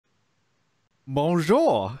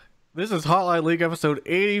Bonjour. This is Hotline League episode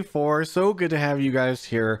 84. So good to have you guys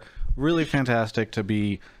here. Really fantastic to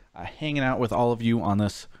be hanging out with all of you on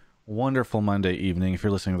this wonderful Monday evening. If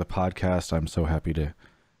you're listening to the podcast, I'm so happy to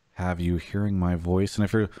have you hearing my voice. And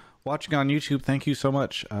if you're watching on YouTube, thank you so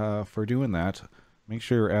much for doing that. Make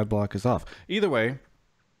sure your ad block is off. Either way,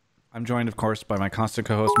 I'm joined, of course, by my constant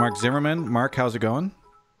co-host, Mark Zimmerman. Mark, how's it going?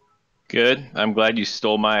 Good. I'm glad you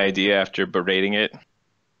stole my idea after berating it.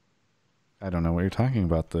 I don't know what you're talking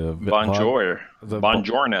about. Bonjour. The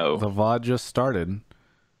Bongiorno. The VOD just started.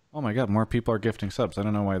 Oh my god, more people are gifting subs. I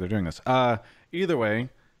don't know why they're doing this. Either way,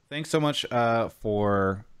 thanks so much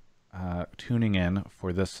for tuning in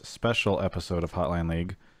for this special episode of Hotline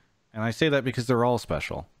League. And I say that because they're all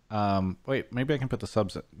special. Wait, maybe I can put the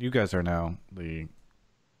subs in. You guys are now the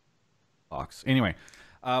box. Anyway,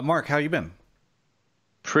 Mark, how you been?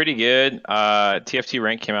 Pretty good. TFT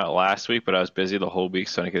rank came out last week, but I was busy the whole week,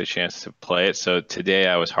 so I didn't get a chance to play it. So today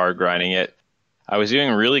I was hard grinding it. I was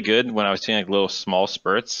doing really good when I was doing like little small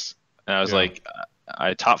spurts, and I was like,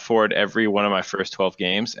 I top forward every one of my first 12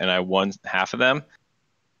 games, and I won half of them.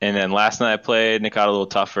 And then last night I played, and it got a little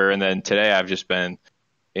tougher. And then today I've just been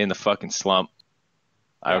in the fucking slump.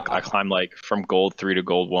 I climbed like from gold 3 to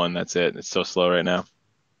gold 1. That's it. It's so slow right now.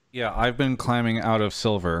 Yeah, I've been climbing out of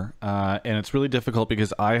silver, and it's really difficult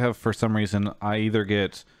because I have, for some reason, I either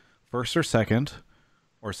get first or second,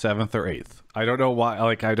 or seventh or eighth. I don't know why.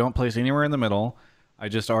 Like, I don't place anywhere in the middle. I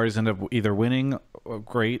just always end up either winning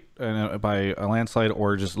great by a landslide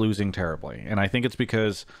or just losing terribly. And I think it's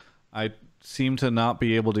because I seem to not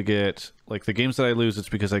be able to get, like, the games that I lose, it's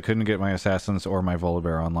because I couldn't get my assassins or my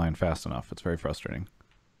Volibear online fast enough. It's very frustrating.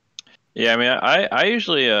 Yeah, I mean, I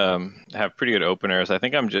usually have pretty good openers. I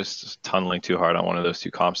think I'm just tunneling too hard on one of those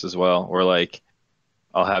two comps as well, where like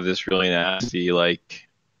I'll have this really nasty like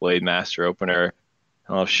Blade Master opener, and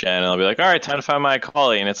I'll have Shen, and I'll be like, all right, time to find my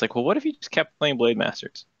Akali, and it's like, well, what if you just kept playing Blade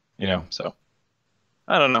Masters? You know, so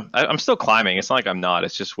I don't know. I'm still climbing. It's not like I'm not.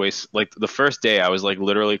 It's just waste. Like the first day, I was like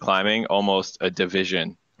literally climbing almost a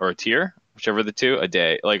division or a tier, whichever the two, a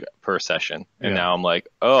day, like per session, and now I'm like,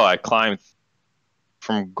 oh, I climbed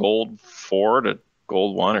from gold 4 to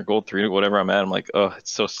gold 1 or gold 3 to whatever I'm at. I'm like, oh, it's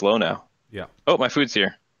so slow now. Yeah. Oh, my food's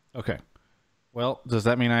here. Okay. Well, does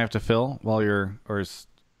that mean I have to fill while you're, or is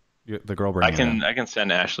the girl bringing I can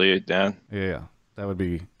send Ashley down. Yeah, that would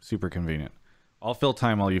be super convenient. I'll fill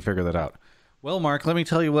time while you figure that out. Well, Mark, let me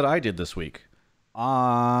tell you what I did this week.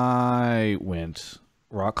 I went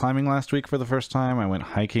rock climbing last week for the first time. I went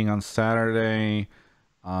hiking on Saturday.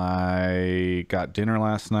 I got dinner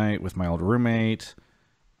last night with my old roommate.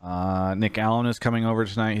 Nick Allen is coming over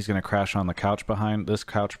tonight. He's going to crash on the couch behind this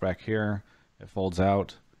couch back here. It folds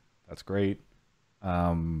out. That's great.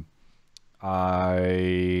 What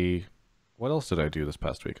else did I do this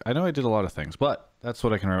past week? I know I did a lot of things, but that's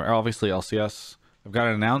what I can remember. Obviously, LCS. I've got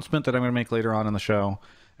an announcement that I'm going to make later on in the show.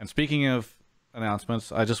 And speaking of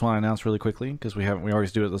announcements, I just want to announce really quickly, because we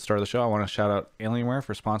always do it at the start of the show. I want to shout out Alienware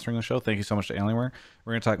for sponsoring the show. Thank you so much to Alienware.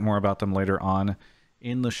 We're going to talk more about them later on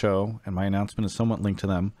in the show, and my announcement is somewhat linked to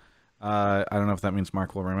them. I don't know if that means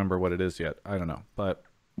Mark will remember what it is yet. I don't know, but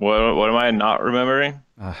what am I not remembering?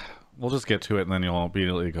 We'll just get to it, and then you'll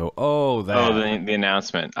immediately go, "Oh, that." Oh, the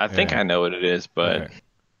announcement. I think I know what it is, but Okay.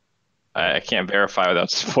 I can't verify without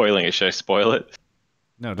spoiling it. Should I spoil it?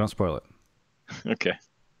 No, don't spoil it. Okay.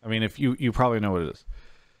 I mean, if you probably know what it is.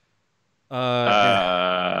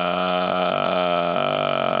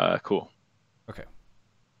 Cool. Okay.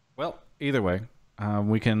 Well, either way,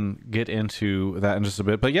 we can get into that in just a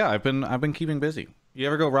bit. But yeah, I've been keeping busy. You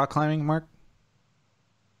ever go rock climbing, Mark?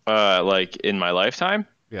 Like in my lifetime?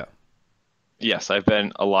 Yeah. Yes, I've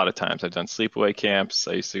been a lot of times. I've done sleepaway camps.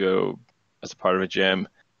 I used to go as a part of a gym,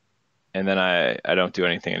 and then I don't do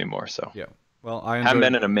anything anymore. So Yeah. Well, I haven't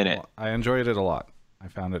been in a minute. I enjoyed it a lot. I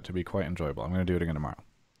found it to be quite enjoyable. I'm going to do it again tomorrow.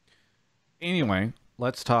 Anyway,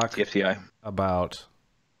 let's talk TFTI. about.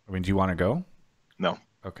 I mean, do you want to go? No,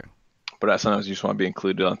 Okay. but I sometimes just want to be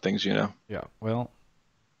included on things, you know. Yeah. Well.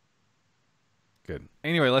 Good.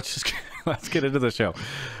 Anyway, let's get into the show.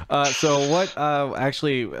 So what?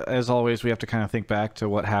 Actually, as always, we have to kind of think back to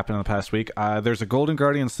what happened in the past week. There's a Golden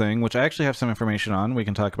Guardians thing, which I actually have some information on. We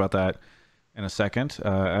can talk about that in a second.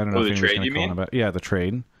 I don't know Oh, if the anybody's trade, going to you call in mean? about. Yeah, the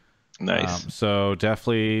trade. Nice. So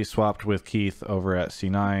definitely swapped with Keith over at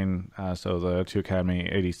C9. So the two Academy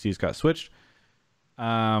ADCs got switched.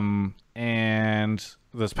 And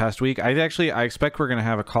this past week, I expect we're going to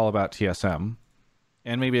have a call about TSM.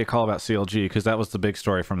 And maybe a call about CLG, because that was the big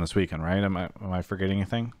story from this weekend, right? Am I forgetting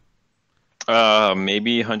anything?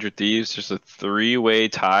 Maybe 100 Thieves. There's a three-way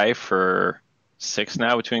tie for 6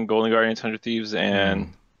 now between Golden Guardians, 100 Thieves,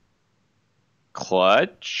 and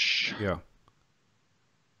Clutch. Yeah.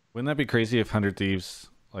 Wouldn't that be crazy if 100 Thieves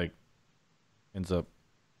like ends up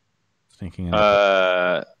sneaking in?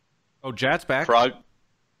 Uh, Oh, Jat's back. Frog.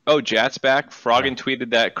 Oh, Jat's back. Yeah. Froggen tweeted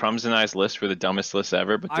that Crumbs and I's list were the dumbest list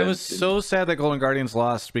ever, but I then was so sad that Golden Guardians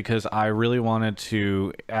lost because I really wanted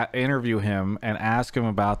to interview him and ask him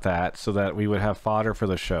about that so that we would have fodder for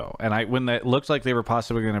the show. And when it looked like they were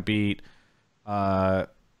possibly going to beat,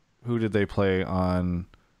 who did they play on?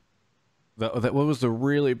 What was the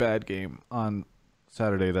really bad game on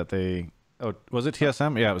Saturday that they? Oh, was it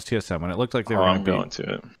TSM? Yeah, it was TSM. When it looked like they were I'm going going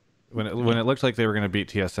to it. when it looked like they were going to beat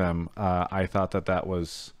TSM, I thought that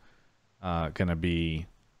was going to be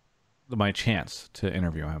my chance to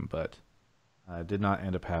interview him, but did not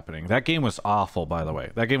end up happening. That game was awful, by the way.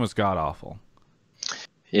 That game was god awful.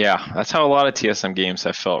 Yeah, that's how a lot of TSM games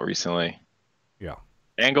have felt recently. Yeah.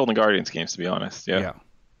 And Golden Guardians games, to be honest. Yeah.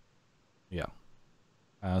 Yeah.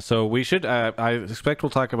 So we should. I expect we'll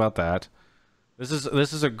talk about that. This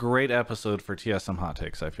is a great episode for TSM hot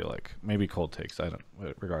takes. I feel like maybe cold takes. I don't.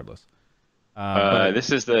 Regardless.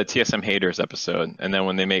 This is the TSM haters episode, and then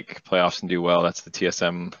when they make playoffs and do well, that's the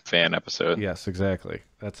TSM fan episode. Yes, exactly.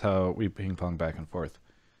 That's how we ping pong back and forth.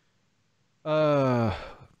 Other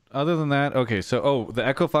than that, okay. So, the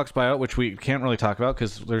Echo Fox buyout, which we can't really talk about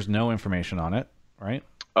because there's no information on it, right?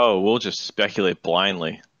 Oh, we'll just speculate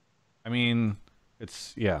blindly. I mean,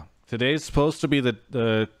 today's supposed to be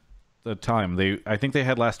the time. I think they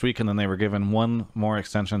had last week, and then they were given one more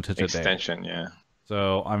extension to today. Extension, yeah.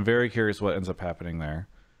 So I'm very curious what ends up happening there.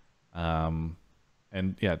 And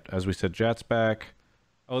yeah, as we said, Jat's back.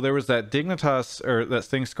 Oh, there was that Dignitas, or that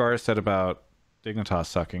thing Scar said about Dignitas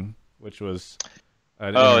sucking, which was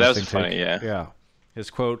that was funny. take. Yeah. Yeah. His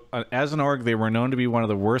quote: "As an org, they were known to be one of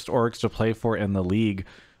the worst orgs to play for in the league.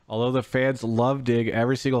 Although the fans loved Dig,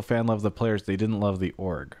 every single fan loved the players. They didn't love the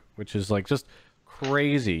org," which is like just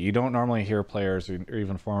crazy. You don't normally hear players or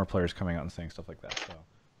even former players coming out and saying stuff like that. So.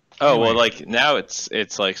 Oh, Anyway. well, like now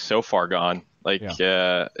it's like so far gone. Like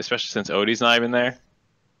especially since Odie's not even there.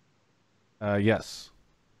 Yes.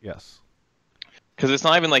 Because it's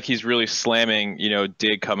not even like he's really slamming,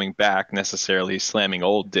 Dig coming back necessarily. He's slamming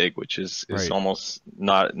old Dig, which is Right. almost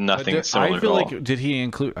nothing similar I feel at all. like did he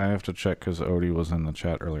include? I have to check because Odie was in the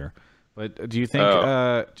chat earlier. But do you think?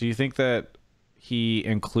 Do you think that he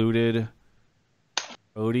included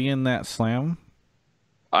Odie in that slam?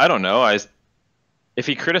 I don't know. If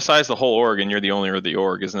he criticized the whole org and you're the only of the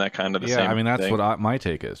org, isn't that kind of the same? Yeah, I mean that's thing? what my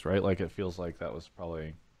take is, right? Like it feels like that was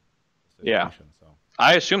probably the situation, so.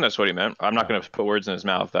 I assume that's what he meant. I'm not going to put words in his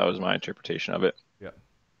mouth. That was my interpretation of it.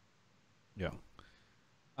 Yeah.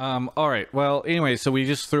 All right. Well, anyway, so we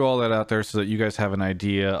just threw all that out there so that you guys have an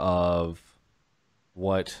idea of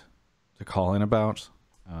what to call in about,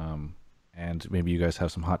 and maybe you guys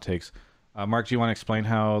have some hot takes. Mark, do you want to explain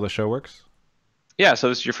how the show works? Yeah, so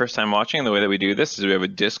this is your first time watching, and the way that we do this is we have a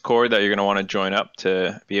Discord that you're going to want to join up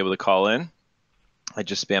to be able to call in. I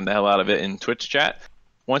just spammed the hell out of it in Twitch chat.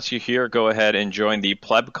 Once you're here, go ahead and join the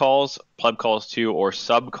Pleb Calls 2, or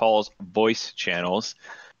Sub Calls voice channels.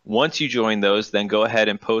 Once you join those, then go ahead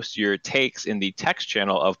and post your takes in the text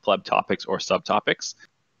channel of Pleb Topics or Subtopics.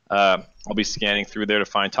 I'll be scanning through there to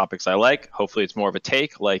find topics I like. Hopefully it's more of a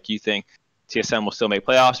take, like you think TSM will still make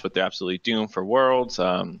playoffs, but they're absolutely doomed for Worlds.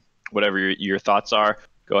 Whatever your thoughts are,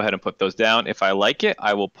 go ahead and put those down. If I like it,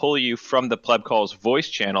 I will pull you from the Pleb Calls voice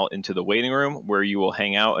channel into the waiting room, where you will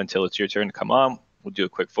hang out until it's your turn to come on. We'll do a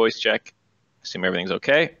quick voice check. Assume everything's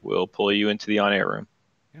okay. We'll pull you into the on-air room.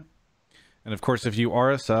 Yeah. And of course, if you are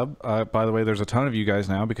a sub, by the way, there's a ton of you guys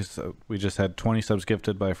now because we just had 20 subs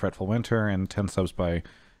gifted by Fretful Winter and 10 subs by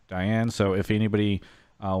Diane. So if anybody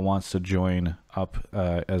wants to join up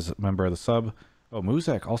as a member of the sub,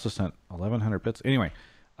 Muzak also sent 1,100 bits. Anyway,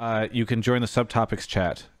 you can join the subtopics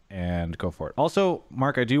chat and go for it. Also,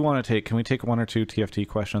 Mark, I do want to can we take one or two TFT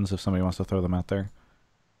questions if somebody wants to throw them out there?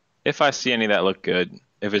 If I see any that look good,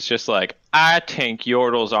 if it's just like, I think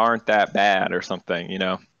Yordles aren't that bad or something,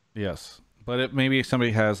 Yes. But maybe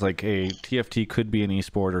somebody has like a TFT could be an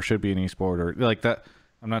esport or should be an esport or like that.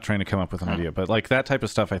 I'm not trying to come up with an idea, but like that type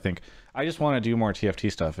of stuff, I think I just want to do more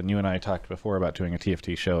TFT stuff. And you and I talked before about doing a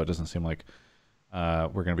TFT show. It doesn't seem like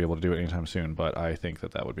we're going to be able to do it anytime soon, but I think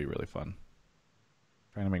that would be really fun.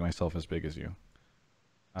 Trying to make myself as big as you.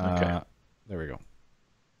 Okay. There we go.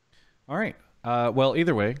 All right. Well,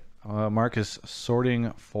 either way, Mark is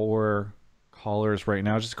sorting for callers right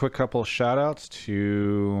now. Just a quick couple of shout outs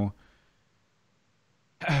to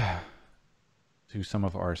some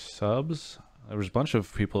of our subs. There was a bunch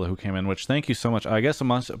of people who came in, which thank you so much. I guess a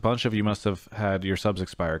bunch of you must have had your subs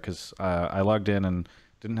expire because I logged in and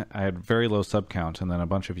I had very low sub count, and then a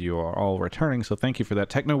bunch of you are all returning, so thank you for that.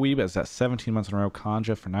 Techno Weeb is at 17 months in a row.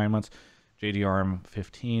 Kanja for 9 months. JDRM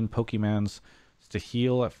 15. Pokemans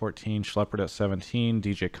Stahil at 14. Schleppert at 17.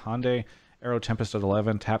 DJ Conde. Arrow Tempest at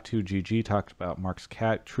 11. Tap2GG talked about Mark's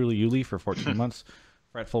cat. Truly Yuli for 14 months.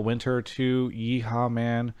 Fretful Winter 2. Yeehaw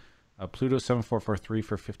Man. Pluto 7443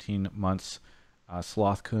 for 15 months.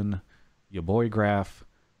 Slothkun. Yaboy Graph.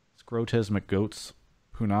 Scrotes McGoats.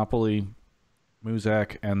 Punopoly.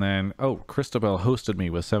 Muzak, and then, Christabel hosted me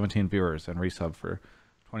with 17 viewers and resub for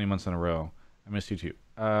 20 months in a row. I miss you too.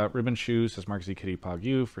 Ribbon Shoes says Mark Z Kitty Pog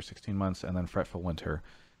U for 16 months, and then Fretful Winter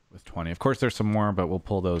with 20. Of course, there's some more, but we'll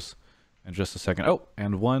pull those in just a second. Oh,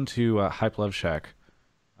 and one to Hype Love Shack,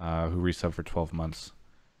 who resubbed for 12 months.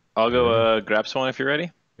 I'll go grab someone if you're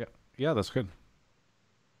ready. Yeah, that's good.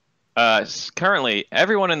 Currently,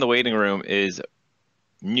 everyone in the waiting room is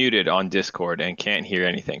muted on Discord and can't hear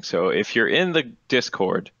anything. So if you're in the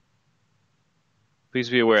Discord,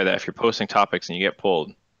 please be aware that if you're posting topics and you get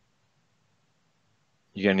pulled,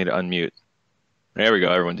 you're gonna need to unmute. There we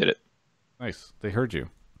go. Everyone did it. Nice. They heard you.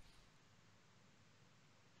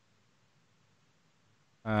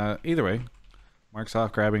 Either way, Mark's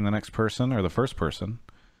off grabbing the next person or the first person.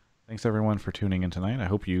 Thanks everyone for tuning in tonight. I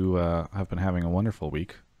hope you have been having a wonderful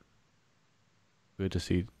week. Good to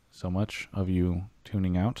see so much of you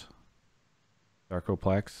tuning out.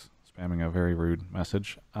 Darkoplex spamming a very rude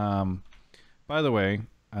message. By the way,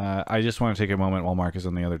 I just want to take a moment while Mark is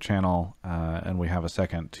on the other channel, and we have a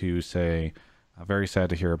second to say, very sad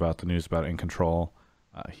to hear about the news about In Control.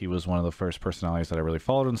 He was one of the first personalities that I really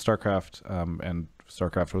followed in StarCraft, and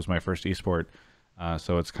StarCraft was my first esport,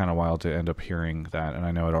 so it's kind of wild to end up hearing that, and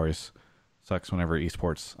I know it always sucks whenever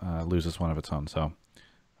esports loses one of its own, so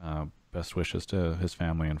best wishes to his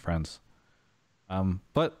family and friends.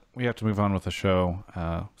 But we have to move on with the show.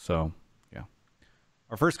 So, yeah.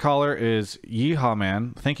 Our first caller is Yeehaw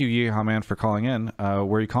Man. Thank you, Yeehaw Man, for calling in. Where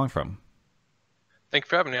are you calling from? Thank you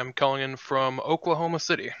for having me. I'm calling in from Oklahoma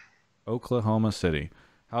City. Oklahoma City.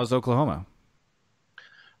 How's Oklahoma?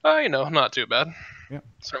 Not too bad. Yeah.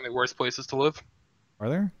 Certainly worse places to live. Are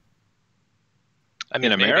there? I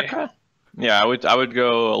mean, in America? Maybe. Yeah, I would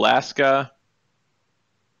go Alaska.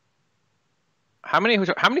 How many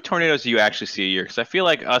tornadoes do you actually see a year? Because I feel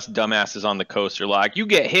like us dumbasses on the coast are like, you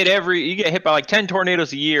get hit by like 10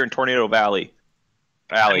 tornadoes a year in Tornado Valley.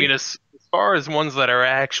 I mean, as far as ones that are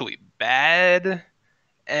actually bad,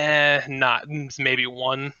 not maybe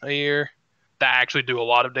one a year that actually do a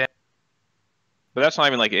lot of damage. But that's not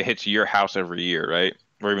even like it hits your house every year, right?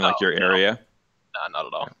 Or even like your area. No, not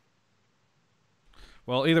at all.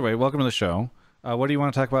 Well, either way, welcome to the show. What do you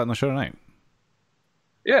want to talk about in the show tonight?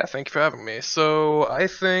 Yeah, thank you for having me. So I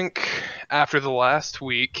think after the last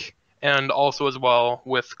week, and also as well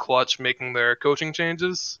with Clutch making their coaching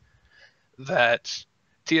changes, that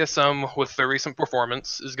TSM with their recent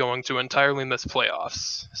performance is going to entirely miss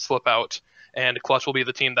playoffs, slip out, and Clutch will be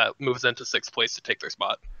the team that moves into 6th place to take their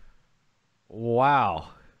spot. Wow.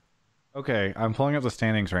 Okay, I'm pulling up the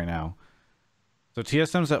standings right now. So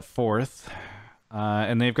TSM's at 4th,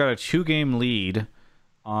 and they've got a 2-game lead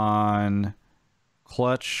on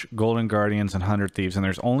Clutch, Golden Guardians, and 100 Thieves, and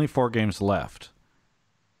there's only 4 games left.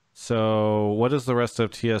 So what does the rest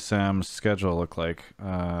of TSM's schedule look like?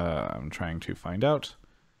 I'm trying to find out.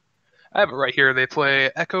 I have it right here. They play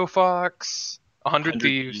Echo Fox, 100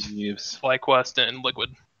 Thieves, FlyQuest, and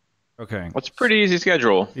Liquid. Okay. That's a pretty easy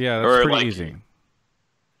schedule. Yeah, that's pretty easy.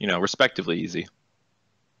 Respectively easy.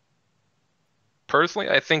 Personally,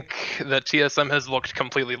 I think that TSM has looked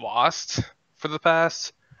completely lost for the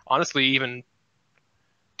past, honestly, even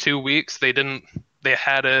 2 weeks. They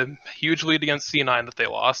had a huge lead against C9 that they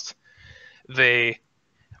lost. They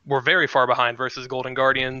were very far behind versus Golden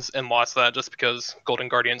Guardians and lost that just because Golden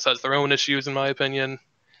Guardians has their own issues, in my opinion,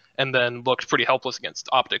 and then looked pretty helpless against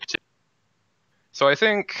Optic too. So I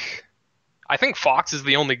think Fox is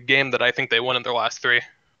the only game that I think they won in their last 3.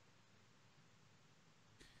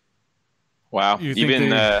 Wow. Even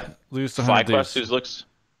lose to FlyQuest, who looks...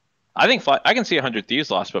 I think I can see 100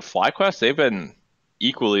 Thieves lost, but FlyQuest, they've been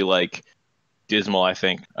equally dismal, I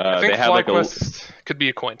think. I think FlyQuest could be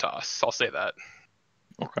a coin toss. I'll say that.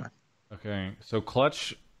 Okay. So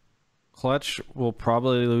Clutch will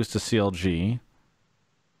probably lose to CLG.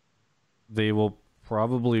 They will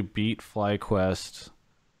probably beat FlyQuest.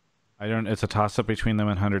 It's a toss up between them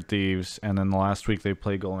and 100 Thieves, and then the last week they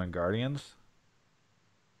play Golden Guardians.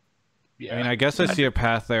 Yeah. I mean, I guess I see a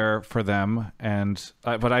path there for them, and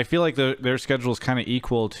but I feel like their schedule is kind of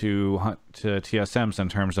equal to TSM's in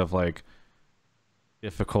terms of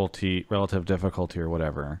relative difficulty or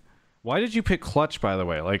whatever. Why did you pick Clutch, by the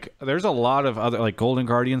way? Like, there's a lot of other, like, Golden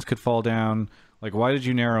Guardians could fall down. Like, why did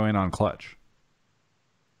you narrow in on Clutch?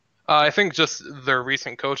 I think just their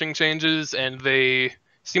recent coaching changes, and they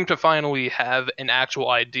seem to finally have an actual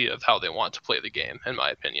idea of how they want to play the game, in my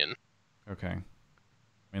opinion. Okay. I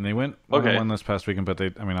mean, they went 1-1 this past weekend, but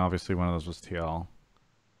I mean, obviously one of those was TL.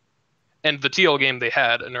 And the TL game, they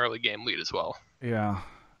had an early game lead as well. Yeah.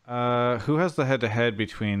 Who has the head-to-head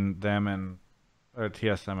between them and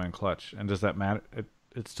TSM and Clutch? And does that matter?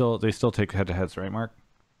 They still take head-to-heads, right, Mark?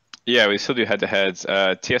 Yeah, we still do head-to-heads.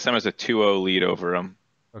 TSM has a 2-0 lead over them.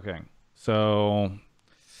 Okay. So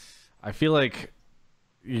I feel like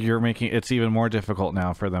you're making it's even more difficult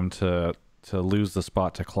now for them to lose the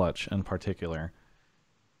spot to Clutch in particular.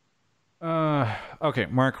 Okay,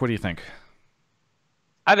 Mark, what do you think?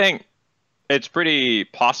 I think it's pretty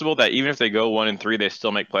possible that even if they go 1-3, they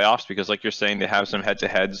still make playoffs because, like you're saying, they have some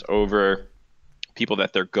head-to-heads over people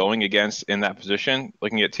that they're going against in that position.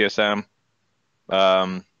 Looking at TSM,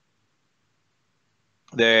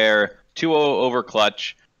 they're 2-0 over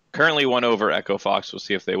Clutch, currently 1 over Echo Fox. We'll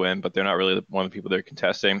see if they win, but they're not really one of the people they're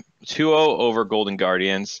contesting. 2-0 over Golden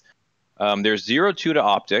Guardians. There's 0-2 to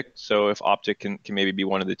Optic, so if Optic can maybe be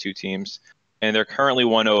one of the two teams, and they're currently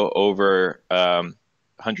 1-0 over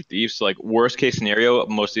 100 Thieves. So, like, worst case scenario,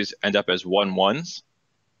 most of these end up as 1-1s.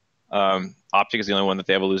 Optic is the only one that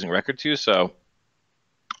they have a losing record to, so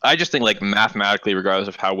I just think, like, mathematically, regardless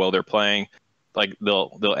of how well they're playing, like,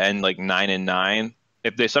 they'll end like 9-9.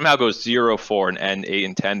 If they somehow go 0-4 and end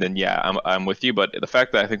 8-10, then yeah, I'm with you. But the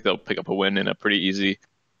fact that I think they'll pick up a win in a pretty easy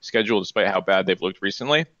schedule, despite how bad they've looked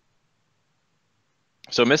recently.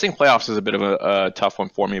 So missing playoffs is a bit of a tough one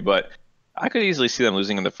for me, but I could easily see them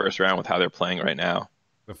losing in the first round with how they're playing right now.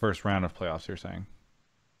 The first round of playoffs, you're saying?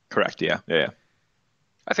 Correct. Yeah.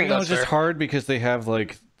 I think that's it's just hard because they have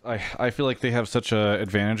like I feel like they have such a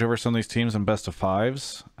advantage over some of these teams in best of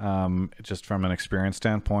fives, just from an experience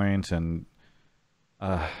standpoint, and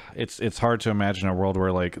it's hard to imagine a world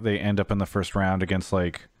where like they end up in the first round against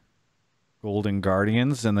like Golden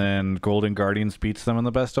Guardians, and then Golden Guardians beats them in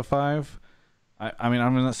the best of five. I mean,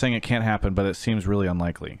 I'm not saying it can't happen, but it seems really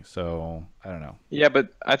unlikely. So I don't know. Yeah, but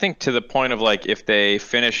I think to the point of like if they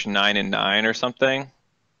finish 9-9 or something,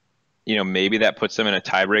 you know, maybe that puts them in a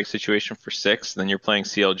tiebreak situation for 6. Then you're playing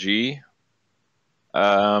CLG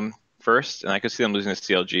first, and I could see them losing to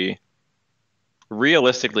CLG.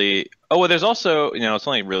 Realistically, there's also, you know, it's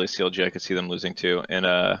only really CLG I could see them losing to in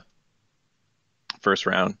a first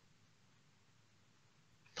round.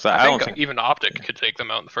 So I don't think even Optic could take them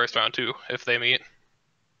out in the first round too if they meet.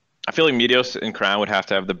 I feel like Meteos and Crown would have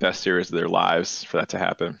to have the best series of their lives for that to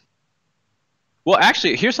happen. Well,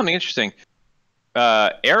 actually, here's something interesting.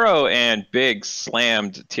 Arrow and Big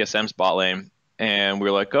slammed TSM's bot lane, and we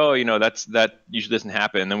were like, oh, you know, that usually doesn't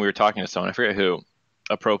happen. And then we were talking to someone, I forget who,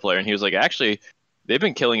 a pro player, and he was like, actually, they've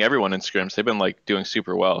been killing everyone in scrims. They've been like doing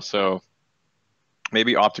super well. So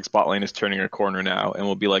maybe Optic's bot lane is turning a corner now, and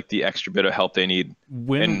will be like the extra bit of help they need.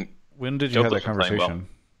 When did you have that conversation?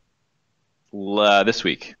 This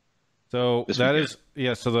week. So that is,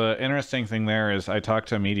 yeah. So the interesting thing there is I talked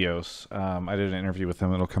to Meteos. I did an interview with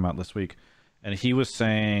him. It'll come out this week. And he was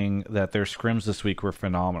saying that their scrims this week were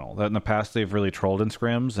phenomenal. That in the past they've really trolled in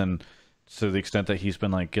scrims, and to the extent that he's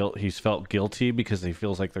been like he's felt guilty because he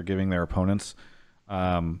feels like they're giving their opponents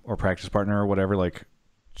or practice partner or whatever like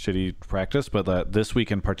shitty practice. But that this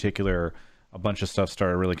week in particular, a bunch of stuff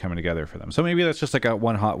started really coming together for them. So maybe that's just like a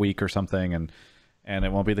one hot week or something, and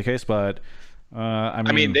it won't be the case. But I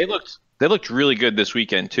mean they looked really good this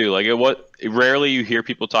weekend too. Like rarely you hear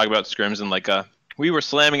people talk about scrims in like we were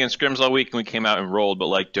slamming in scrims all week and we came out and rolled, but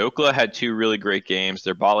like Dokla had 2 really great games.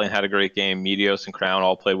 Their bot lane had a great game. Meteos and Crown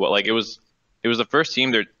all played well. Like it was the first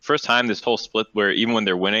time this whole split where even when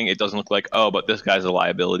they're winning, it doesn't look like, oh, but this guy's a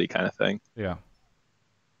liability kind of thing. Yeah.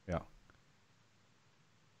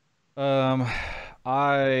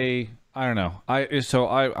 I don't know.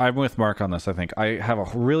 I'm with Mark on this. I think I have a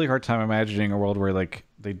really hard time imagining a world where like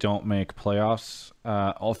they don't make playoffs,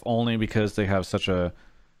 only because they have such a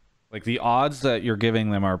like the odds that you're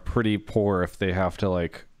giving them are pretty poor if they have to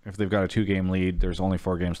like if they've got a 2-game lead, there's only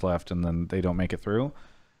 4 games left, and then they don't make it through.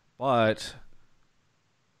 But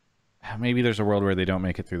maybe there's a world where they don't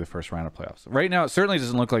make it through the first round of playoffs. Right now, it certainly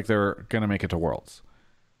doesn't look like they're gonna make it to Worlds.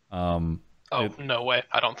 No way.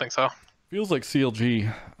 I don't think so. Feels like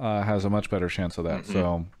CLG has a much better chance of that. Mm-hmm.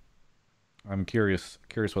 So I'm curious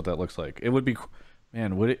what that looks like. It would be,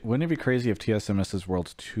 man, wouldn't it be crazy if TSM misses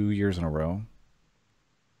Worlds 2 years in a row?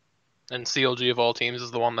 And CLG of all teams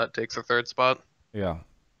is the one that takes the 3rd spot. Yeah.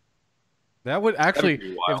 That would actually,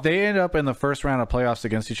 be wild. if they end up in the first round of playoffs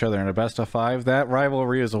against each other in a best of 5, that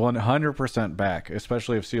rivalry is 100% back,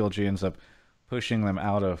 especially if CLG ends up pushing them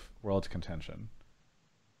out of world contention.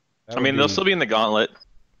 That I would mean, they'll be- still be in the gauntlet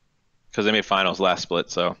because they made finals last split.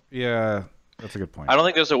 So Yeah, that's a good point. I don't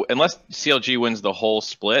think there's a unless CLG wins the whole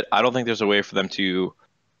split. I don't think there's a way for them to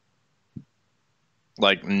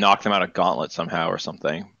like knock them out of gauntlet somehow or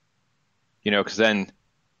something. You know, because then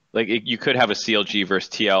like you could have a CLG versus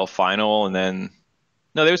TL final, and then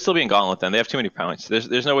no, they would still be in gauntlet. Then they have too many points.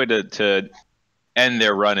 There's no way to end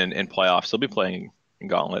their run in playoffs. They'll be playing in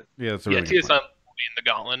gauntlet. Yeah, that's a Yeah, really good TSM point. will be in the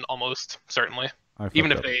gauntlet almost certainly. I fucked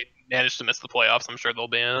Even if up. they manage to miss the playoffs, I'm sure they'll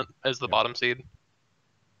be in it as the bottom seed.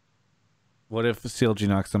 What if CLG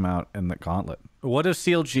knocks them out in the gauntlet? What if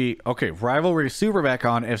CLG, okay, rivalry super back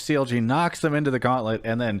on if CLG knocks them into the gauntlet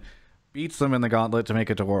and then beats them in the gauntlet to make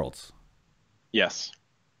it to Worlds? Yes,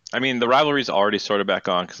 I mean the rivalry's already sort of back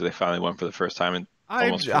on because they finally won for the first time in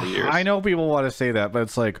almost 40 years. I know people want to say that, but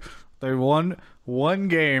it's like they won one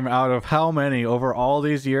game out of how many over all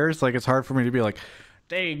these years? Like it's hard for me to be like,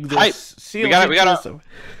 dang, this Hype. CLG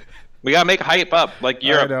We gotta make hype up. Like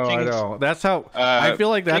you're I know. That's how I feel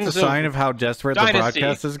like that's a Kings of sign of how desperate the Dynasty.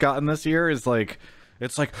 broadcast has gotten this year. Is like,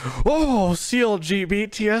 it's like, oh, CLG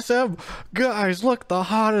beat TSM, guys! Look, the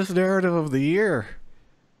hottest narrative of the year.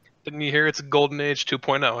 Didn't you hear it's Golden Age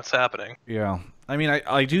 2.0? It's happening. Yeah, I mean,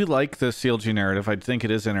 I do like the CLG narrative. I think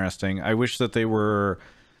it is interesting. I wish that they were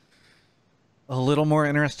a little more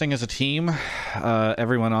interesting as a team.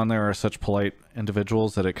 Everyone on there are such polite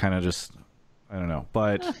individuals that it kind of just, I don't know.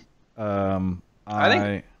 But I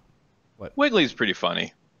think Wiggly's pretty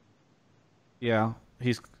funny. yeah,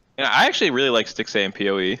 he's. And I actually really like Stixay and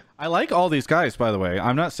PoE. I like all these guys, by the way.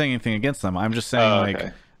 I'm not saying anything against them. I'm just saying, Oh, like,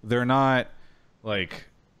 okay. they're not, like,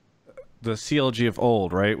 the CLG of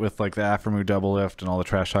old, right? With, like, the Aphromoo double lift and all the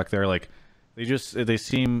trash talk there. Like, they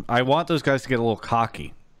seem... I want those guys to get a little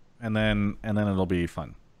cocky, and then it'll be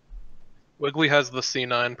fun. Wiggly has the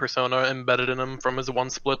C9 persona embedded in him from his one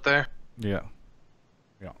split there. Yeah.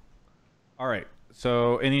 Yeah. All right.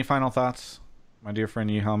 So, any final thoughts, my dear friend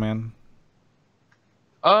Yeehaw Man?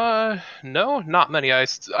 No, not many. I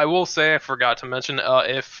will say I forgot to mention,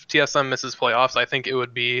 if TSM misses playoffs, I think it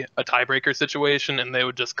would be a tiebreaker situation and they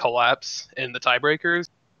would just collapse in the tiebreakers.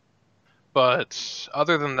 But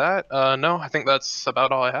other than that, no, I think that's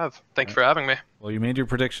about all I have. Thank you for having me. Well, you made your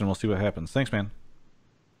prediction. We'll see what happens. Thanks, man.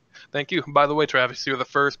 Thank you. By the way, Travis, you're the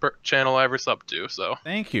first channel I ever subbed to, so.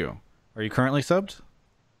 Thank you. Are you currently subbed?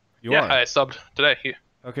 You Yeah, are. I subbed today.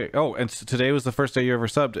 Okay. Oh, and today was the first day you ever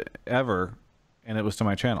subbed ever, and it was to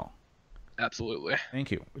my channel. Absolutely.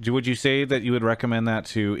 Thank you. Would you say that you would recommend that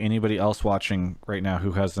to anybody else watching right now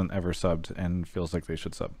who hasn't ever subbed and feels like they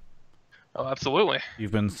should sub? Oh, absolutely.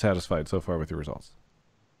 You've been satisfied so far with your results.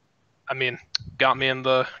 I mean, got me on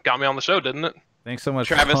the show, didn't it? Thanks so much,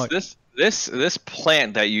 for Travis, calling. this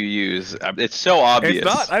plant that you use, it's so obvious. It's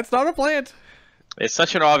not. It's not a plant. It's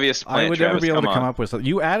such an obvious plant. I would Travis, never be able to come on. up with something.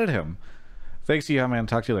 You added him. Thanks, yeah, man.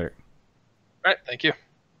 Talk to you later. All right, thank you.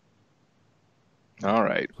 All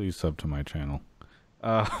right. Please sub to my channel.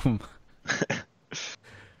 All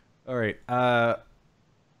right.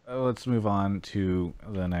 Let's move on to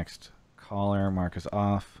the next caller. Mark is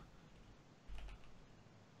off.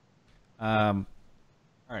 All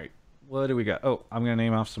right. What do we got? Oh, I'm gonna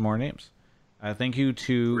name off some more names. Thank you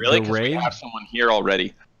to Really? the 'Cause we Ray. have someone here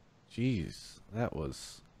already. Jeez, that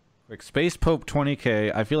was quick. Space Pope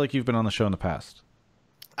 20K. I feel like you've been on the show in the past,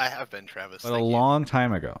 I have been, Travis. but Thank a you. long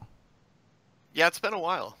time ago, Yeah, it's been a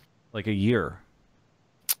while. like a year.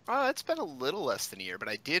 It's been a little less than a year, but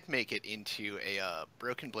I did make it into a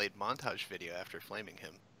Broken Blade montage video after flaming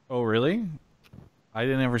him. Oh, really? I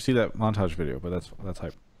didn't ever see that montage video, but that's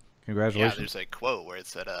hype. Yeah, Congratulations. there's a quote where it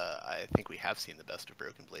said, I think we have seen the best of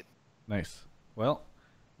Broken Blade. Nice. Well,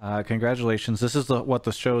 congratulations. This is what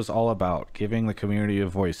the show is all about, giving the community a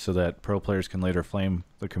voice so that pro players can later flame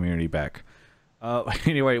the community back.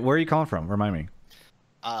 Anyway, where are you calling from? Remind me.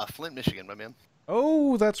 Flint, Michigan, my man.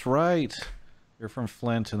 Oh, that's right. You're from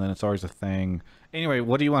Flint, and then it's always a thing. Anyway,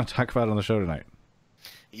 what do you want to talk about on the show tonight?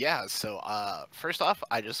 Yeah, so first off,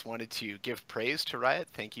 I just wanted to give praise to Riot.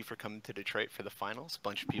 Thank you for coming to Detroit for the finals. A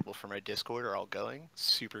bunch of people from our Discord are all going.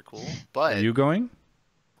 Super cool. But Are you going?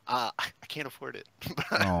 I can't afford it.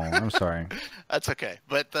 Oh, I'm sorry. That's okay.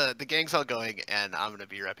 But the gang's all going, and I'm going to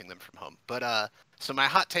be repping them from home. But so my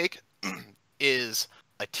hot take is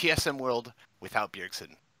a TSM world without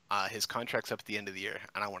Bjergsen. His contract's up at the end of the year,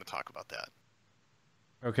 and I want to talk about that.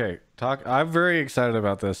 Okay, I'm very excited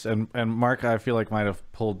about this, and Mark, I feel like might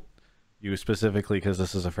have pulled you specifically because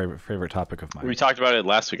this is a favorite topic of mine. We talked about it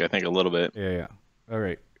last week, I think, a little bit. Yeah. All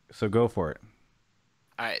right. So go for it.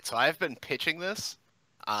 All right, so I've been pitching this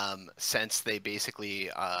since they basically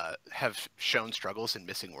have shown struggles in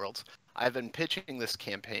missing worlds. I've been pitching this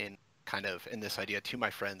campaign kind of in this idea to my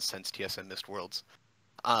friends since TSM missed worlds.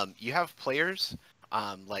 You have players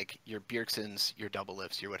like your Bjergsons, your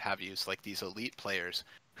Doublelifts, your what have yous, like these elite players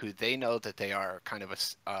who they know that they are kind of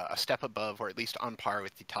a step above or at least on par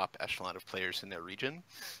with the top echelon of players in their region.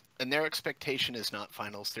 And their expectation is not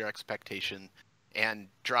finals. Their expectation and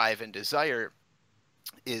drive and desire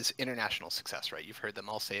is international success, right? You've heard them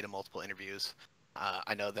all say it in multiple interviews.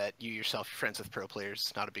 I know that you yourself, you're friends with pro players.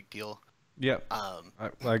 It's not a big deal. Yeah.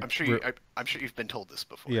 I'm sure you've been told this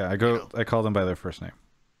before. Yeah, I call them by their first name.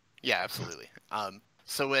 Yeah, absolutely.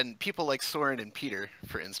 So when people like Soren and Peter,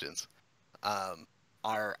 for instance,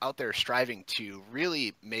 are out there striving to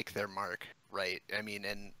really make their mark, right? I mean,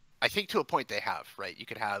 and I think to a point they have, right? You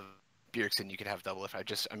could have Bjergsen, you could have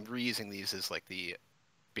Doublelift. I'm reusing these as like the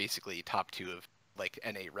basically top two of like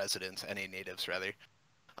NA residents, NA natives rather.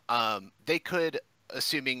 They could,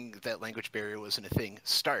 assuming that language barrier wasn't a thing,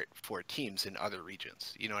 start for teams in other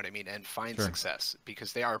regions. You know what I mean? And find success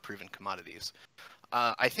because they are proven commodities.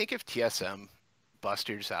 I think if TSM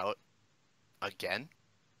busters out again,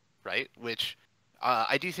 right? Which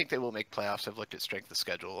I do think they will make playoffs. I've looked at strength of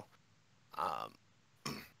schedule.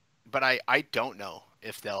 But I don't know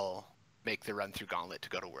if they'll make the run through Gauntlet to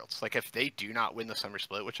go to Worlds. Like if they do not win the summer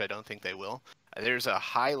split, which I don't think they will, there's a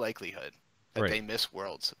high likelihood that they miss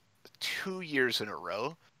Worlds 2 years in a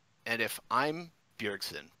row. And if I'm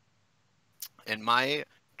Bjergsen and my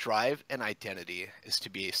drive and identity is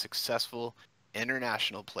to be a successful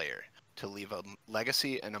international player, to leave a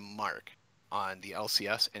legacy and a mark on the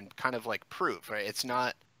LCS and kind of like prove, right? It's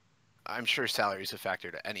not, I'm sure salary is a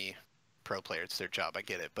factor to any pro player. It's their job. I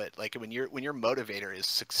get it. But like when your motivator is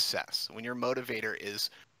success, when your motivator is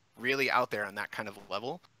really out there on that kind of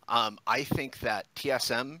level, I think that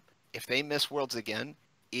TSM, if they miss Worlds again,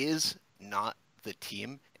 is not the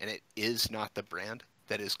team and it is not the brand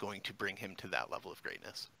that is going to bring him to that level of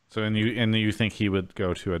greatness. So and you think he would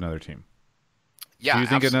go to another team? Yeah. Do you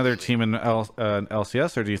think absolutely. another team in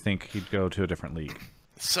LCS, or do you think he'd go to a different league?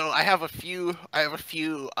 So I have a few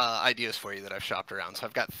ideas for you that I've shopped around. So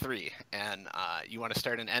I've got 3, and you want to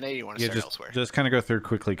start in NA? Or you want to start elsewhere? Just kind of go through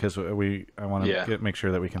quickly because I want to make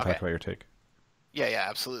sure that we can talk about your take. Yeah,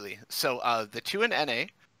 absolutely. So the 2 in NA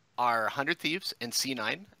are 100 Thieves and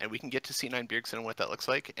C9, and we can get to C9 Bjergsen and what that looks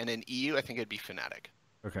like. And in EU, I think it'd be Fnatic.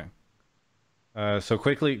 Okay. So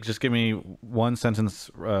quickly, just give me one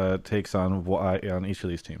sentence takes on each of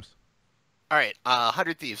these teams. All right,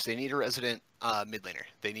 100 Thieves. They need a resident mid laner.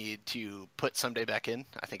 They need to put Someday back in.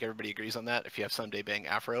 I think everybody agrees on that. If you have Someday bang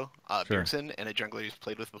Afro, Bjergsen, and a jungler who's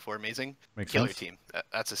played with before, amazing. Killer team.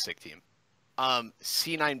 That's a sick team.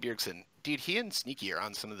 C9 Bjergsen. Dude, he and Sneaky are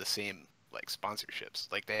on some of the same like sponsorships.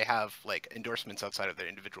 Like they have like endorsements outside of their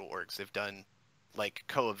individual orgs. They've done like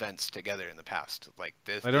co-events together in the past. Like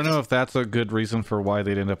this. I don't know if that's a good reason for why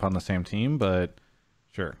they'd end up on the same team, but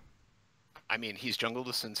sure. I mean, he's jungled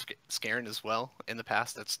with Scarin as well in the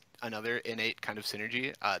past. That's another innate kind of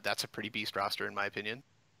synergy. That's a pretty beast roster in my opinion.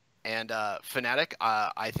 And Fnatic,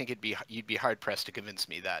 I think you'd be hard pressed to convince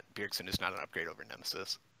me that Bjergsen is not an upgrade over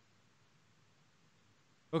Nemesis.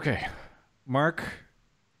 Okay, Mark,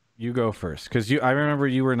 you go first because I remember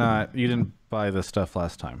you didn't buy this stuff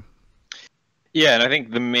last time. Yeah, and I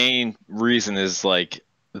think the main reason is like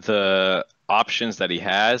the options that he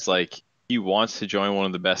has. Like he wants to join one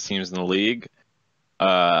of the best teams in the league,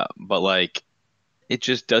 but like it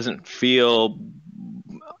just doesn't feel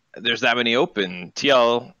there's that many open.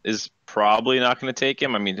 TL is probably not going to take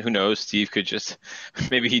him. I mean, who knows? Steve could just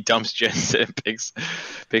maybe he dumps Jensen and picks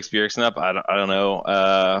Bjergsen up. I don't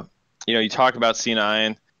know. You talk about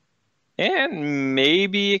C9, and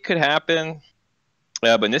maybe it could happen.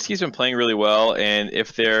 But Niski's been playing really well, and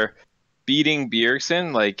if they're beating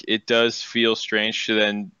Bjergsen, like it does feel strange to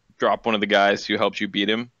then drop one of the guys who helped you beat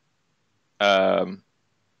him. I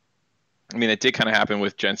mean, it did kind of happen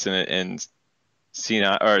with Jensen and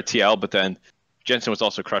C9 or TL, but then Jensen was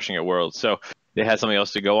also crushing at Worlds, so they had something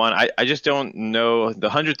else to go on. I just don't know. The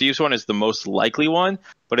 100 Thieves one is the most likely one,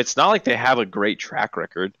 but it's not like they have a great track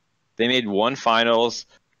record. They made one finals,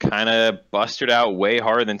 kind of busted out way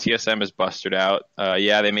harder than TSM has busted out.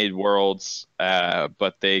 Yeah, they made Worlds,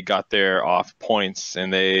 but they got their off points,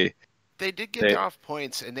 and they did get their off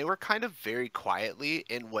points, and they were kind of very quietly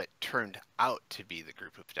in what turned out to be the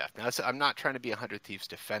group of death. Now, I'm not trying to be a 100 Thieves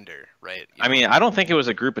defender, right? I mean, I don't think it was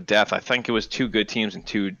a group of death. I think it was 2 good teams and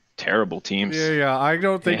 2 terrible teams. Yeah. I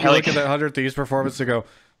don't think you look at that 100 Thieves performance and go,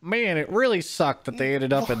 Man, it really sucked that they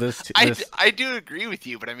ended up in this. I do agree with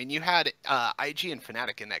you, but I mean, you had IG and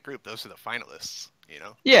Fnatic in that group. Those are the finalists, you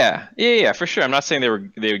know? Yeah, for sure. I'm not saying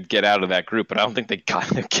they would get out of that group, but I don't think they got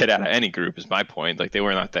to get out of any group. Is my point. Like they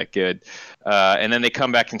were not that good, and then they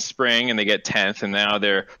come back in spring and they get 10th, and now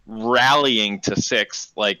they're rallying to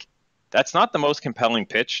 6th. Like that's not the most compelling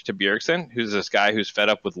pitch to Bjergsen, who's this guy who's fed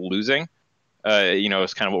up with losing.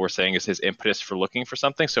 Is kind of what we're saying is his impetus for looking for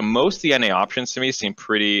something. So most of the NA options to me seem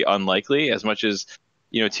pretty unlikely. As much as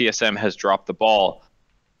TSM has dropped the ball.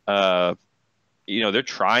 They're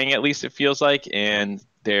trying, at least it feels like, and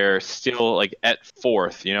they're still like at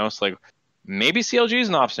 4th. It's like maybe CLG is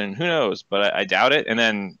an option. Who knows? But I doubt it. And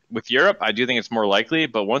then with Europe, I do think it's more likely.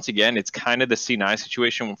 But once again, it's kind of the C9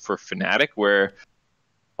 situation for Fnatic, where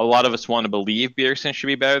a lot of us want to believe Bjergsen should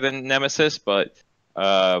be better than Nemesis, but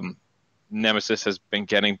Nemesis has been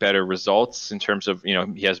getting better results in terms of,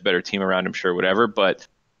 he has a better team around him, sure, whatever. But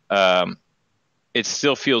it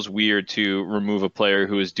still feels weird to remove a player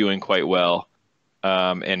who is doing quite well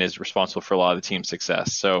and is responsible for a lot of the team's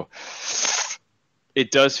success. So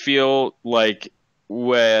it does feel like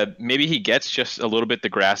maybe he gets just a little bit the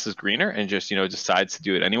grass is greener and just, decides to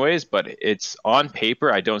do it anyways. But it's on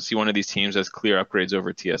paper, I don't see one of these teams as clear upgrades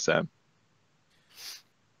over TSM.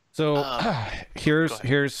 So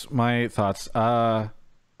here's my thoughts. I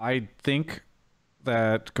think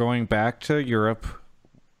that going back to Europe.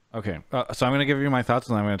 Okay, so I'm going to give you my thoughts,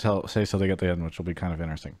 and I'm going to say something at the end, which will be kind of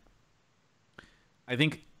interesting. I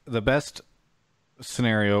think the best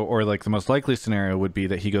scenario, or like the most likely scenario, would be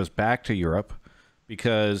that he goes back to Europe,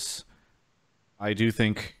 because I do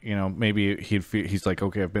think maybe he's like,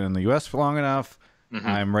 okay, I've been in the U.S. for long enough. Mm-hmm.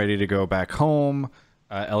 I'm ready to go back home.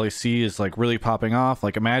 LEC is like really popping off.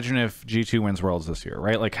 Like imagine if G2 wins Worlds this year,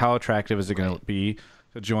 right? Like how attractive is it going to be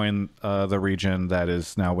to join the region that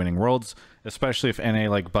is now winning Worlds, especially if NA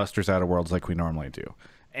like busters out of Worlds like we normally do,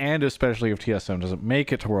 and especially if TSM doesn't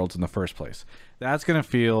make it to Worlds in the first place. That's going to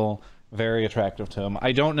feel very attractive to him.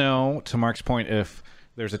 I don't know, to Mark's point, if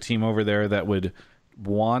there's a team over there that would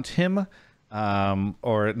want him,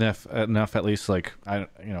 or enough at least, like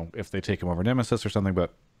if they take him over Nemesis or something.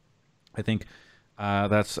 But I think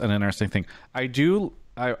that's an interesting thing.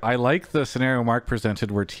 I like the scenario Mark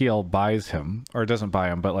presented where TL buys him, or doesn't buy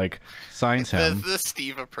him, but like signs him. The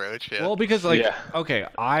Steve approach. Yeah. Well, because okay,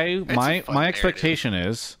 my expectation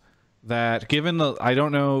is that given I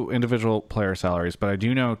don't know individual player salaries, but I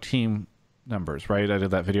do know team numbers, right? I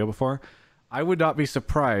did that video before. I would not be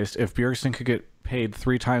surprised if Bjergsen could get paid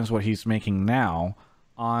 3 times what he's making now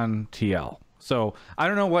on TL. So I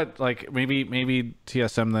don't know what, like maybe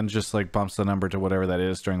TSM then just like bumps the number to whatever that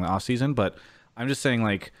is during the off season, but I'm just saying,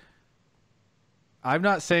 like, I'm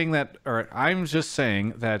not saying that, or I'm just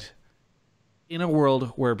saying that in a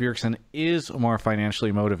world where Bjergsen is more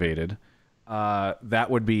financially motivated, that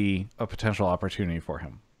would be a potential opportunity for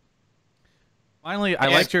him. Finally, I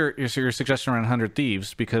liked your suggestion around 100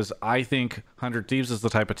 Thieves, because I think 100 Thieves is the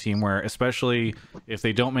type of team where, especially if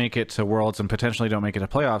they don't make it to Worlds and potentially don't make it to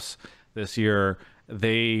playoffs this year,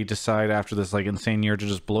 they decide after this like insane year to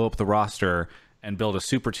just blow up the roster and build a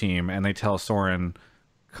super team, and they tell Soren,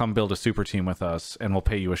 come build a super team with us and we'll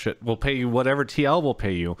pay you we'll pay you whatever TL will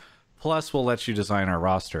pay you, plus we'll let you design our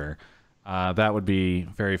roster. That would be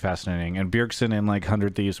very fascinating. And Bjergsen in like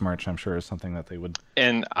 100 Thieves merch, I'm sure, is something that they would.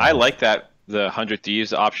 And I like that, the 100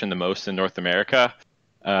 Thieves option, the most in North America.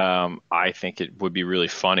 I think it would be really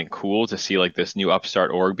fun and cool to see like this new upstart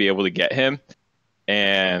org be able to get him.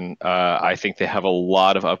 And I think they have a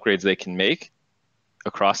lot of upgrades they can make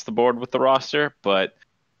across the board with the roster, but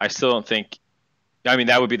I still don't think, I mean,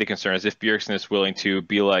 that would be the concern, is if Bjergsen is willing to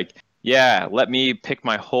be like, yeah, let me pick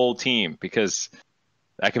my whole team, because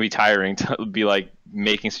that can be tiring to be like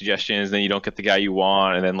making suggestions, then you don't get the guy you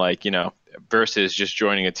want, and then like, versus just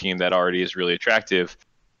joining a team that already is really attractive,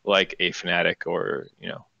 like a Fnatic, or,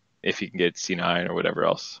 if you can get C9 or whatever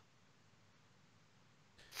else.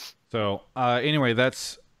 So anyway,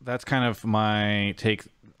 that's kind of my take.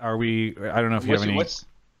 I don't know if you have any.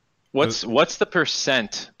 What's the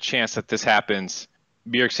percent chance that this happens?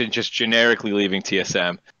 Bjergsen just generically leaving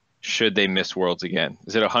TSM, should they miss Worlds again?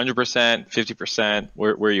 Is it 100%, 50%?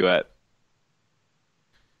 Where are you at?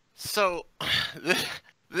 So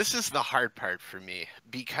this is the hard part for me,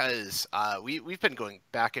 because we've been going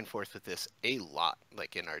back and forth with this a lot,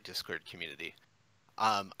 like in our Discord community.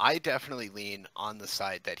 I definitely lean on the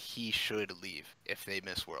side that he should leave if they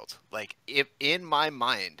miss Worlds. Like, if in my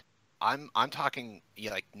mind, I'm talking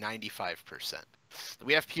like 95%.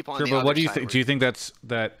 We have people on the other side. But what do you think? Do you think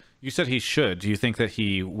that you said he should? Do you think that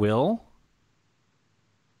he will?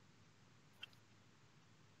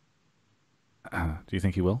 Do you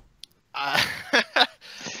think he will?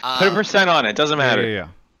 Put a percent on it. Doesn't matter. Yeah.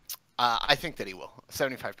 I think that he will.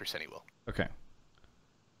 75% he will. Okay.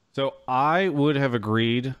 So I would have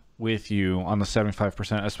agreed with you on the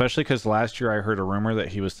 75%, especially because last year I heard a rumor that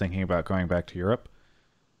he was thinking about going back to Europe.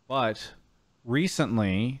 But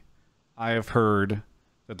recently, I have heard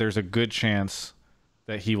that there's a good chance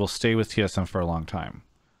that he will stay with TSM for a long time.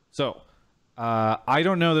 So I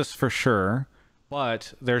don't know this for sure,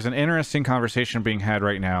 but there's an interesting conversation being had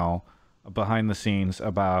right now behind the scenes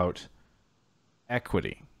about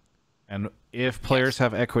equity. And if players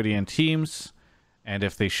have equity in teams, and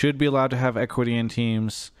if they should be allowed to have equity in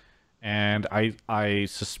teams, and I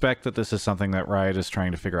suspect that this is something that Riot is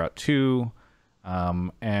trying to figure out too.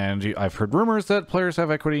 And I've heard rumors that players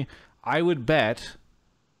have equity. I would bet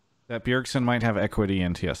that Bjergsen might have equity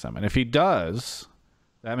in TSM. And if he does,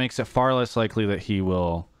 that makes it far less likely that he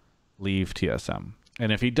will leave TSM.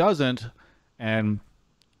 And if he doesn't, and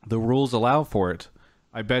the rules allow for it,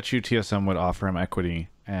 I bet you TSM would offer him equity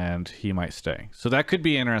and he might stay. So that could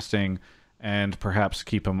be interesting and perhaps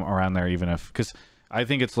keep him around there, even if, because I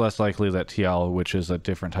think it's less likely that TL, which is a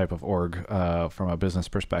different type of org from a business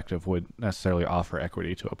perspective, would necessarily offer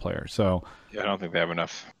equity to a player. So Yeah, I don't think they have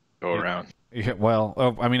enough to go around. yeah,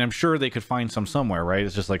 well, I mean, I'm sure they could find some somewhere, right?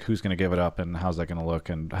 It's just like who's going to give it up and how's that going to look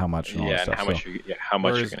and how much and all that Yeah, and stuff. how much? How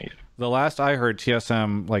much you're whereas gonna get? The last I heard,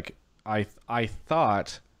 TSM, like I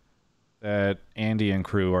thought that Andy and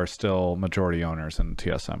crew are still majority owners in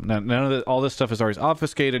TSM. None of all this stuff is always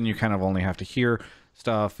obfuscated, and you kind of only have to hear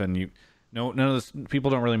stuff, and none of this.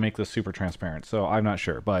 People don't really make this super transparent, so I'm not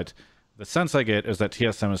sure. But the sense I get is that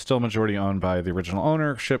TSM is still majority owned by the original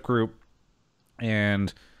ownership group,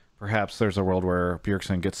 and perhaps there's a world where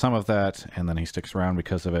Bjergsen gets some of that, and then he sticks around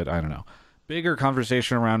because of it. I don't know. Bigger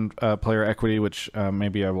conversation around player equity, which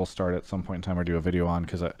maybe I will start at some point in time or do a video on,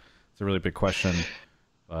 because it's a really big question.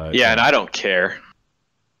 Yeah, and I don't care.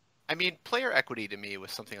 I mean, player equity to me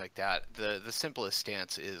with something like that, the simplest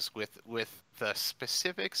stance is with the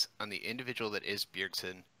specifics on the individual that is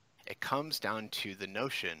Bjergsen, it comes down to the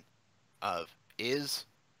notion of is,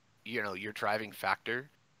 your driving factor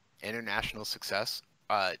international success.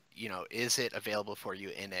 Is it available for you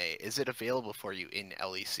in is it available for you in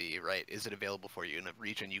LEC, right? Is it available for you in a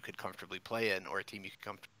region you could comfortably play in or a team you could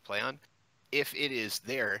comfortably play on? If it is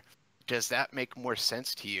there, does that make more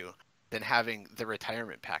sense to you than having the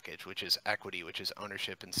retirement package, which is equity, which is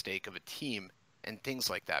ownership and stake of a team and things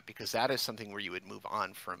like that? Because that is something where you would move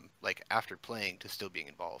on from, like, after playing to still being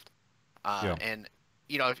involved. Yeah. And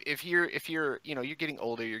if you're you're getting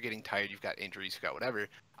older, you're getting tired, you've got injuries, you've got whatever.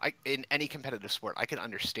 In any competitive sport, I can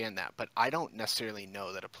understand that, but I don't necessarily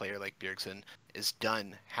know that a player like Bjergsen is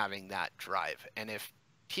done having that drive. And if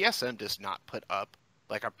TSM does not put up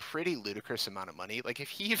like a pretty ludicrous amount of money, like if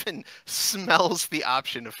he even smells the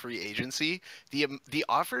option of free agency, the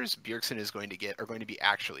offers Bjergsen is going to get are going to be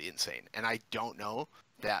actually insane. And I don't know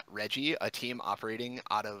that Reggie, a team operating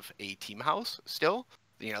out of a team house still,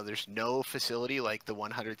 there's no facility like the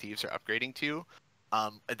 100 Thieves are upgrading to.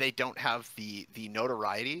 They don't have the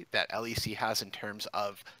notoriety that LEC has in terms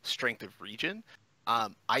of strength of region.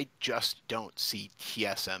 I just don't see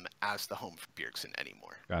TSM as the home for Bjergsen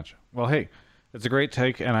anymore. Gotcha. Well, hey, it's a great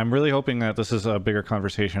take, and I'm really hoping that this is a bigger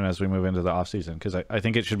conversation as we move into the off season, because I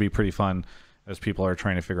think it should be pretty fun as people are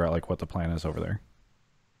trying to figure out like what the plan is over there.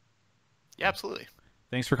 Yeah, absolutely.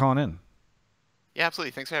 Thanks for calling in. Yeah,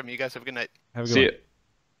 absolutely. Thanks for having me. You guys have a good night. Have a good See one. it.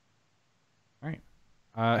 All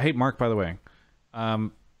right. Hey, Mark, by the way,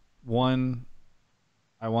 one,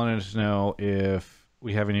 I wanted to know if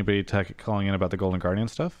we have anybody calling in about the Golden Guardian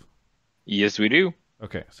stuff. Yes, we do.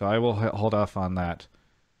 Okay, so I will hold off on that.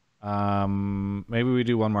 Maybe we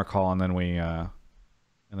do one more call and then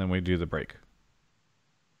we do the break.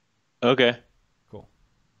 Okay. Cool.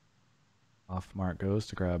 Off Mark goes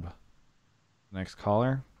to grab the next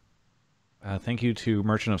caller. Thank you to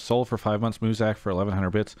Merchant of Soul for 5 months, Muzak for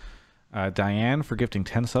 1,100 bits. Diane for gifting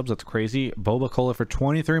 10 subs. That's crazy. Boba Cola for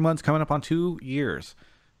 23 months, coming up on 2 years.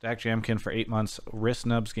 Dak Jamkin for 8 months. Wrist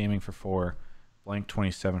Nubs Gaming for 4. Blank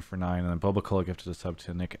 27 for 9. And then Boba Cola gifted a sub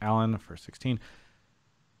to Nick Allen for 16.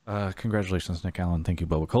 Congratulations, Nick Allen. Thank you,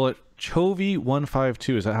 Boba Cola.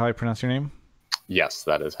 Chovy152. Is that how I pronounce your name? Yes,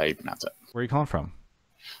 that is how you pronounce it. Where are you calling from?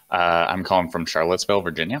 I'm calling from Charlottesville,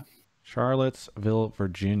 Virginia. Charlottesville,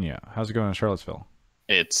 Virginia. How's it going in Charlottesville?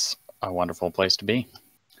 It's a wonderful place to be.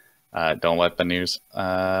 Don't let the news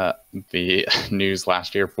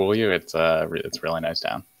last year fool you. It's a really nice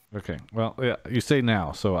town. Okay. Well, yeah, you say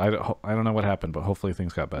now, so I don't know what happened, but hopefully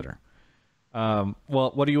things got better. Well,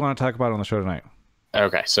 what do you want to talk about on the show tonight?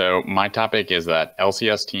 Okay, so my topic is that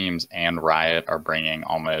LCS teams and Riot are bringing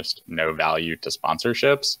almost no value to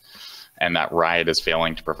sponsorships, and that Riot is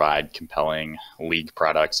failing to provide compelling league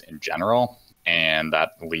products in general. And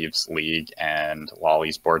that leaves League and LoL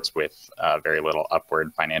Esports with very little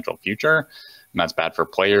upward financial future. And that's bad for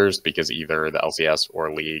players because either the LCS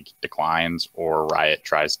or League declines or Riot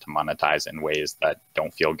tries to monetize in ways that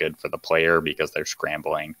don't feel good for the player because they're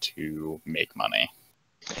scrambling to make money.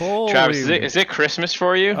 Holy Travis, is it Christmas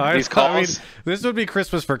for you? These calls? I mean, this would be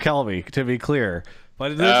Christmas for Kelby, to be clear.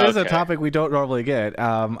 But this is a Okay. topic we don't normally get,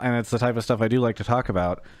 and it's the type of stuff I do like to talk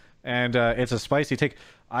about. And it's a spicy take.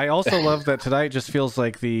 I also love that tonight just feels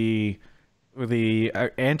like the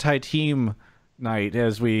anti-team night,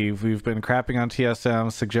 as we've been crapping on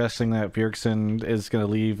TSM, suggesting that Bjergsen is going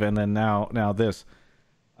to leave, and then now this.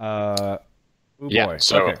 Oh Yeah, boy.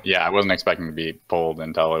 so Okay. yeah, I wasn't expecting to be pulled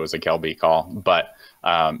until it was a Kelby call, but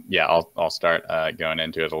yeah, I'll start going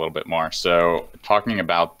into it a little bit more. So talking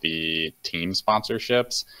about the team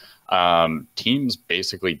sponsorships, teams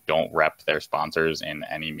basically don't rep their sponsors in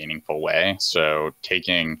any meaningful way. So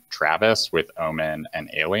taking Travis with Omen and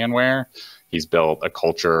Alienware, he's built a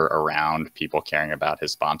culture around people caring about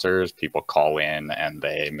his sponsors. People call in and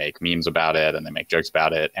they make memes about it and they make jokes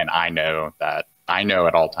about it. And I know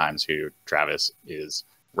at all times who Travis is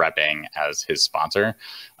repping as his sponsor.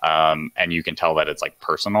 And you can tell that it's like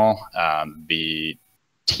personal. The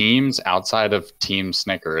teams outside of Team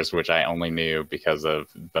Snickers, which I only knew because of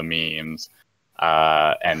the memes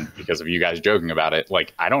and because of you guys joking about it,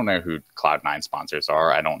 like I don't know who Cloud9 sponsors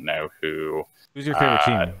are. I don't know who. Who's your favorite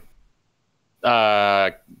team?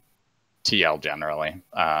 TL generally.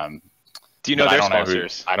 Do you know But their I don't know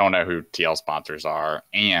sponsors? I don't know who TL sponsors are.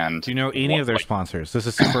 And Do you know any of their sponsors? This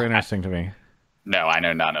is super interesting to me. No, I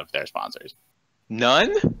know none of their sponsors.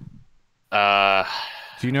 None?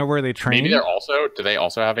 Do you know where they train? Maybe do they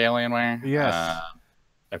also have Alienware? Yes.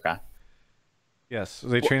 Okay. Yes,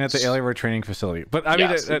 they train at the Alienware training facility. But I mean,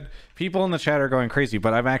 Yes. people in the chat are going crazy.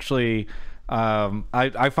 But I'm actually,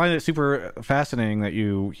 I find it super fascinating that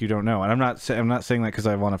you don't know. And I'm not saying that because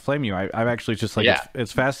I want to flame you. I'm actually just like, Yeah.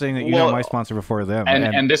 it's fascinating that you know my sponsor before them.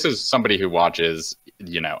 And this is somebody who watches,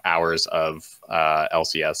 hours of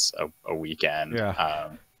LCS a weekend. Yeah.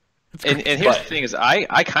 And here's the thing is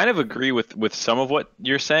I kind of agree with some of what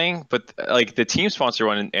you're saying, but like the team sponsor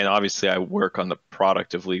one, and obviously I work on the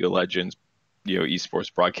product of League of Legends,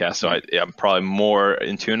 esports broadcast, so I'm probably more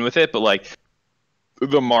in tune with it. But like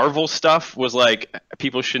the Marvel stuff was like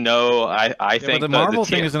people should know. I think but the Marvel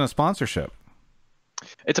thing team, isn't a sponsorship.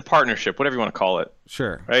 it's a partnership, whatever you want to call it,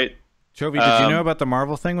 Sure. right? Chovy, did you know about the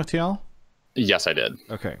Marvel thing with TL? Yes, I did.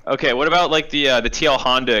 Okay. Okay, what about like the TL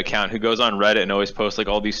Honda account who goes on Reddit and always posts like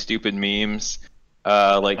all these stupid memes,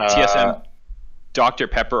 like TSM, Dr.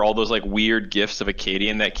 Pepper, all those like weird gifs of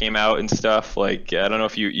Acadian that came out and stuff. Like I don't know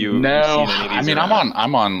if you No, seen any of these I mean or not.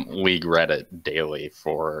 I'm on League Reddit daily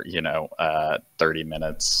for 30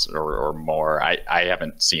 minutes or more. I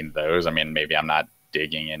haven't seen those. I mean, maybe I'm not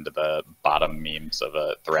digging into the bottom memes of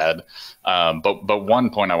a thread. But one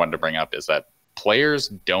point I wanted to bring up is that players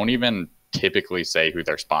don't even typically say who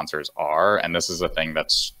their sponsors are, and this is a thing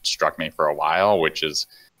that's struck me for a while, which is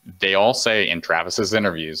they all say in Travis's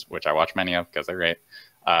interviews, which I watch many of because they're great,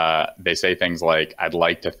 they say things like, I'd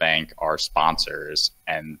like to thank our sponsors,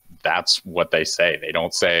 and that's what they say. They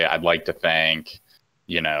don't say, I'd like to thank,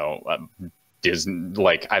 Disney,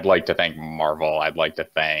 like, I'd like to thank Marvel, I'd like to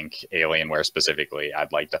thank Alienware specifically,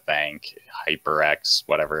 I'd like to thank HyperX,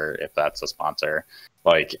 whatever, if that's a sponsor.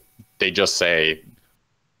 Like, they just say,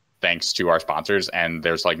 thanks to our sponsors, and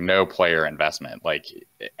there's like no player investment. Like,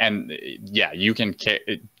 and yeah, you can,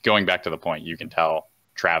 going back to the point, you can tell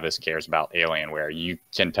Travis cares about Alienware. You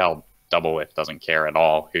can tell Doublelift doesn't care at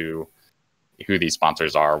all who these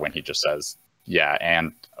sponsors are when he just says, yeah,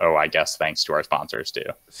 and I guess thanks to our sponsors too.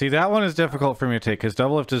 See, that one is difficult for me to take because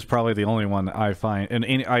Doublelift is probably the only one that I find, and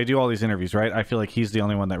I do all these interviews, right? I feel like he's the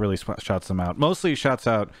only one that really shouts them out. Mostly he shouts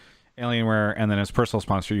out Alienware and then his personal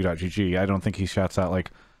sponsor, U.GG. I don't think he shouts out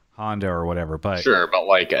like Honda or whatever, but Sure, but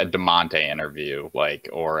like a DeMonte interview, like,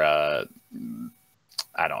 or a,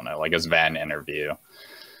 I don't know, like a Sven interview,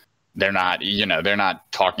 they're not, they're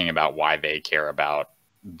not talking about why they care about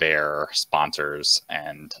their sponsors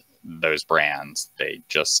and those brands. They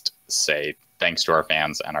just say thanks to our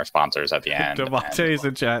fans and our sponsors at the end. DeMonte's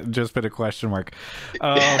in chat and just put a question mark.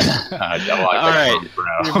 All right.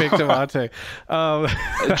 You picked DeMonte.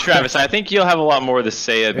 Travis, I think you'll have a lot more to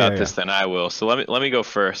say about Yeah. this than I will. So let me go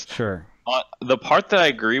first. Sure. The part that I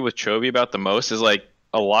agree with Chovy about the most is like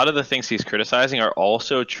a lot of the things he's criticizing are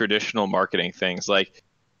also traditional marketing things. Like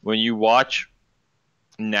when you watch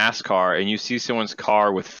NASCAR and you see someone's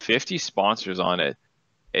car with 50 sponsors on it,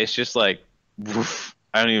 it's just like, woof,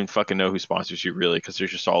 I don't even fucking know who sponsors you really, because they're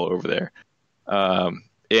just all over there.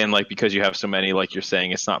 And like, because you have so many, like you're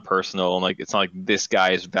saying, it's not personal, and like it's not like this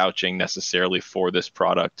guy is vouching necessarily for this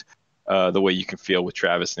product, the way you can feel with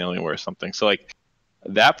Travis and Alienware or something. So like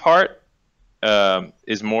that part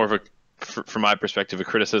is more of a, from my perspective, a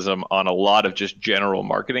criticism on a lot of just general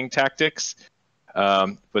marketing tactics.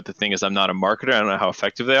 But the thing is, I'm not a marketer. I don't know how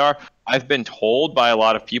effective they are. I've been told by a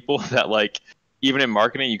lot of people that like, even in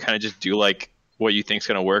marketing, you kind of just do like what you think is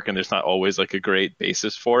going to work, and there's not always like a great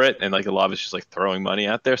basis for it, and like a lot of it's just like throwing money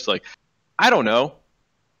out there. So like, I don't know,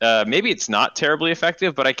 maybe it's not terribly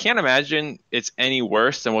effective, but I can't imagine it's any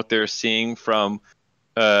worse than what they're seeing from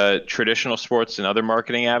traditional sports and other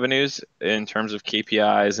marketing avenues in terms of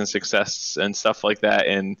KPIs and success and stuff like that,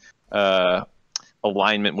 and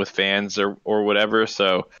alignment with fans or whatever.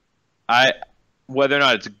 So whether or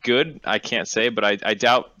not it's good, I can't say, but I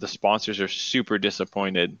doubt the sponsors are super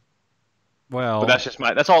disappointed. Well, but that's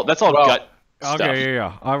all gut stuff. Okay,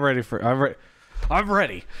 yeah. I'm ready.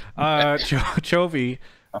 Chovy,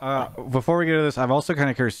 before we get to this, I'm also kind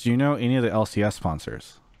of curious, do you know any of the LCS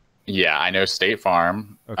sponsors? Yeah, I know State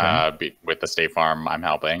Farm. Okay. With the State Farm I'm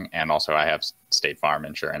helping, and also I have State Farm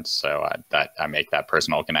insurance, so I make that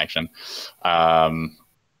personal connection. I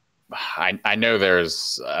know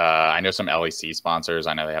I know some LEC sponsors.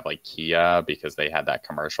 I know they have like Kia, because they had that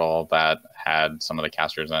commercial that had some of the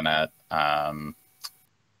casters in it.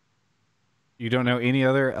 You don't know any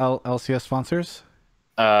other LCS sponsors?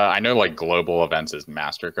 I know like Global Events is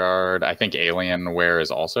MasterCard. I think Alienware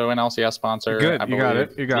is also an LCS sponsor. Good, you got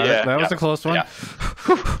it. That was a close one. Yeah.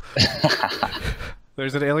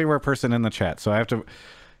 There's an Alienware person in the chat, so I have to,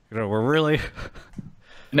 we're really...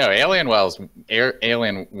 No, Alienware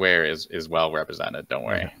is well represented. Don't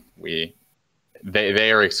worry. Okay.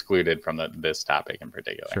 They are excluded from this topic in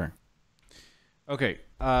particular. Sure. Okay.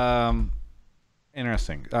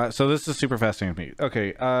 Interesting. So this is super fascinating to me.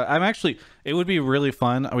 Okay. It would be really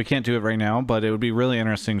fun. We can't do it right now, but it would be really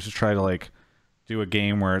interesting to try to like do a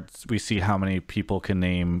game where we see how many people can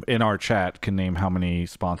name in our chat how many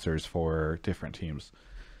sponsors for different teams.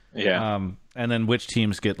 Yeah. And then which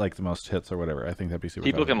teams get like the most hits or whatever. I think that'd be super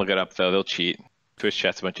People fun. can look it up though. They'll cheat. Twitch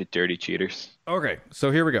chat's a bunch of dirty cheaters. Okay,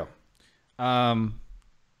 so here we go.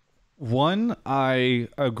 One, I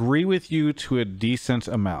agree with you to a decent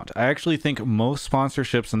amount. I actually think most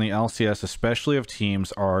sponsorships in the LCS, especially of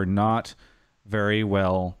teams, are not very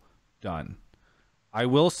well done. I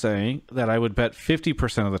will say that I would bet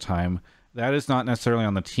 50% of the time that is not necessarily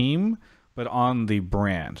on the team, but on the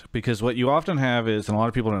brand. Because what you often have is, and a lot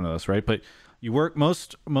of people don't know this, right? But you work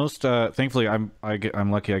thankfully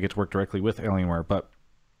I'm lucky I get to work directly with Alienware, but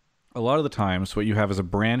a lot of the times what you have is a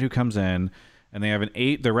brand who comes in and they have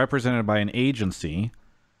they're represented by an agency,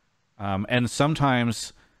 and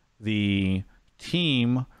sometimes the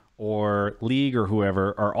team or league or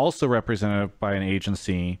whoever are also represented by an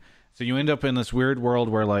agency. So you end up in this weird world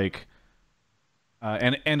where like,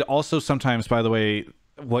 and also sometimes, by the way,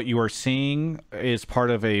 what you are seeing is part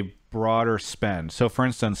of a broader spend. So for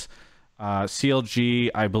instance,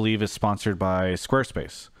 CLG, I believe, is sponsored by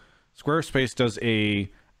Squarespace. Squarespace does a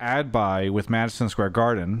ad buy with Madison Square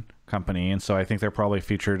Garden company, and so I think they're probably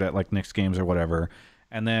featured at like Knicks games or whatever.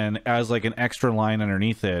 And then as like an extra line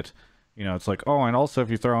underneath it, it's like, oh, and also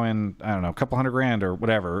if you throw in, I don't know, a couple $100,000 or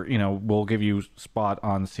whatever, we'll give you spot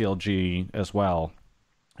on CLG as well,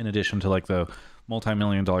 in addition to like the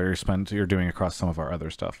multi-million-dollar spend you're doing across some of our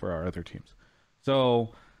other stuff for our other teams.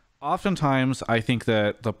 So oftentimes I think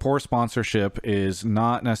that the poor sponsorship is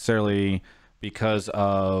not necessarily because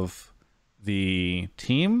of the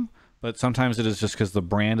team, but sometimes it is just because the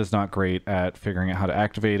brand is not great at figuring out how to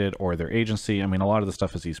activate it, or their agency. I mean, a lot of the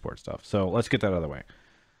stuff is esports stuff. So let's get that out of the way.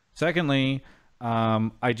 Secondly,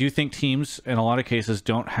 I do think teams in a lot of cases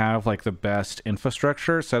don't have like the best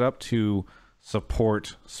infrastructure set up to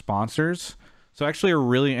support sponsors. So actually a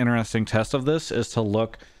really interesting test of this is to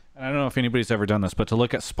look, and I don't know if anybody's ever done this, but to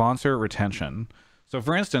look at sponsor retention. So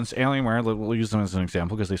for instance, Alienware, we'll use them as an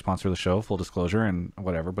example because they sponsor the show, full disclosure and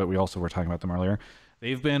whatever, but we also were talking about them earlier.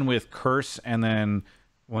 They've been with Curse, and then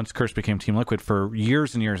once Curse became Team Liquid, for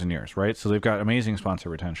years and years and years, right? So they've got amazing sponsor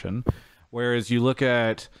retention. Whereas you look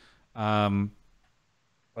at, it's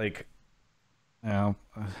the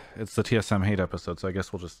TSM hate episode, so I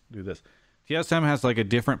guess we'll just do this. TSM has like a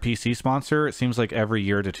different PC sponsor, it seems like every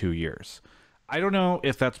year to 2 years. I don't know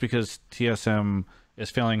if that's because TSM is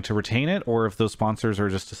failing to retain it, or if those sponsors are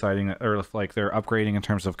just deciding that, or if like they're upgrading in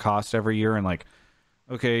terms of cost every year, and like,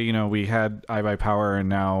 okay, we had iBuyPower and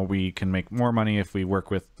now we can make more money if we work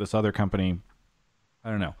with this other company. I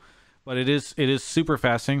don't know, but it is super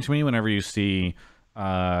fascinating to me whenever you see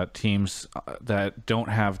teams that don't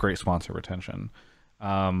have great sponsor retention.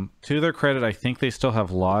 To their credit, I think they still have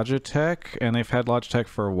Logitech, and they've had Logitech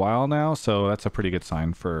for a while now, so that's a pretty good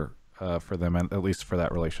sign for them, and at least for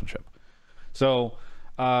that relationship. So,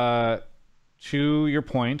 to your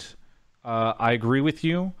point, I agree with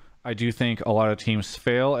you. I do think a lot of teams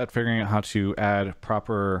fail at figuring out how to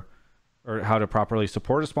how to properly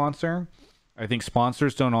support a sponsor. I think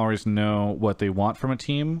sponsors don't always know what they want from a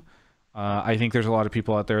team. I think there's a lot of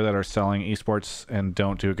people out there that are selling esports and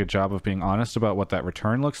don't do a good job of being honest about what that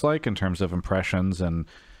return looks like in terms of impressions and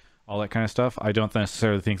all that kind of stuff. I don't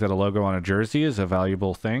necessarily think that a logo on a jersey is a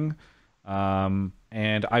valuable thing. And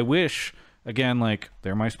I wish, again, like,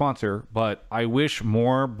 they're my sponsor, but I wish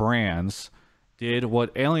more brands did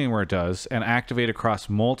what Alienware does and activate across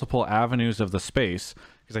multiple avenues of the space.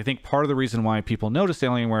 Because I think part of the reason why people notice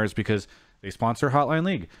Alienware is because they sponsor Hotline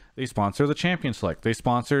League, they sponsor the Champion Select, they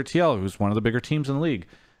sponsor TL, who's one of the bigger teams in the league.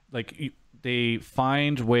 Like, they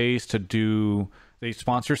find ways to do, they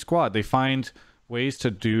sponsor Squad, they find ways to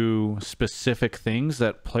do specific things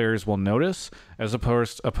that players will notice, as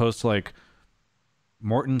opposed to like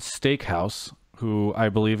Morton's Steakhouse, who I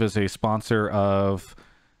believe is a sponsor of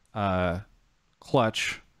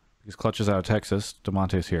Clutch, because Clutch is out of Texas,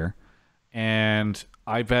 DeMonte's here, and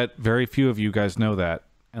I bet very few of you guys know that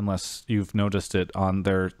unless you've noticed it on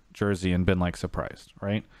their jersey and been like surprised,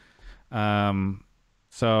 right?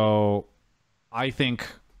 So I think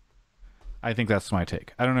that's my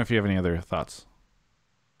take. I don't know if you have any other thoughts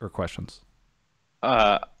or questions.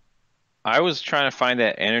 I was trying to find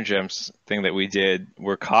that Energems thing that we did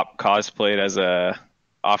where Cop cosplayed as a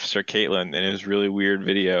Officer Caitlin, and it was a really weird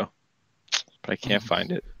video, but I can't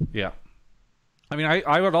find it. Yeah. I mean,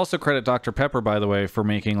 I would also credit Dr. Pepper, by the way, for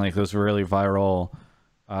making like those really viral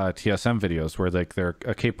TSM videos where like they're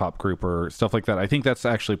a K-pop group or stuff like that. I think that's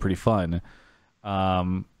actually pretty fun.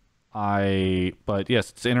 But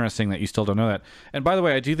yes, it's interesting that you still don't know that. And by the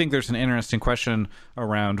way, I do think there's an interesting question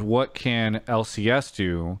around what can LCS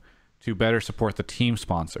do to better support the team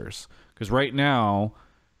sponsors. Because right now,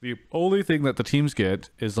 the only thing that the teams get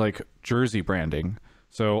is like jersey branding.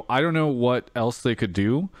 So I don't know what else they could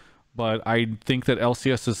do, but I think that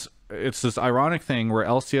LCS it's this ironic thing where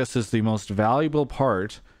LCS is the most valuable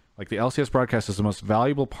part, like the LCS broadcast is the most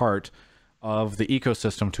valuable part of the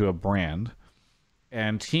ecosystem to a brand.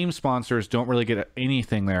 And team sponsors don't really get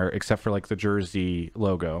anything there except for like the jersey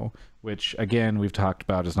logo, which again, we've talked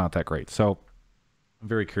about is not that great. So I'm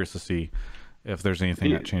very curious to see if there's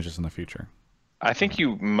anything that changes in the future. I think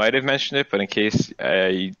you might have mentioned it, but in case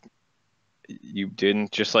you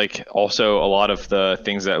didn't, just like also a lot of the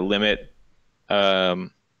things that limit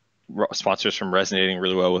sponsors from resonating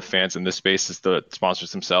really well with fans in this space is the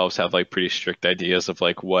sponsors themselves have like pretty strict ideas of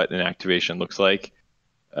like what an activation looks like.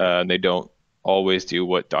 And they don't always do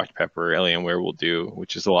what Dr. Pepper or Alienware will do,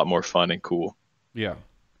 which is a lot more fun and cool. Yeah.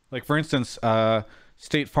 Like for instance,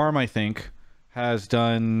 State Farm, I think, has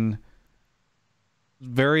done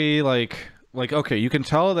very like, okay, you can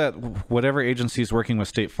tell that whatever agency is working with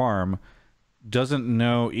State Farm doesn't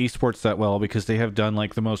know esports that well because they have done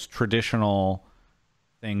like the most traditional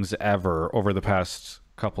things ever over the past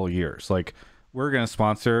couple of years. Like, we're going to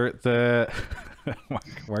sponsor the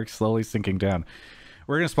Mark's slowly sinking down.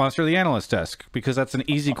 We're going to sponsor the analyst desk because that's an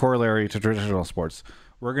easy corollary to traditional sports.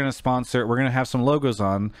 We're going to have some logos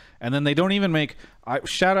on, and then they don't even make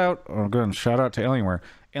shout out to Alienware.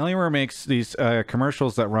 Alienware makes these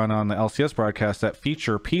commercials that run on the LCS broadcast that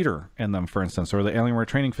feature Peter in them, for instance, or the Alienware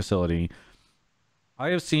training facility. I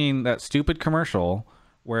have seen that stupid commercial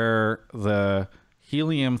where the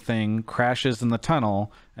helium thing crashes in the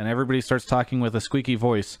tunnel and everybody starts talking with a squeaky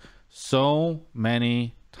voice so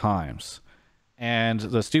many times. And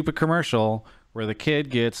the stupid commercial where the kid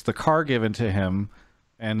gets the car given to him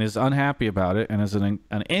and is unhappy about it and is an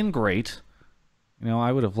ingrate. You know,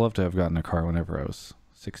 I would have loved to have gotten a car whenever I was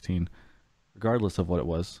 16, regardless of what it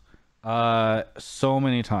was. So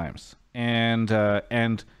many times. And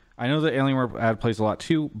I know that Alienware ad plays a lot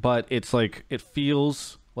too, but it's like, it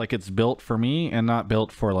feels like it's built for me and not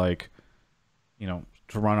built for like, you know,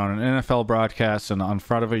 to run on an NFL broadcast and on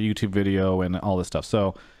front of a YouTube video and all this stuff.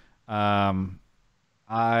 So,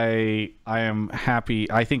 I am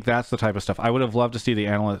happy. I think that's the type of stuff I would have loved to see the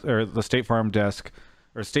analyst or the State Farm desk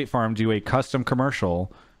or State Farm do a custom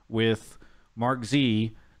commercial with Mark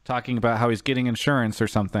Z talking about how he's getting insurance or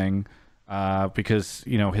something, because,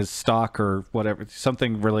 you know, his stock or whatever,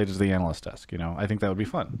 something related to the analyst desk. You know, I think that would be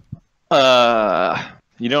fun.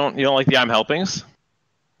 You don't like the I'm Helpings?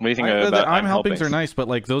 What do you think about the I'm Helpings are nice, but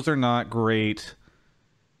like those are not great.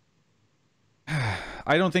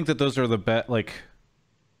 I don't think that those are the best. Like,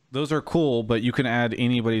 those are cool, but you can add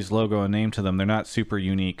anybody's logo and name to them. They're not super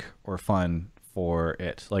unique or fun for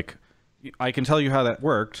it. Like, I can tell you how that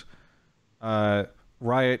worked.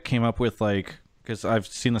 Riot came up with, like, because I've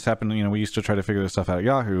seen this happen. You know, we used to try to figure this stuff out at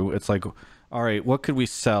Yahoo. It's like, all right, what could we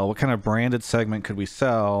sell? What kind of branded segment could we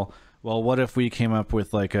sell? Well, what if we came up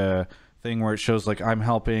with like a thing where it shows like I'm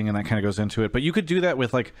helping and that kind of goes into it? But you could do that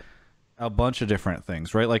with like a bunch of different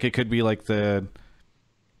things, right? Like it could be like the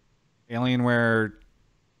Alienware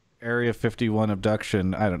Area 51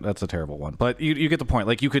 abduction. That's a terrible one, but you get the point.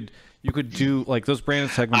 Like you could do like those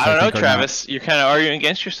branded segments. I don't know, Travis. You're kind of arguing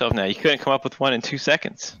against yourself now. You couldn't come up with one in 2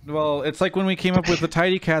 seconds. Well, it's like when we came up with the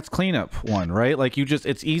Tidy Cats cleanup one, right? Like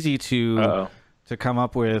it's easy to come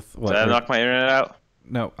up with. What, did I knock my internet out?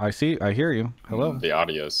 No, I hear you. Hello. The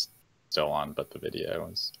audio's still on, but the video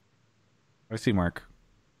is. I see, Mark.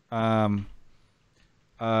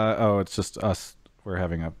 It's just us. We're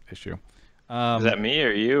having a issue. Is that me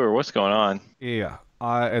or you or what's going on? Yeah.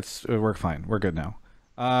 We're fine. We're good now.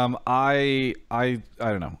 I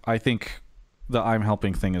don't know. I think the I'm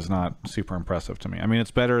helping thing is not super impressive to me. I mean,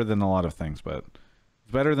 it's better than a lot of things, but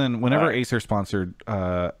it's better than whenever Acer sponsored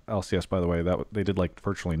LCS. By the way, that they did like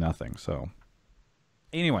virtually nothing. So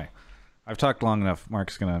anyway, I've talked long enough.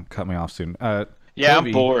 Mark's gonna cut me off soon. Yeah, Chovy,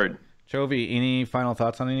 I'm bored. Chovy, any final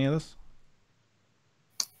thoughts on any of this?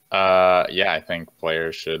 Yeah, I think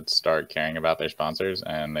players should start caring about their sponsors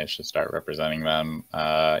and they should start representing them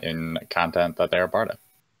in content that they're a part of.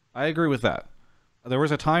 I agree with that. There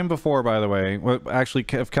was a time before, by the way, actually,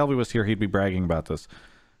 if Kelby was here, he'd be bragging about this.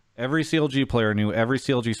 Every CLG player knew every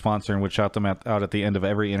CLG sponsor and would shout them out at the end of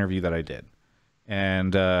every interview that I did.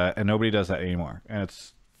 And nobody does that anymore. And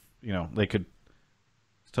it's, you know, they could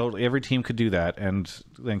totally, every team could do that and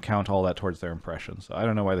then count all that towards their impressions. So I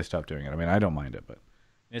don't know why they stopped doing it. I mean, I don't mind it, but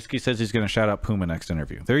Niski says he's going to shout out Puma next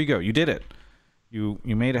interview. There you go. You did it. You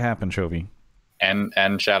made it happen, Chovy.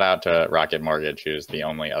 And shout out to Rocket Mortgage, who's the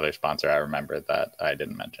only other sponsor I remember that I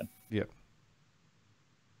didn't mention. Yep.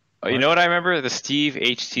 Oh, you know what I remember? The Steve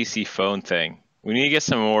HTC phone thing. We need to get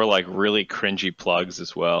some more like really cringy plugs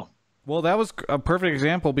as well. Well, that was a perfect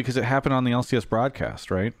example because it happened on the LCS broadcast,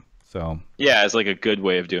 right? So yeah, it's like a good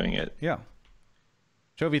way of doing it. Yeah.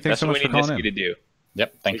 Chovy, thanks so much for calling in. That's what we need Niski to do.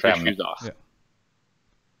 Yep, thanks for having me. Yeah.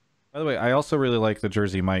 By the way, I also really like the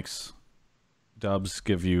Jersey Mike's dubs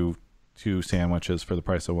give you 2 sandwiches for the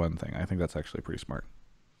price of 1 thing. I think that's actually pretty smart.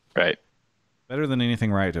 Right. Better than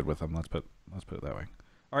anything Riot did with them. Let's put it that way.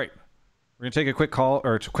 All right. We're going to take a quick call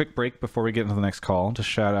or a quick break before we get into the next call to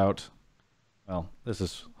shout out, well, this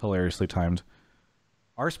is hilariously timed,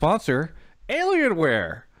 our sponsor,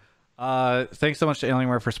 Alienware. Thanks so much to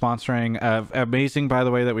Alienware for sponsoring. Amazing, by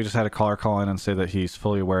the way, that we just had a caller call in and say that he's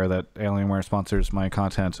fully aware that Alienware sponsors my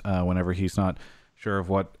content whenever he's not sure of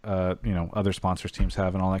what other sponsors teams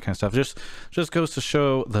have and all that kind of stuff. Just goes to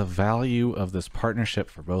show the value of this partnership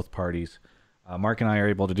for both parties. Mark and I are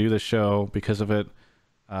able to do this show because of it.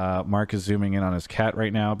 Mark is zooming in on his cat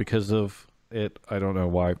right now because of it. I don't know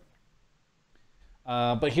why.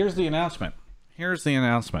 But here's the announcement.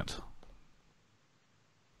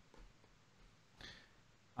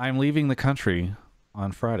 I'm leaving the country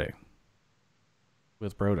on Friday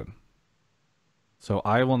with Broden. So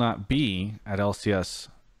I will not be at LCS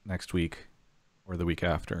next week or the week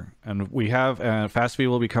after. And we have FastV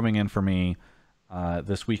will be coming in for me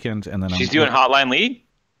this weekend, and then she's doing Hotline League.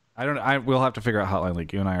 We'll have to figure out Hotline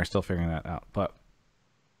League. You and I are still figuring that out, but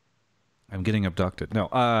I'm getting abducted.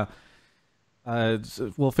 No,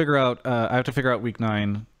 we'll figure out. I have to figure out week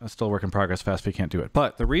 9. It's still a work in progress. FastV can't do it.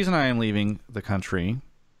 But the reason I am leaving the country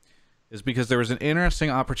is because there was an interesting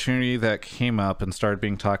opportunity that came up and started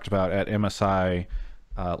being talked about at MSI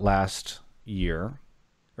last year,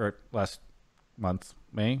 or last month,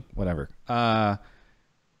 May, whatever. And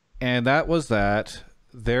that was that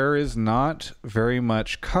there is not very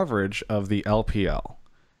much coverage of the LPL.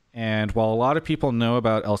 And while a lot of people know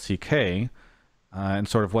about LCK and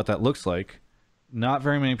sort of what that looks like, not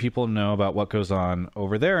very many people know about what goes on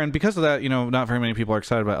over there. And because of that, not very many people are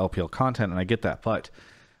excited about LPL content, and I get that. But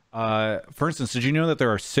for instance, did you know that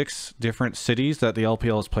there are 6 different cities that the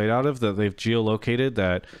LPL is played out of, that they've geolocated,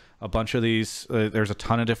 that a bunch of these, there's a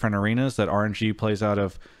ton of different arenas that RNG plays out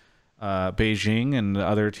of Beijing, and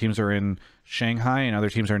other teams are in Shanghai, and other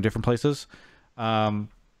teams are in different places.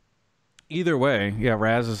 Either way, yeah,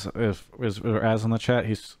 Raz is Raz on the chat.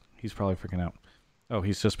 He's probably freaking out. Oh,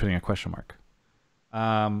 he's just putting a question mark.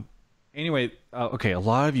 Anyway, okay, a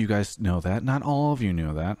lot of you guys know that. Not all of you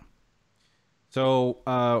knew that.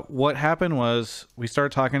 So what happened was we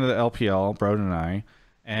started talking to the LPL, Broden and I,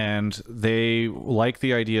 and they like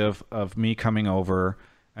the idea of me coming over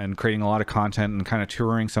and creating a lot of content and kind of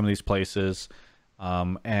touring some of these places,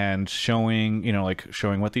 and showing, you know, like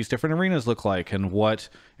showing what these different arenas look like and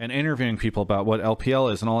interviewing people about what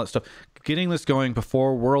LPL is and all that stuff. Getting this going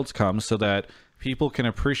before Worlds comes so that people can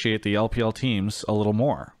appreciate the LPL teams a little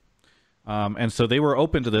more. And so they were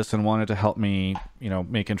open to this and wanted to help me, you know,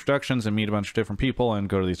 make introductions and meet a bunch of different people and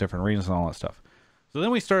go to these different arenas and all that stuff. So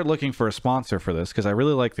then we started looking for a sponsor for this because I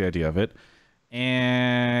really like the idea of it.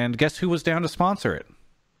 And guess who was down to sponsor it?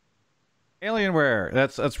 Alienware.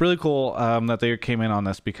 That's really cool that they came in on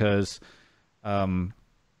this because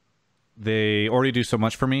they already do so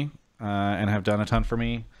much for me and have done a ton for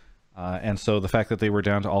me. And so the fact that they were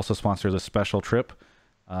down to also sponsor this special trip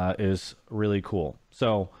is really cool.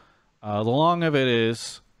 So the long of it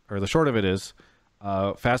is, or the short of it is,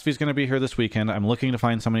 FastV is going to be here this weekend. I'm looking to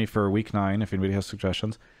find somebody for week 9 if anybody has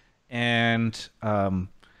suggestions. And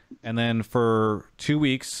then for 2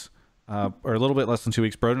 weeks, or a little bit less than 2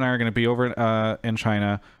 weeks, Broden and I are going to be over in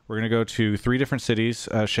China. We're going to go to 3 different cities,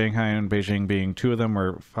 Shanghai and Beijing being 2 of them.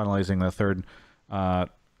 We're finalizing the 3rd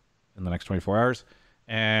in the next 24 hours.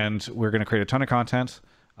 And we're going to create a ton of content.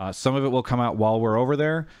 Some of it will come out while we're over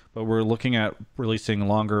there, but we're looking at releasing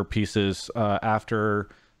longer pieces after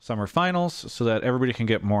summer finals so that everybody can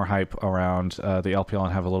get more hype around the LPL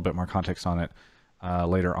and have a little bit more context on it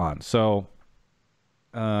later on. So,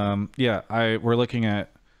 yeah, we're looking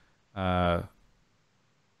at a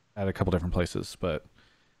couple different places, but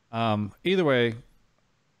either way,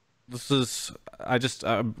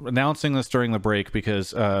 I'm announcing this during the break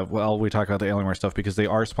because well, we talk about the Alienware stuff because they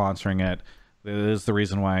are sponsoring it. It is the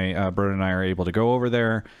reason why Broden and I are able to go over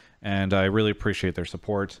there, and I really appreciate their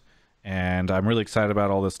support, and I'm really excited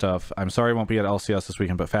about all this stuff. I'm sorry I won't be at LCS this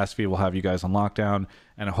weekend, but FastV will have you guys on lockdown,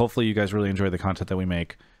 and hopefully you guys really enjoy the content that we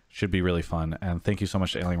make. Should be really fun, and thank you so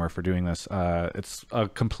much to Alienware for doing this. It's a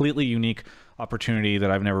completely unique opportunity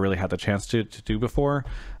that I've never really had the chance to do before,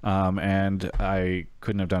 and I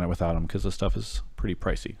couldn't have done it without them because this stuff is pretty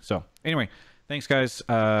pricey. So anyway, thanks guys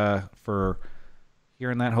for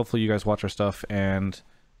hearing that. Hopefully you guys watch our stuff, and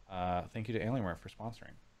thank you to Alienware for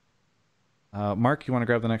sponsoring. Mark, you want to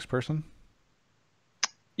grab the next person?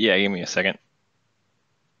 Yeah, give me a second.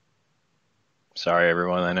 Sorry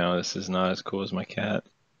everyone, I know this is not as cool as my cat.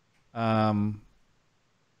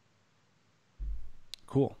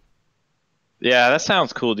 Cool. Yeah, that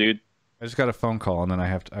sounds cool, dude. I just got a phone call, and then I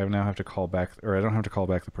now have to call back, or I don't have to call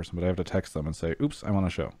back the person, but I have to text them and say, "Oops, I'm on a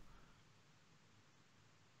show."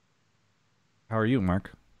 How are you,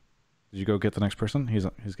 Mark? Did you go get the next person? He's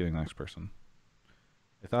getting the next person.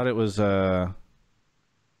 I thought it was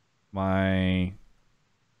my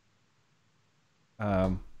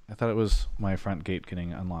front gate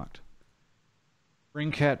getting unlocked.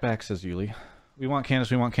 Bring cat back, says Yuli. We want Candace,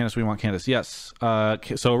 we want Candace, we want Candace. Yes.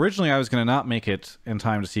 So originally I was going to not make it in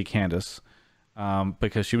time to see Candace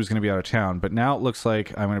because she was going to be out of town. But now it looks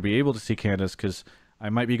like I'm going to be able to see Candace because I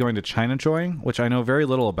might be going to China Joy, which I know very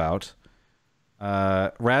little about.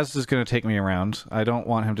 Raz is going to take me around. I don't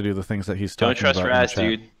want him to do the things that he's talking about. Don't trust Raz,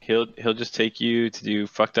 dude. He'll just take you to do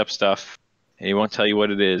fucked up stuff, and he won't tell you what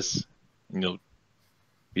it is. And you'll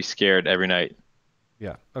be scared every night.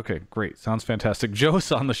 Yeah. Okay. Great. Sounds fantastic.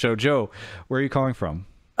 Joe's on the show. Joe, where are you calling from?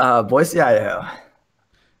 Boise, Idaho.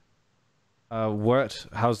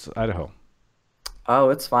 How's Idaho? Oh,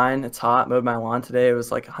 it's fine. It's hot. Mowed my lawn today. It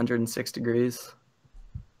was like 106 degrees.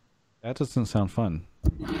 That doesn't sound fun.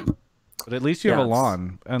 But at least you have a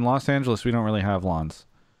lawn. In Los Angeles, we don't really have lawns.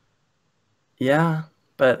 Yeah,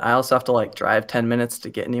 but I also have to like drive 10 minutes to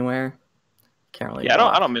get anywhere. Can't really. Yeah,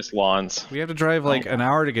 I don't miss lawns. We have to drive like an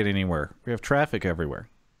hour to get anywhere. We have traffic everywhere.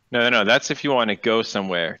 No. That's if you want to go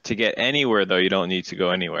somewhere. To get anywhere, though, you don't need to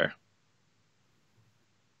go anywhere.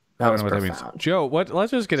 That was what that means. Joe,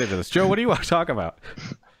 let's just get into this. Joe, what do you want to talk about?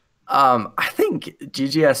 I think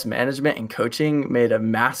GGS management and coaching made a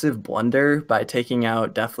massive blunder by taking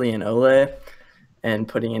out Deftly and Ole and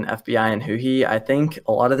putting in FBI and Huhi. I think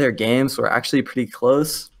a lot of their games were actually pretty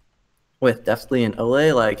close with Deftly and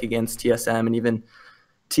Ole, like against TSM, and even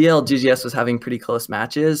TL GGS was having pretty close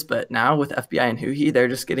matches. But now with FBI and Huhi, they're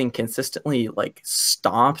just getting consistently like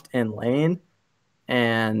stomped in lane,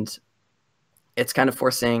 and it's kind of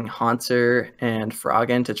forcing Haunter and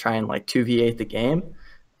Froggen to try and like 2v8 the game.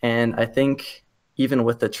 And I think even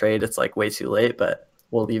with the trade, it's like way too late, but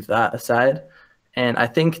we'll leave that aside. And I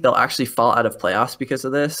think they'll actually fall out of playoffs because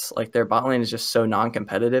of this. Like their bot lane is just so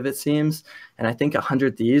non-competitive, it seems. And I think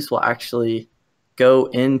 100 Thieves will actually go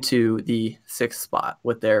into the 6th spot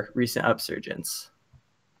with their recent upsurgence.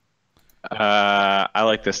 I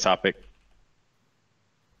like this topic.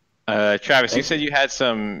 Travis, you Thank said you had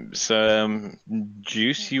some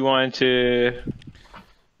juice you wanted to.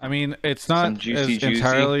 I mean, it's Some not juicy, as juicy.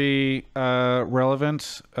 entirely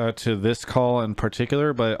relevant to this call in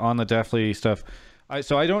particular, but on the Deathly stuff,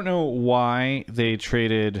 so I don't know why they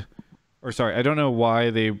traded, or sorry, I don't know why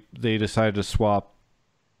they decided to swap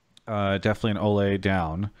Deathly and Ole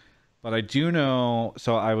down, but I do know.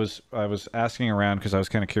 So I was asking around because I was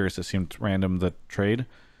kind of curious. It seemed random, the trade.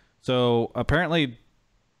 So apparently,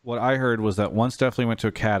 what I heard was that once Deathly went to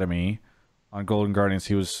Academy on Golden Guardians,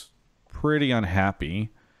 he was pretty unhappy.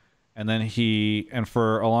 And then and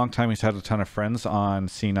for a long time, he's had a ton of friends on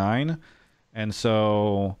C9. And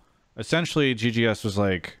so essentially GGS was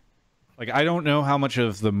like, I don't know how much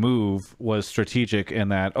of the move was strategic in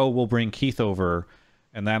that, oh, we'll bring Keith over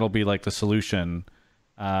and that'll be like the solution.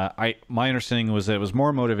 My understanding was that it was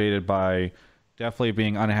more motivated by definitely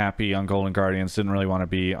being unhappy on Golden Guardians, didn't really want to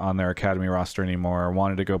be on their Academy roster anymore,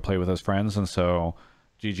 wanted to go play with his friends. And so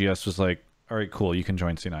GGS was like, all right, cool, you can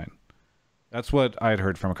join C9. That's what I had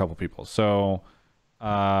heard from a couple people. So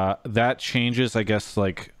that changes, I guess,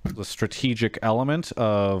 like the strategic element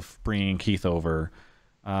of bringing Keith over.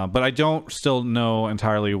 But I don't still know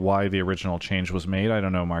entirely why the original change was made. I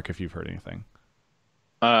don't know, Mark, if you've heard anything.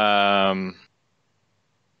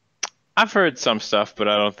 I've heard some stuff, but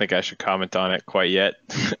I don't think I should comment on it quite yet.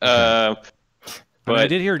 But I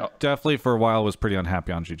did hear Oh. definitely for a while was pretty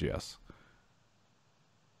unhappy on GGS.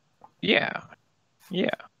 Yeah.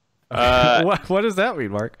 What does that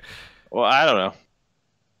mean, Mark? Well, I don't know.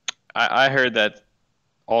 I heard that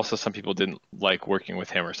also some people didn't like working with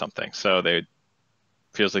him or something. So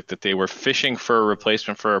feels like that they were fishing for a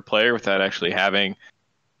replacement for a player without actually having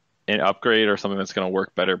an upgrade or something that's going to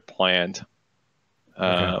work better planned.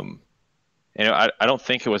 Okay. I don't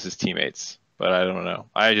think it was his teammates, but I don't know.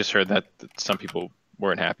 I just heard that some people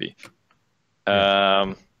weren't happy.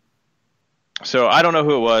 Yeah. So I don't know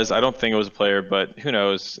who it was. I don't think it was a player, but who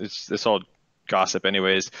knows? It's all gossip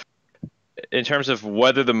anyways. In terms of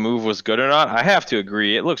whether the move was good or not, I have to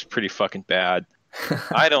agree. It looks pretty fucking bad.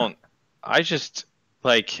 I don't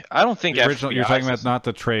think The original, you're FBI talking about not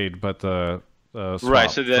the trade, but the swap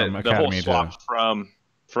right. So from the whole Academy swap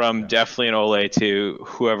from Deathly and Ole to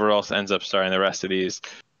whoever else ends up starting the rest of these.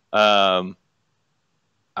 I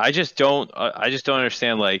just don't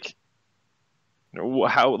understand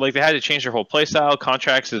how they had to change their whole play style.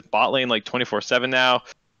 Contracts is bot lane 24/7 now.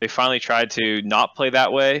 They finally tried to not play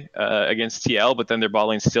that way against TL, but then their bot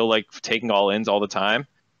lane's still taking all ins all the time,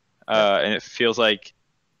 and it feels like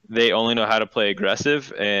they only know how to play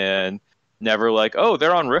aggressive and never oh,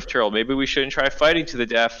 they're on Rift Herald, maybe we shouldn't try fighting to the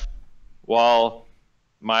death while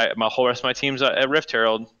my whole rest of my team's at Rift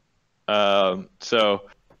Herald. So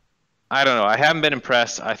I don't know. I haven't been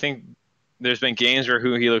impressed. I think there's been games where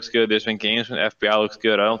he looks good. There's been games when FBI looks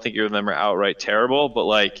good. I don't think either of them are outright terrible, but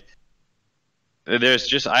I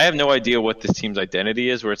have no idea what this team's identity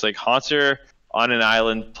is, where it's Haunter on an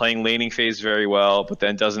island playing laning phase very well, but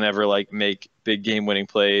then doesn't ever make big game winning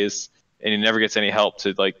plays, and he never gets any help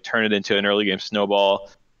to turn it into an early game snowball.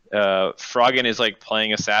 Froggen is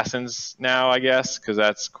playing assassins now, I guess, because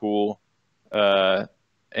that's cool. And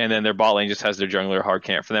then their bot lane just has their jungler hard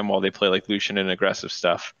camp for them while they play Lucian and aggressive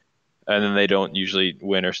stuff. And then they don't usually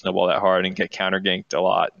win or snowball that hard and get counter ganked a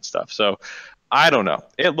lot and stuff. So I don't know.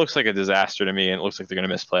 It looks like a disaster to me, and it looks like they're going to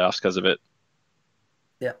miss playoffs because of it.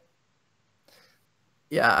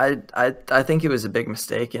 Yeah, I think it was a big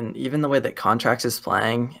mistake, and even the way that Contracts is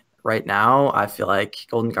playing right now, I feel like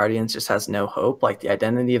Golden Guardians just has no hope. The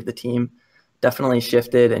identity of the team definitely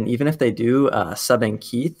shifted, and even if they do sub in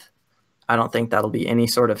Keith, I don't think that'll be any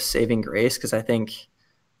sort of saving grace, because I think,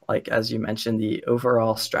 as you mentioned, the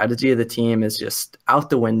overall strategy of the team is just out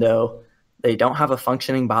the window. They don't have a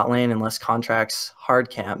functioning bot lane unless Contracts hard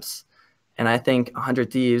camps. And I think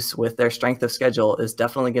 100 Thieves, with their strength of schedule, is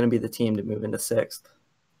definitely going to be the team to move into 6th.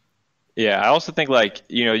 Yeah, I also think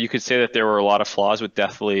you could say that there were a lot of flaws with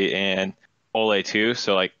Deathly and Ole too.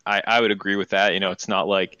 So I would agree with that. It's not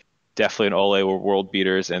Deathly and Ole were world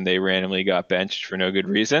beaters and they randomly got benched for no good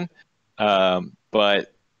reason.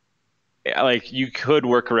 But you could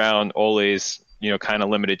work around Ole's kind of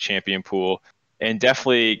limited champion pool, and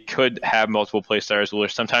definitely could have multiple play styles where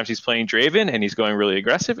sometimes he's playing Draven and he's going really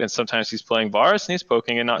aggressive, and sometimes he's playing Varus and he's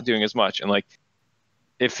poking and not doing as much. And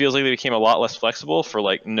it feels like they became a lot less flexible for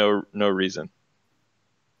no reason.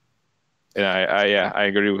 And I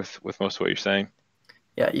agree with most of what you're saying.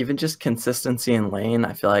 Yeah, even just consistency in lane,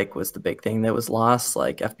 I feel was the big thing that was lost.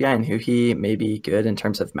 FBI and Huhi may be good in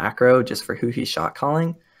terms of macro just for Huhi shot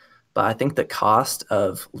calling, but I think the cost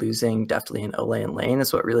of losing Deathly and Ole in lane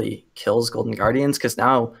is what really kills Golden Guardians, because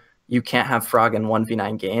now you can't have Frog in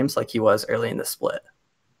 1v9 games like he was early in the split.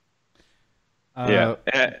 Yeah,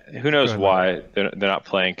 and who knows go ahead, why they're not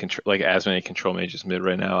playing like as many control mages mid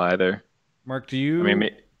right now either. Mark, do you? I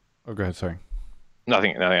mean, oh, go ahead. Sorry.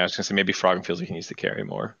 nothing. I was gonna say maybe Froggen feels like he needs to carry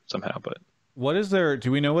more somehow, but What is their?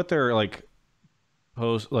 Do we know what their like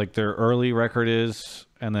their early record is,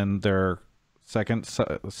 and then their second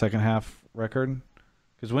half record?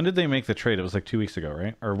 Because when did they make the trade? It was like 2 weeks ago,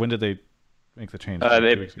 right? Or when did they make the change?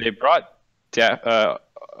 they brought FBI's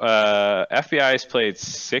played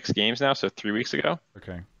 6 games now, so 3 weeks ago.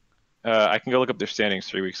 Okay. I can go look up their standings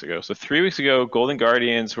 3 weeks ago. So 3 weeks ago, Golden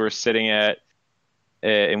Guardians were sitting at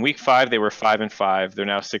in week 5 they were 5-5. They're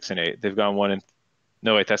now 6-8. They've gone 1 and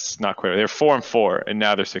no wait, that's not quite. They're 4-4, and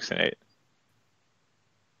now they're 6-8.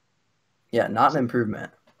 Yeah, not an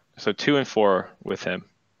improvement. So 2-4 with him,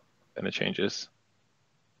 and the changes.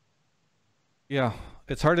 Yeah,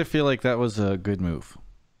 it's hard to feel like that was a good move,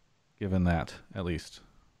 given that at least.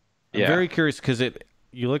 I'm Yeah. very curious because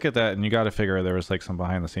you look at that and you got to figure there was like some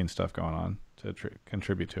behind the scenes stuff going on to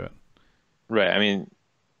contribute to it. Right. I mean,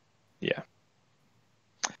 yeah.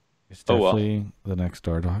 It's Oh, well. definitely the next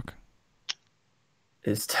Dardoch.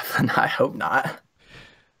 It's definitely. I hope not.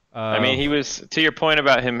 I mean, he was, to your point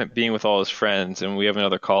about him being with all his friends, and we have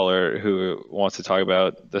another caller who wants to talk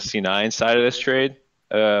about the C9 side of this trade,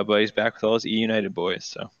 but he's back with all his E United boys,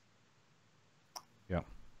 so. Yeah.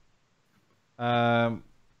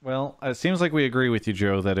 Well, it seems like we agree with you,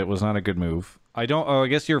 Joe, that it was not a good move. I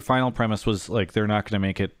guess your final premise was like they're not going to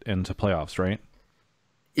make it into playoffs, right?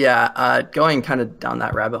 Yeah, going kind of down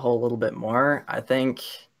that rabbit hole a little bit more, I think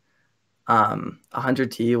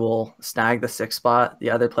 100T will snag the 6th spot. The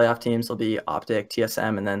other playoff teams will be Optic,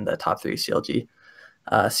 TSM, and then the top 3 CLG,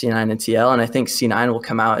 C9 and TL. And I think C9 will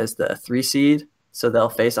come out as the 3 seed, so they'll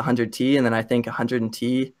face 100T, and then I think 100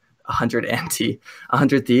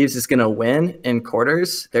 Thieves is going to win in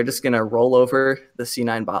quarters. They're just going to roll over the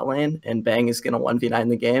C9 bot lane, and Bang is going to 1v9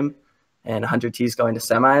 the game, and 100T is going to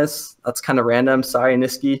semis. That's kind of random. Sorry,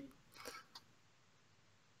 Niski.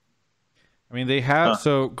 I mean, they have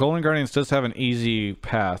so Golden Guardians does have an easy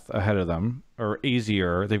path ahead of them, or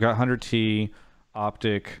easier. They've got 100T,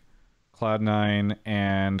 Optic, Cloud9,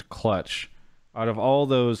 and Clutch. Out of all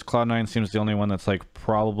those, Cloud9 seems the only one that's like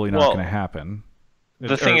probably not going to happen.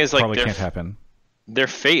 The thing is, like, probably can't happen. Their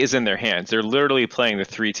fate is in their hands. They're literally playing the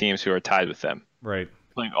 3 teams who are tied with them. Right.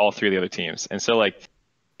 Playing all 3 of the other teams. And so, like,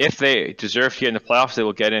 if they deserve to get in the playoffs, they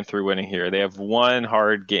will get in through winning here. They have one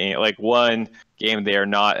hard game, like one game they are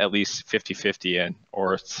not at least 50-50 in,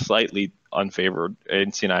 or slightly unfavored in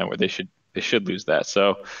C9 where they should lose that.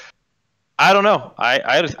 So I don't know.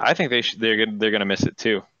 I think they're gonna miss it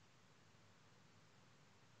too.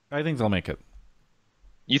 I think they'll make it.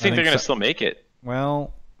 You think they're gonna still make it?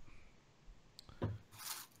 Well, I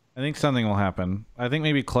think something will happen. I think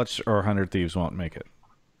maybe Clutch or 100 Thieves won't make it.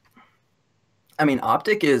 I mean,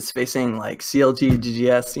 Optic is facing like CLG,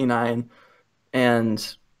 GGS, C9,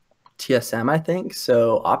 and TSM, I think.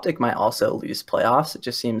 So Optic might also lose playoffs. It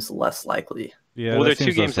just seems less likely. Yeah. Well, they're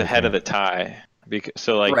 2 games ahead of the tie.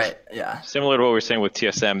 So, like, right, yeah. Similar to what we were saying with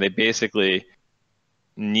TSM, they basically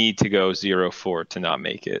need to go 0-4 to not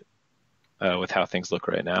make it with how things look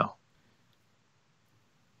right now.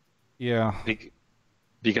 Yeah.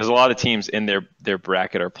 Because a lot of teams in their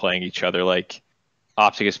bracket are playing each other. Like,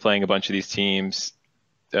 Optic is playing a bunch of these teams.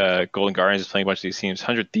 Golden Guardians is playing a bunch of these teams.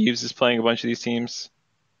 100 Thieves is playing a bunch of these teams.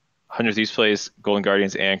 100 Thieves plays Golden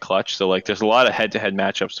Guardians and Clutch. So, like, there's a lot of head-to-head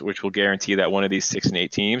matchups which will guarantee that one of these 6 and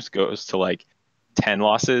 8 teams goes to, like, 10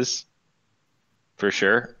 losses for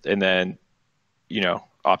sure. And then,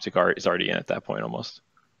 Optic is already in at that point almost.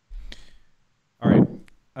 All right.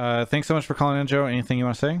 Thanks so much for calling in, Joe. Anything you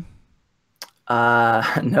want to say?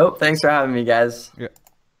 Nope. Thanks for having me, guys. Yeah.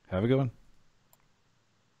 Have a good one.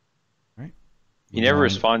 All right. He never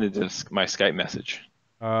responded to my Skype message.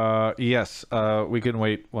 Yes. We can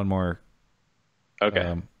wait one more.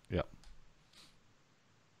 Okay. Yeah.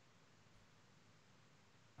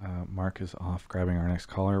 Mark is off grabbing our next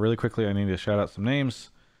caller. Really quickly, I need to shout out some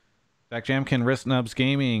names. Zach Jamkin, Wrist Nubs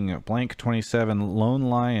Gaming, Blank 27, Lone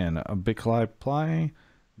Lion, Big Ply,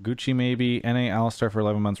 Gucci Maybe, NA Alistar for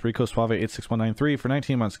 11 months, Rico Suave 86193 for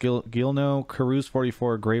 19 months, Gilno, Carouse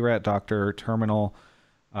 44, Grey Rat Doctor, Terminal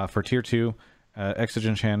for Tier 2,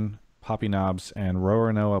 Exogen Chen, Poppy Knobs, and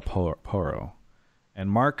Roranoa Poro. And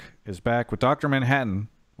Mark is back with Dr. Manhattan.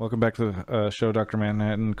 Welcome back to the show, Dr.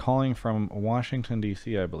 Manhattan, calling from Washington,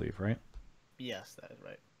 D.C., I believe, right? Yes, that is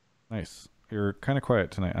right. Nice. You're kind of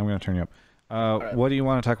quiet tonight. I'm going to turn you up. Right. What do you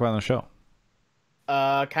want to talk about on the show?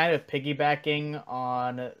 Kind of piggybacking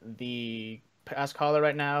on the past caller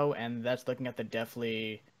right now, and that's looking at the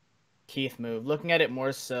Deathly Keith move, looking at it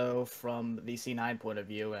more so from the C9 point of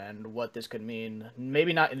view and what this could mean,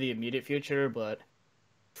 maybe not in the immediate future, but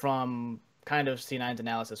from kind of C9's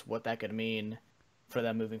analysis, what that could mean for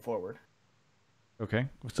them moving forward. Okay,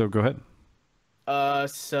 so go ahead.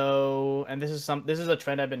 And this is a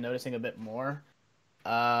trend I've been noticing a bit more.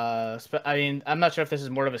 I mean, I'm not sure if this is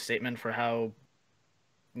more of a statement for how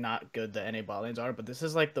not good the NA bot lanes are, but this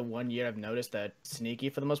is like the 1 year I've noticed that Sneaky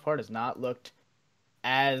for the most part has not looked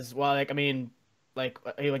as well. Like, I mean, to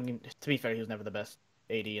be fair, he was never the best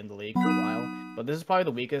AD in the league for a while, but this is probably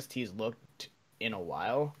the weakest he's looked in a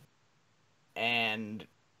while. And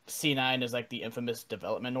C9 is like the infamous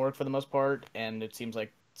development org for the most part, and it seems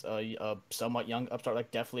like a somewhat young upstart like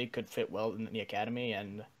definitely could fit well in the academy.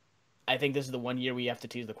 And I think this is the 1 year we have to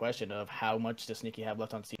tease the question of how much does Sneaky have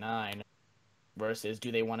left on C9 versus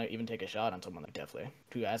do they want to even take a shot on someone like Deftly,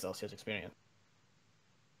 who has LCS experience.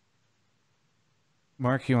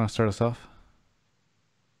 Mark, you want to start us off?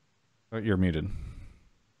 Oh, you're muted.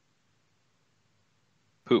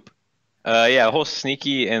 Poop. Yeah, the whole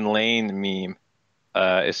Sneaky and Lane meme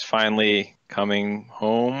is finally coming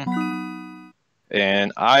home.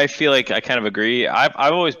 And I feel like I kind of agree. I've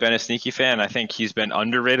always been a Sneaky fan. I think he's been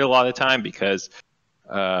underrated a lot of the time because,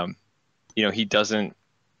 he doesn't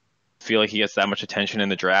feel like he gets that much attention in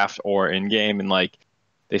the draft or in game, and like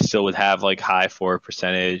they still would have like high for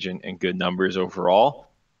percentage and good numbers overall.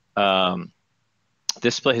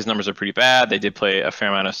 This split, his numbers are pretty bad. They did play a fair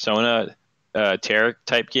amount of Sona Taric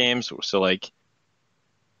type games, so like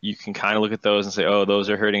you can kind of look at those and say, oh, those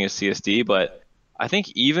are hurting his CSD. But I think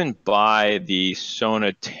even by the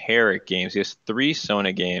Sona Taric games, he has 3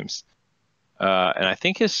 Sona games, and I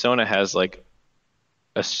think his Sona has like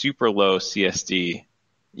a super low CSD,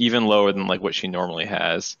 even lower than like what she normally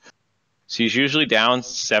has. So he's usually down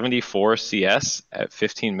 74 CS at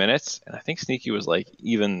 15 minutes, and I think Sneaky was like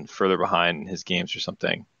even further behind in his games or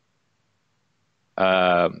something.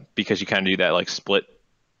 Because you kind of do that like split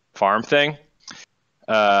farm thing.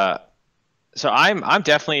 So I'm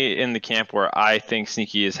definitely in the camp where I think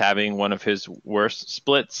Sneaky is having one of his worst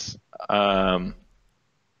splits. I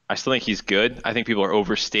still think he's good. I think people are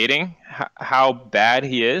overstating how bad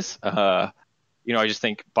he is. I just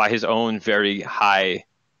think by his own very high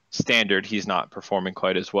standard, he's not performing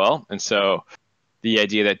quite as well. And so the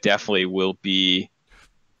idea that definitely will be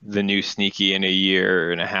the new Sneaky in a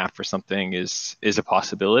year and a half or something is a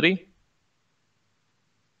possibility.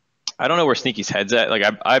 I don't know where Sneaky's head's at. Like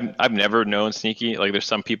I've never known Sneaky. Like there's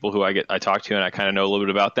some people who I talk to and I kind of know a little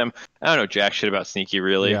bit about them. I don't know jack shit about Sneaky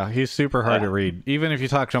really. Yeah, he's super hard to read. Even if you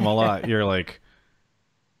talk to him a lot, you're like,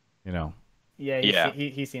 Yeah,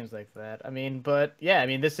 he seems like that. I mean, but yeah, I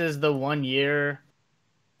mean, this is the 1 year.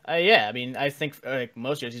 Yeah, I mean, I think like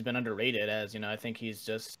most years he's been underrated. As I think he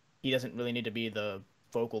doesn't really need to be the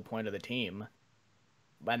focal point of the team,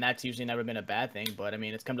 and that's usually never been a bad thing. But I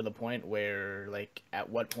mean, it's come to the point where like, at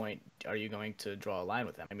what point are you going to draw a line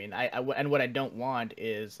with him? I mean, and what I don't want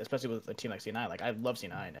is, especially with a team like C9, like I love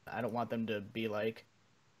C9, I don't want them to be like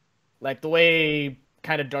the way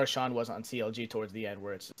kind of Darshan was on CLG towards the end,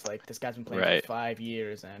 where it's just like this guy's been playing for 5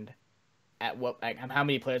 years, and how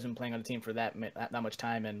many players have been playing on the team for that much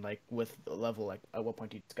time, and like with the level, like at what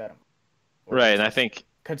point do you just got him? Or right, and I think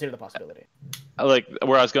consider the possibility. Like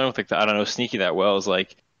where I was going with like I don't know Sneaky that well is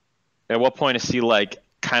like, at what point is he like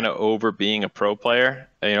kind of over being a pro player?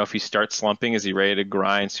 If he starts slumping, is he ready to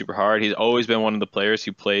grind super hard? He's always been one of the players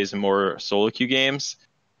who plays in more solo queue games.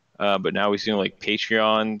 But now he's doing like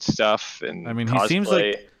Patreon stuff and I mean, cosplay. he seems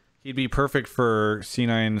like he'd be perfect for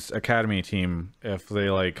C9's academy team if they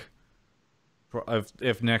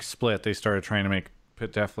if next split they started trying to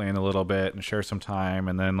put Deftly in a little bit and share some time,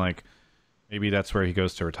 and then like maybe that's where he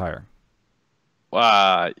goes to retire.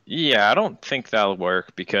 Yeah, I don't think that'll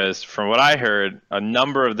work because from what I heard, a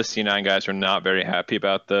number of the C9 guys are not very happy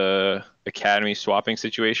about the academy swapping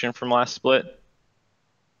situation from last split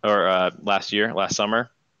or last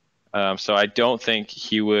summer. So I don't think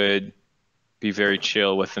he would be very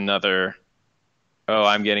chill with another, oh,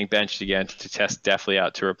 I'm getting benched again to test Deftly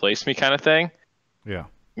out to replace me kind of thing. Yeah.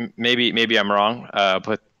 Maybe I'm wrong,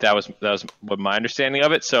 but that was what my understanding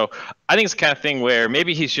of it. So I think it's the kind of thing where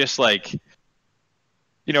maybe he's just like,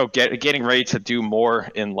 getting ready to do more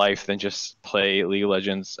in life than just play League of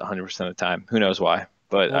Legends 100% of the time. Who knows why?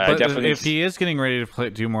 But I definitely. If he is getting ready to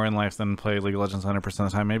do more in life than play League of Legends 100% of the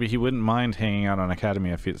time, maybe he wouldn't mind hanging out on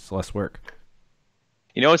Academy if it's less work.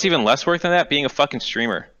 You know what's even less work than that? Being a fucking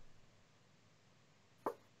streamer.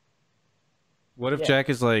 What if Jack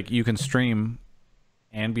is like, you can stream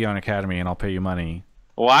and be on Academy and I'll pay you money?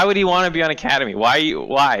 Why would he want to be on Academy?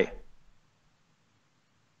 Why?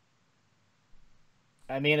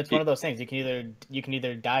 I mean, it's one of those things. You can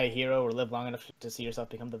either die a hero or live long enough to see yourself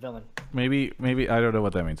become the villain. Maybe I don't know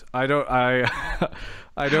what that means. I don't.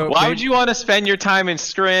 Why would you want to spend your time in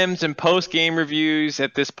scrims and post-game reviews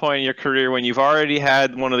at this point in your career when you've already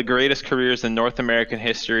had one of the greatest careers in North American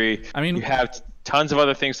history? I mean, you have tons of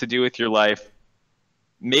other things to do with your life.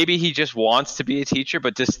 Maybe he just wants to be a teacher,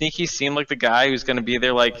 but does Sneaky seem like the guy who's going to be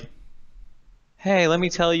there like, hey, let me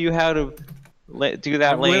tell you how to do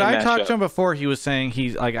that lane when I matchup. talked to him before, he was saying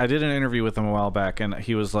he's like, I did an interview with him a while back, and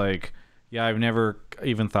he was like, yeah, I've never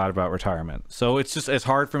even thought about retirement. So it's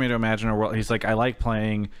hard for me to imagine a world. He's like, I like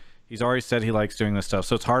playing. He's already said he likes doing this stuff.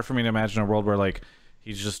 So it's hard for me to imagine a world where like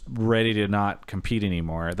he's just ready to not compete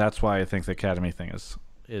anymore. That's why I think the academy thing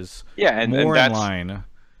is more in line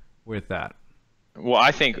with that. Well,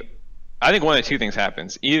 I think one of the two things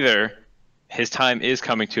happens. Either his time is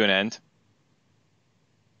coming to an end,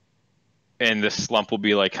 and this slump will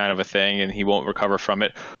be like kind of a thing and he won't recover from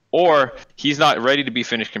it, or he's not ready to be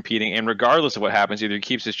finished competing, and regardless of what happens, either he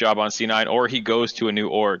keeps his job on C9 or he goes to a new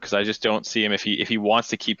org, because I just don't see him if he wants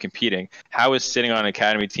to keep competing. How is sitting on an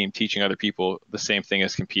academy team teaching other people the same thing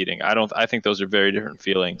as competing? I think those are very different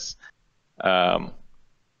feelings. So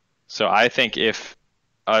I think if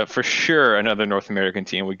for sure another North American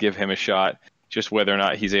team would give him a shot, just whether or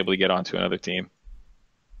not he's able to get onto another team.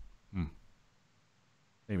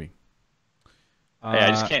 Maybe.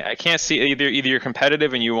 Yeah, I can't see either you're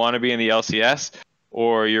competitive and you want to be in the LCS,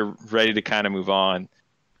 or you're ready to kind of move on,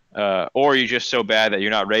 or you're just so bad that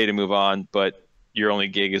you're not ready to move on, but your only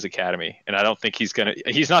gig is academy. And I don't think he's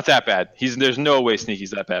not that bad. There's no way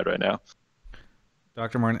Sneaky's that bad right now.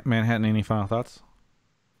 Dr. Manhattan, any final thoughts?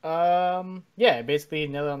 Yeah, basically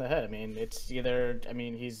nailed it on the head. I mean, it's either,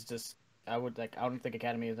 he's just, I don't think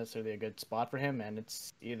academy is necessarily a good spot for him, and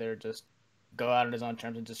it's either just go out on his own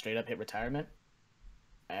terms and just straight up hit retirement.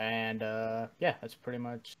 And yeah, that's pretty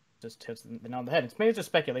much just hits the nail on the head. It's maybe just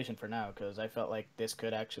speculation for now, because I felt like this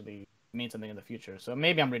could actually mean something in the future. So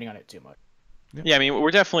maybe I'm reading on it too much. Yeah, I mean, we're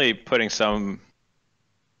definitely putting some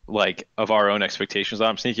like of our own expectations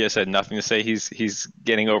on him. Sneaky has said nothing to say he's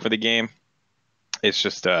getting over the game. It's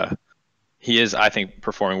just he is, I think,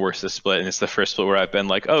 performing worse this split, and it's the first split where I've been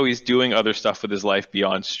like, oh, he's doing other stuff with his life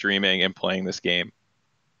beyond streaming and playing this game.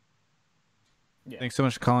 Yeah. Thanks so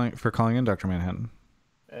much for calling in, Dr. Manhattan.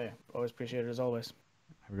 Hey, always appreciate it as always.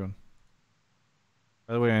 Have a good one.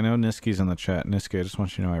 By the way, I know Niski's in the chat. Niski, I just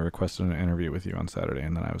want you to know I requested an interview with you on Saturday,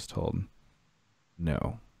 and then I was told no.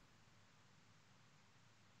 All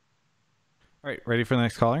right, ready for the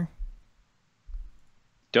next caller?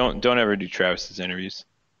 Don't ever do Travis's interviews.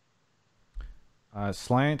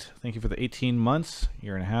 Slant, thank you for the 18 months,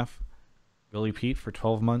 year and a half. Billy Pete for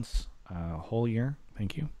 12 months, whole year.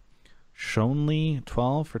 Thank you. Shonley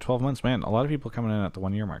 12 for 12 months. Man, a lot of people coming in at the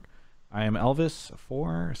 1 year mark. I am Elvis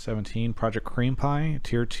for 17. Project Cream Pie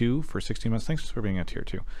tier 2 for 16 months. Thanks for being a tier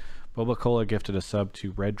 2. Boba Cola gifted a sub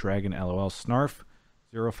to Red Dragon LOL. Snarf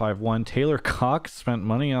 051. Taylor Cox spent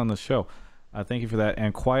money on the show. Thank you for that.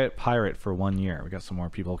 And Quiet Pirate for 1 year. We got some more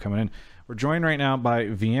people coming in. We're joined right now by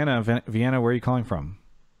Vienna. Vienna, where are you calling from?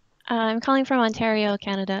 I'm calling from Ontario,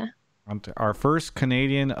 Canada. Our first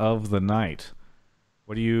Canadian of the night.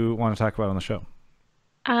 What do you want to talk about on the show?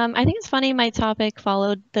 I think it's funny my topic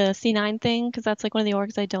followed the C9 thing, because that's like one of the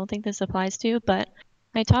orgs I don't think this applies to. But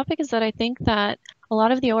my topic is that I think that a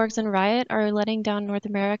lot of the orgs in Riot are letting down North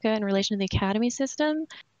America in relation to the academy system.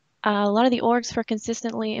 A lot of the orgs for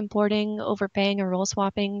consistently importing, overpaying, or role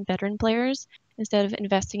swapping veteran players instead of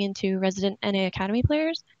investing into resident NA academy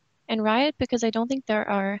players. And Riot, because I don't think there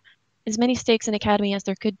are as many stakes in academy as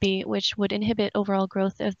there could be, which would inhibit overall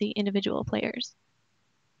growth of the individual players.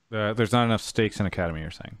 There's not enough stakes in academy,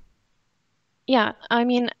 you're saying? Yeah, I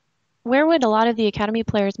mean, where would a lot of the academy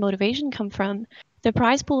players' motivation come from? The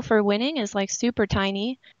prize pool for winning is like super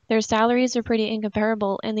tiny. Their salaries are pretty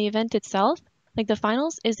incomparable, and the event itself, like the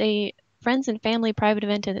finals, is a friends and family private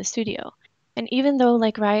event in the studio. And even though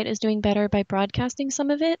like Riot is doing better by broadcasting some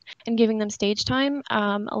of it and giving them stage time,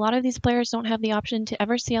 a lot of these players don't have the option to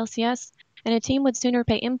ever see LCS, and a team would sooner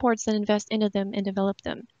pay imports than invest into them and develop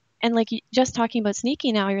them. And like just talking about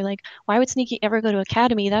Sneaky now, you're like, why would Sneaky ever go to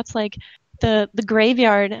academy? That's like the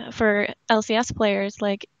graveyard for LCS players.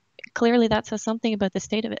 Like clearly that says something about the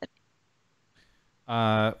state of it.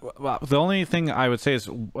 Well, the only thing I would say is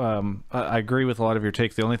I agree with a lot of your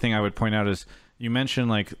takes. The only thing I would point out is you mentioned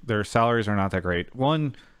like their salaries are not that great.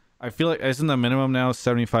 One, I feel like isn't the minimum now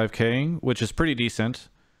 75K, which is pretty decent.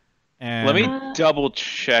 And let me double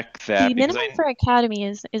check that. The minimum for academy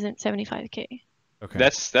isn't 75K. Okay.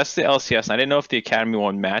 That's the LCS. I didn't know if the Academy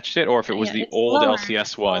one matched it or if it was the old lower.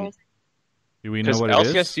 LCS one. Do we know what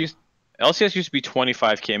it is? LCS used to be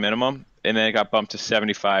 25K minimum, and then it got bumped to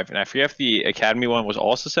 75. And I forget if the Academy one was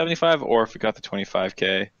also 75 or if it got the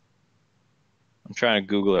 25K. I'm trying to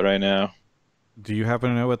Google it right now. Do you happen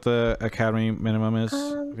to know what the Academy minimum is,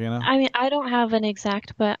 Vienna? I mean, I don't have an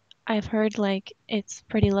exact, but I've heard like it's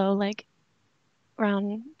pretty low, like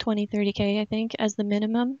around 20-30K, I think, as the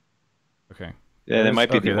minimum. Okay. Yeah, that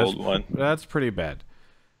might be the that's- old one. That's pretty bad.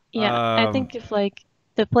 Yeah, I think if like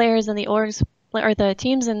the players and the orgs or the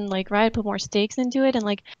teams and like Riot put more stakes into it and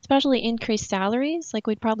like especially increased salaries, like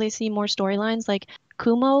we'd probably see more storylines like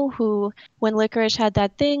Kumo, who when Licorice had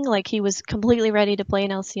that thing, like he was completely ready to play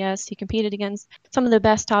in LCS. He competed against some of the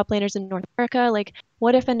best top laners in North America. Like,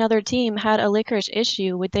 what if another team had a Licorice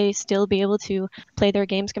issue? Would they still be able to play their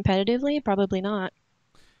games competitively? Probably not.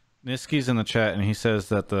 Niski's in the chat, and he says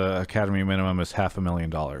that the Academy minimum is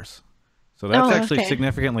 $500,000. So that's Oh, actually okay.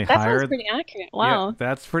 significantly That higher. sounds pretty accurate. Yeah, Wow.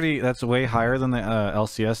 that's way higher than the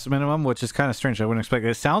LCS minimum, which is kind of strange. I wouldn't expect it.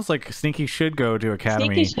 It sounds like Sneaky should go to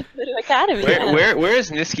Academy. Sneaky should go to Academy. yeah. Where is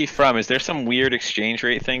Niski from? Is there some weird exchange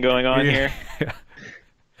rate thing going on here? Yeah.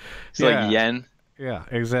 It's Yeah. like yen. Yeah,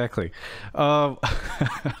 exactly. I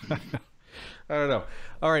don't know.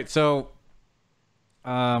 All right, so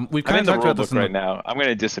we've I'm kind in of the talked rule about this book right now. I'm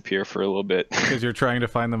gonna disappear for a little bit. because you're trying to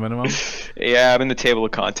find the minimum. Yeah, I'm in the table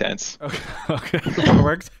of contents. Okay.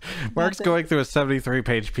 Mark's going through a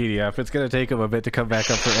 73-page PDF. It's going to take him a bit to come back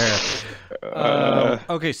up for air.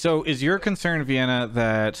 Okay, so is your concern, Vienna,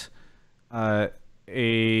 that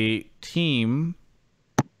a team,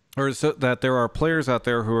 or so that there are players out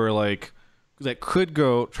there who are like that could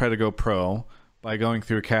try to go pro by going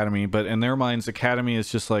through Academy, but in their minds, Academy is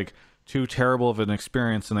just like too terrible of an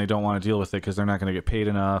experience, and they don't want to deal with it because they're not going to get paid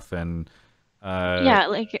enough, and Yeah,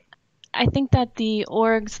 like I think that the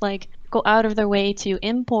orgs like go out of their way to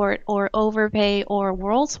import or overpay or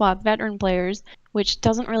world swap veteran players, which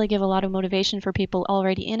doesn't really give a lot of motivation for people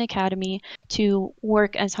already in Academy to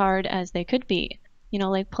work as hard as they could be. You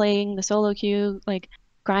know, like playing the solo queue, like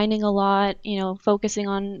grinding a lot, you know, focusing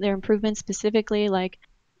on their improvements specifically. Like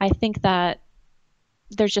I think that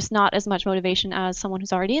there's just not as much motivation as someone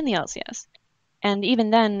who's already in the LCS. And even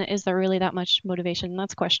then, is there really that much motivation?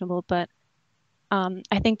 That's questionable, but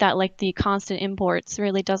I think that like the constant imports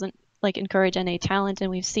really doesn't like encourage NA talent, and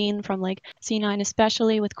we've seen from like C9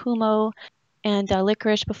 especially with Kumo and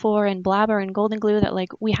Licorice before and Blabber and Golden Glue that like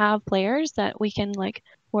we have players that we can like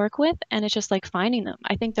work with, and it's just like finding them.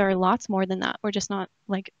 I think there are lots more than that. We're just not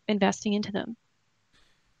like investing into them.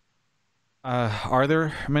 are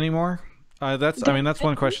there many more? That's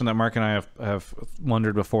one question that Mark and I have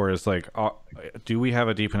wondered before is like, do we have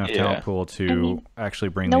a deep enough talent pool to actually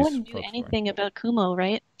bring No these one knew folks forward? anything about Kumo,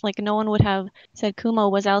 right? Like no one would have said Kumo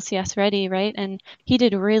was LCS ready, right? And he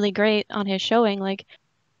did really great on his showing, like,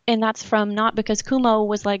 and that's from not because Kumo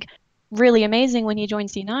was like really amazing when he joined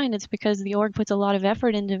C9. It's because the org puts a lot of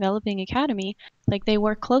effort in developing Academy. Like they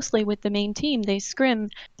work closely with the main team. They scrim.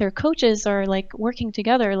 Their coaches are like working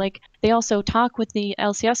together. Like they also talk with the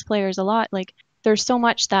LCS players a lot. Like there's so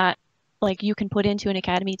much that like you can put into an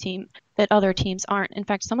Academy team that other teams aren't. In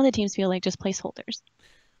fact, some of the teams feel like just placeholders.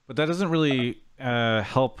 But that doesn't really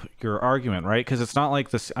help your argument, right? Because it's not like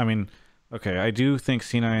this. I mean, okay, I do think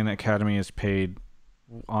C9 Academy is paid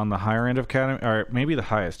on the higher end of Academy, or maybe the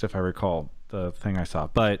highest if I recall the thing I saw,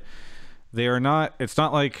 but they are not, it's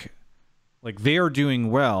not like they are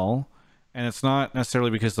doing well, and it's not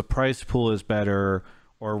necessarily because the price pool is better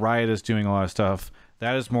or Riot is doing a lot of stuff.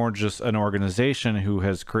 That is more just an organization who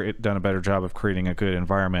has done a better job of creating a good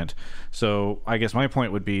environment. So I guess my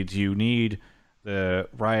point would be, do you need the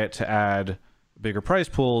Riot to add bigger price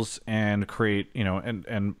pools and create, you know,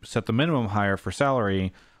 and set the minimum higher for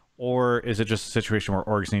salary? Or is it just a situation where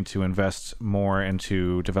orgs need to invest more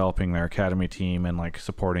into developing their Academy team and like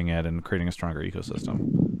supporting it and creating a stronger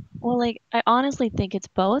ecosystem? Well, like I honestly think it's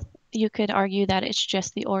both. You could argue that it's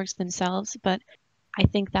just the orgs themselves, but I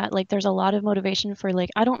think that like there's a lot of motivation for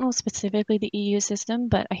like, I don't know specifically the EU system,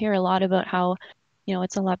 but I hear a lot about how, you know,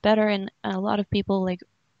 it's a lot better, and a lot of people like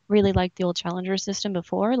really like the old challenger system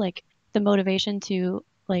before, like the motivation to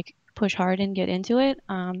like push hard and get into it.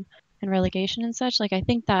 And relegation and such. Like I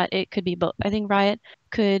think that it could be both. I think Riot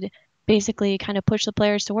could basically kind of push the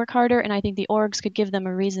players to work harder, and I think the orgs could give them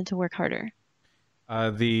a reason to work harder.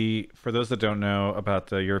 For those that don't know about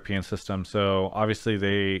the European system, so obviously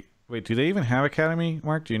do they even have Academy,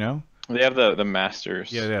 Mark? Do you know? They have the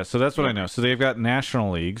Masters. Yeah. So that's what I know. So they've got national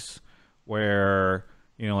leagues where,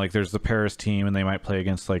 you know, like there's the Paris team and they might play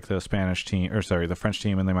against like the Spanish team, or sorry, the French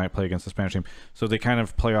team, and they might play against the Spanish team. So they kind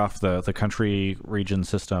of play off the country region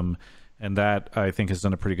system, and that I think has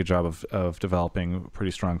done a pretty good job of developing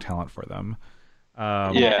pretty strong talent for them.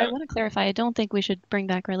 And Yeah. I want to clarify, I don't think we should bring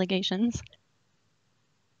back relegations.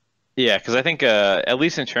 Yeah, because I think at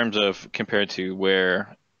least in terms of compared to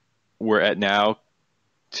where we're at now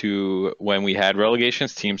to when we had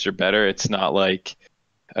relegations, teams are better. It's not like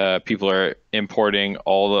people are importing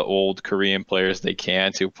all the old Korean players they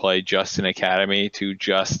can to play just in academy to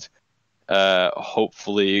just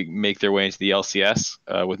hopefully make their way into the LCS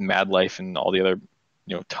with Mad Life and all the other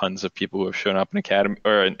tons of people who have shown up in academy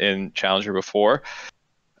or in Challenger before.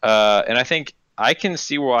 And I think I can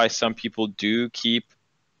see why some people do keep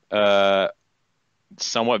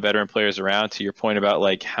somewhat veteran players around. To your point about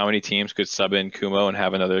like how many teams could sub in Kumo and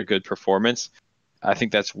have another good performance, I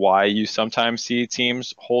think that's why you sometimes see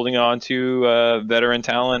teams holding on to veteran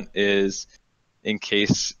talent is in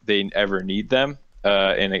case they ever need them.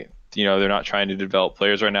 And they're not trying to develop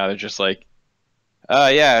players right now. They're just like,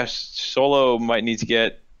 yeah, Solo might need to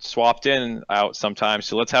get swapped in out sometime,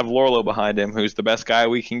 so let's have Lorlo behind him, who's the best guy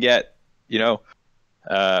we can get.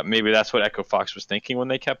 Maybe that's what Echo Fox was thinking when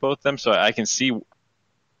they kept both of them. So I can see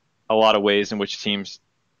a lot of ways in which teams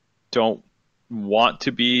don't want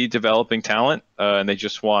to be developing talent, and they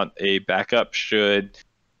just want a backup should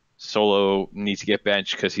Solo need to get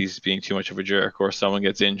benched because he's being too much of a jerk, or someone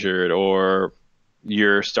gets injured, or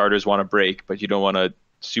your starters want to break, but you don't want to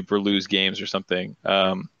super lose games or something.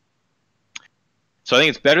 So I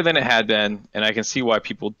think it's better than it had been, and I can see why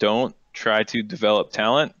people don't try to develop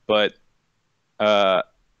talent. But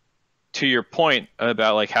to your point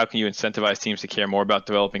about like how can you incentivize teams to care more about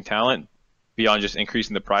developing talent beyond just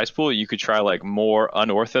increasing the prize pool, you could try like more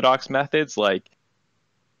unorthodox methods, like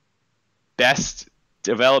best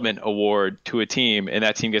development award to a team, and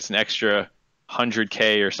that team gets an extra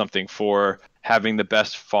 100K or something for having the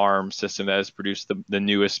best farm system that has produced the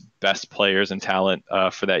newest best players and talent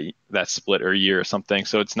for that split or year or something.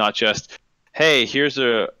 So it's not just, hey, here's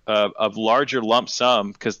a larger lump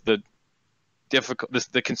sum, because the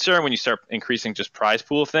concern when you start increasing just prize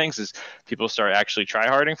pool of things is people start actually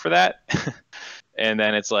tryharding for that. And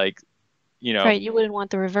then it's like, Right, you wouldn't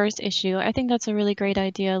want the reverse issue. I think that's a really great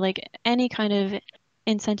idea. Like any kind of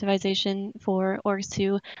incentivization for orgs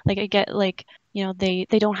to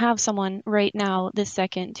they don't have someone right now this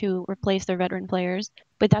second to replace their veteran players,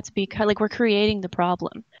 but that's because like we're creating the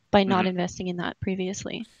problem by not investing in that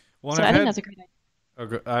previously. Well, so I think that's a great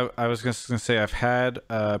idea. I was going to say, I've had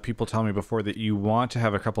people tell me before that you want to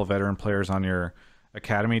have a couple of veteran players on your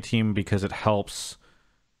academy team because it helps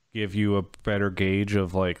give you a better gauge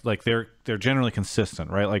of like they're generally consistent,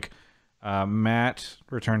 right? Like Matt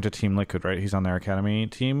returned to Team Liquid, right? He's on their academy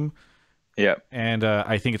team. Yeah. And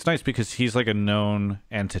I think it's nice because he's like a known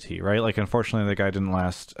entity, right? Like unfortunately the guy didn't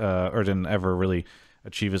last or didn't ever really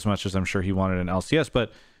achieve as much as I'm sure he wanted in LCS,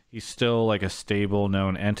 but he's still like a stable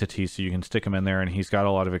known entity, so you can stick him in there and he's got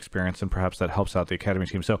a lot of experience, and perhaps that helps out the academy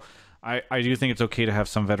team. So I do think it's okay to have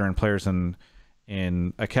some veteran players in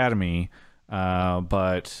academy,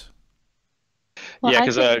 but yeah,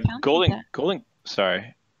 because Golden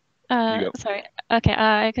sorry. Sorry. Okay,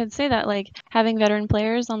 I could say that like having veteran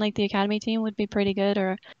players on like the academy team would be pretty good,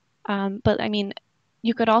 or but I mean,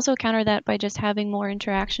 you could also counter that by just having more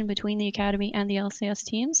interaction between the academy and the LCS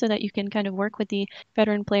team, so that you can kind of work with the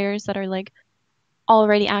veteran players that are like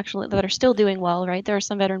already actually that are still doing well, right? There are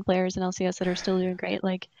some veteran players in LCS that are still doing great.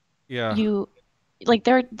 Like yeah,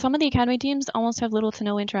 some of the academy teams almost have little to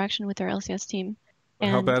no interaction with their LCS team.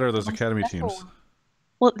 How bad are those academy teams?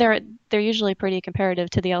 Well, they're usually pretty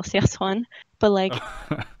comparative to the LCS one, but like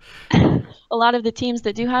a lot of the teams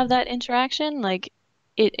that do have that interaction, like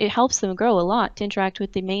it helps them grow a lot to interact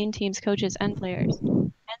with the main team's coaches and players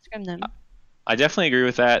and scrim them. I definitely agree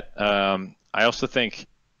with that. I also think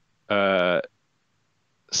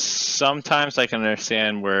sometimes I can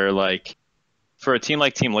understand where like for a team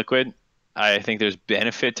like Team Liquid, I think there's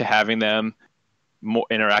benefit to having them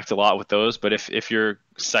interact a lot with those. But if your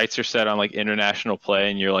sights are set on like international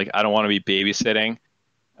play and you're like, I don't want to be babysitting,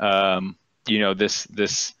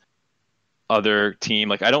 this other team,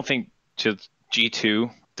 like I don't think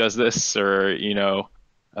G2 does this, or maybe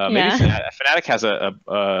Fnatic has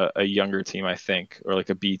a younger team, I think, or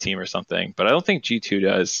like a B team or something, but I don't think G2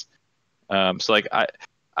 does. So like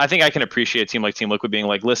I think I can appreciate a team like Team Liquid being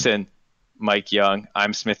like, listen, Mike Young,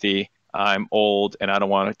 I'm Smithy, I'm old, and I don't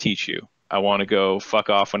want to teach you. I want to go fuck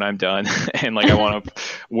off when I'm done, and like I want to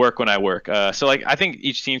work when I work. So like I think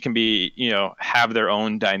each team can be, have their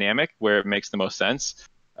own dynamic where it makes the most sense.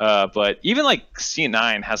 But even like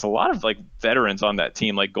C9 has a lot of like veterans on that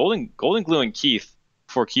team. Like Golden Glue and Keith,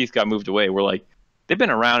 before Keith got moved away, were like they've been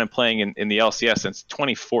around and playing in the LCS since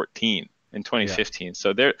 2014 and 2015. Yeah.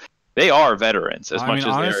 So they are veterans as I much mean,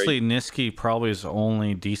 as honestly, Niski probably is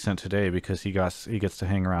only decent today because he gets to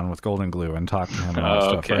hang around with Golden Glue and talk to him and all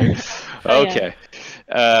that stuff, okay. right? Oh, yeah.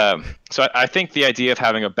 Okay. So I think the idea of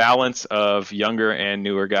having a balance of younger and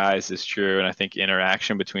newer guys is true, and I think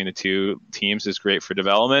interaction between the two teams is great for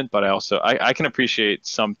development. But I can appreciate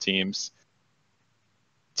some teams.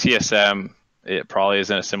 TSM, it probably is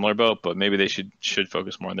in a similar boat, but maybe they should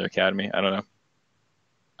focus more on their academy. I don't know.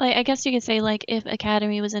 Like, I guess you could say, like, if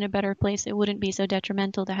Academy was in a better place, it wouldn't be so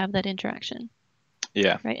detrimental to have that interaction,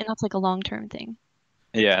 Yeah. right? And that's like a long-term thing.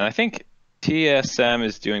 Yeah, and I think TSM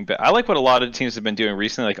is doing better. I like what a lot of teams have been doing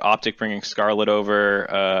recently, like Optic bringing Scarlet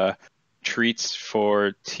over. Treats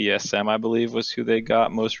for TSM, I believe, was who they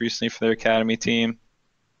got most recently for their academy team.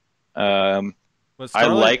 But I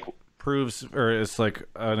Scarlet like. proves, or it's like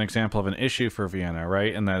an example of an issue for Vienna,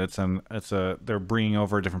 right? In that they're bringing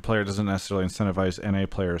over a different player. It doesn't necessarily incentivize NA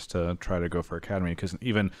players to try to go for academy, because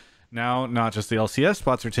even now, not just the LCS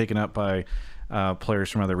spots are taken up by players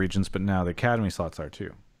from other regions, but now the academy slots are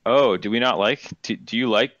too. Oh, do we not like? Do you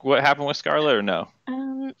like what happened with Scarlet or no?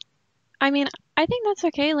 I mean, I think that's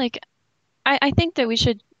okay. Like, I think that we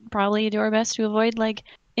should probably do our best to avoid like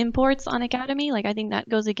imports on Academy. Like, I think that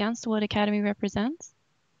goes against what Academy represents,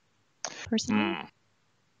 personally.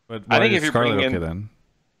 But I why think is if you're Scarlet bringing okay in, then?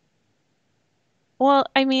 Well,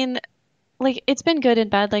 I mean, like, it's been good and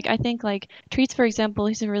bad. Like, I think like Treats, for example,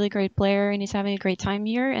 he's a really great player and he's having a great time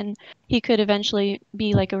here, and he could eventually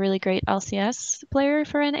be like a really great LCS player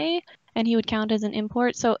for NA, and he would count as an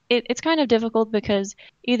import. So it's kind of difficult because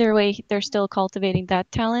either way they're still cultivating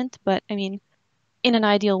that talent. But I mean, in an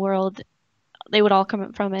ideal world, they would all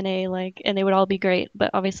come from NA, like, and they would all be great. But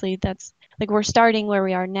obviously, that's like we're starting where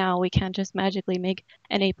we are now. We can't just magically make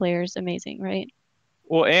NA players amazing, right?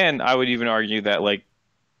 well, and I would even argue that like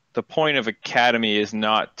the point of academy is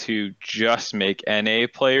not to just make NA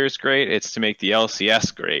players great; it's to make the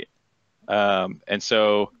LCS great. And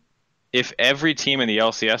so, if every team in the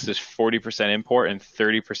LCS is 40% import and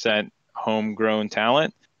 30% homegrown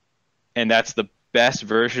talent, and that's the best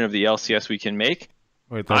version of the LCS we can make,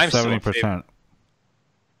 Wait, I'm that's still in 70%. Did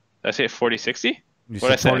I say 40-60? You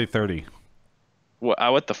What'd said I say? 40-30.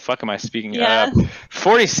 What the fuck am I speaking? Yeah.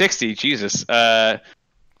 40-60, Jesus.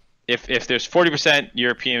 If there's 40%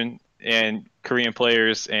 European and Korean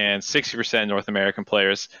players and 60% North American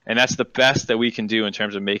players, and that's the best that we can do in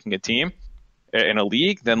terms of making a team in a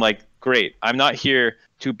league, then like great. I'm not here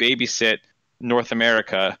to babysit North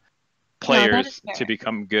America players fair. to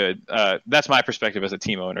become good. That's my perspective as a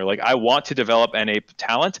team owner. Like I want to develop NA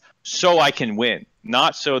talent so I can win,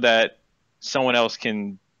 not so that someone else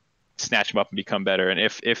can snatch them up and become better. And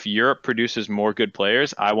if Europe produces more good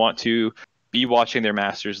players, I want to be watching their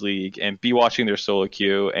Masters League and be watching their solo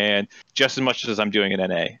queue, and just as much as I'm doing in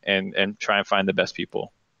NA, and try and find the best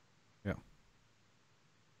people.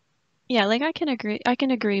 Yeah, like I can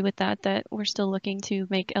agree with that we're still looking to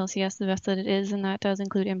make LCS the best that it is, and that does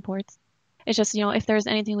include imports. It's just, if there's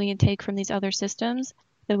anything we can take from these other systems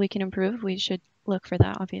that we can improve, we should look for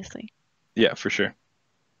that, obviously. Yeah, for sure.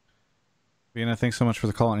 Vienna, thanks so much for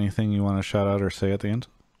the call. Anything you want to shout out or say at the end?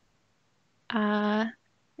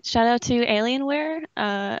 Shout out to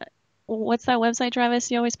Alienware. What's that website,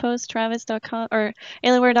 Travis? You always post travis.com or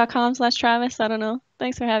alienware.com/Travis. I don't know.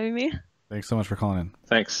 Thanks for having me. Thanks so much for calling in.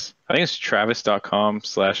 Thanks. I think it's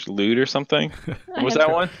travis.com/loot or something. What was that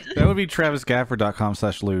one? That would be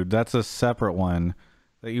travisgaffer.com/lewd. That's a separate one.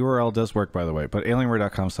 That URL does work, by the way, but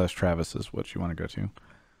alienware.com/Travis is what you want to go to.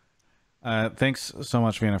 Thanks so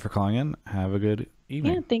much, Vienna, for calling in. Have a good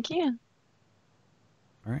evening. Yeah, thank you.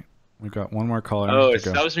 All right. We've got one more caller. Oh, to it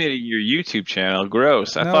go. subs me to your YouTube channel.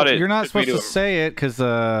 Gross. I No, thought it. you're not took me supposed to say it because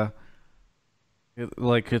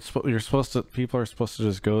you're supposed to. People are supposed to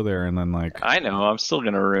just go there and then like. I know. I'm still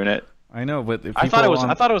gonna ruin it. I know, but if I thought it was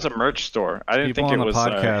on, a merch store. I didn't people think it on the was.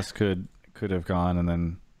 podcast could have gone and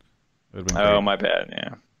then. It would have been Oh, great. my bad.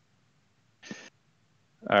 Yeah.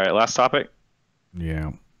 All right. Last topic.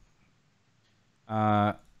 Yeah.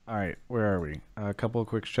 All right. Where are we? A couple of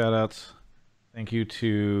quick shout outs. Thank you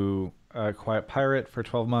to Quiet Pirate for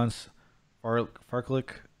 12 months,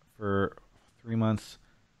 Farklick for 3 months,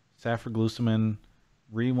 Safford Gluciman,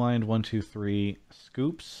 Rewind123,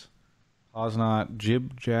 Scoops, Posnot,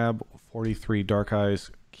 Jib Jab 43, Dark Eyes,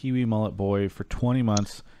 Kiwi Mullet Boy for 20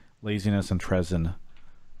 months, Laziness, and Trezin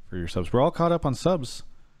for your subs. We're all caught up on subs.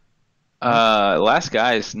 Last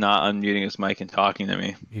guy's not unmuting his mic and talking to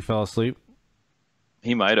me. He fell asleep.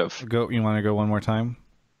 He might have. Go. You want to go one more time?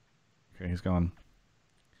 Okay, he's gone.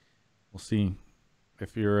 We'll see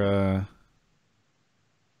if you're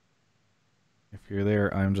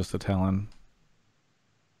there. I'm just a Talon.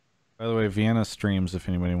 By the way, Vienna streams. If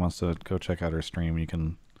anybody wants to go check out her stream, you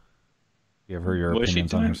can give her your What is she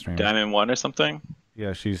opinions on her doing? stream. Diamond 1 or something?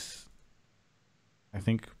 Yeah, she's, I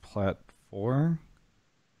think, Plat 4.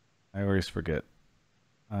 I always forget.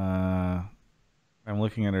 I'm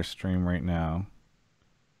looking at her stream right now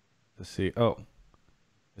to see. Oh,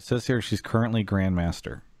 it says here she's currently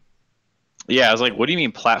Grandmaster. Yeah, I was like, what do you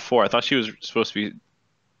mean Plat 4? I thought she was supposed to be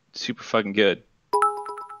super fucking good.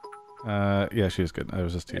 Yeah, she is good. I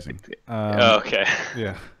was just teasing. Okay.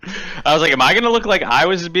 Yeah. I was like, am I gonna look like I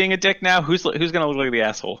was being a dick now? Who's gonna look like the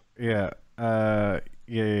asshole? Yeah.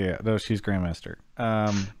 Yeah. No, she's Grandmaster.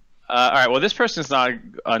 All right. Well, this person's not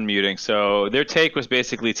unmuting, so their take was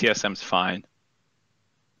basically TSM's fine.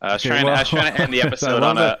 I was trying to end the episode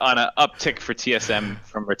on an uptick for TSM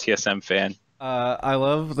from a TSM fan. I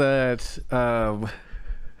love that. I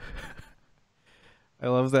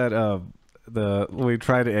love that. We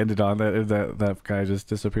try to end it on that, and that guy just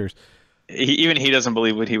disappears. Even he doesn't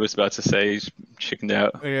believe what he was about to say. He's chickened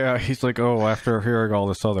out. Yeah, he's like, oh, after hearing all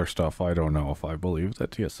this other stuff, I don't know if I believe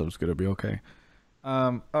that TSM's gonna be okay.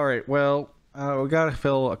 All right, well, we gotta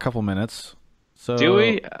fill a couple minutes. So do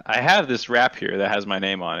we? I have this wrap here that has my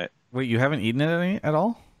name on it. Wait, you haven't eaten it at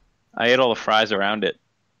all? I ate all the fries around it.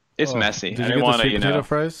 It's messy. Did you I get didn't the want to, sweet potato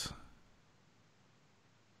fries?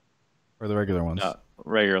 Or the regular ones? No,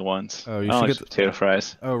 regular ones. Oh, I you don't should like get potato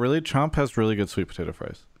fries. Oh, really? Chomp has really good sweet potato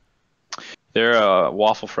fries. They're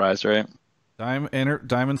waffle fries, right?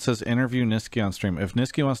 Diamond says interview Niski on stream. If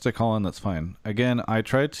Niski wants to call in, that's fine. Again, I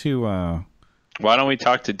tried to. Why don't we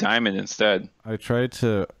talk to Diamond instead? I tried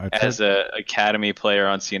as a academy player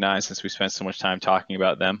on C9, since we spent so much time talking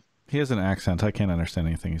about them. He has an accent. I can't understand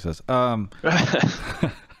anything he says. And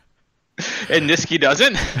Niski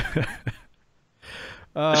doesn't.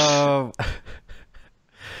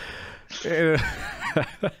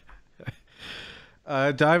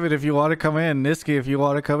 Diamond, if you want to come in, Niski, if you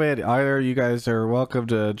want to come in, either of you guys are welcome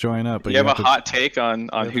to join up. But you have a hot take on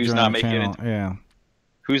who's not making it. Yeah.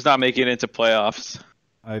 Who's not making it into playoffs?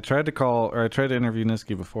 I tried to interview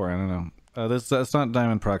Niski before. I don't know. That's not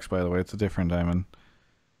Diamond Prox, by the way. It's a different Diamond.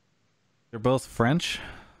 They're both French.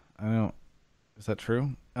 I don't. Is that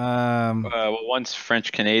true? Well, one's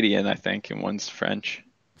French Canadian, I think, and one's French.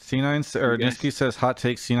 C9 or Niski says hot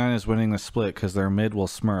take: C9 is winning the split because their mid will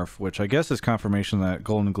smurf, which I guess is confirmation that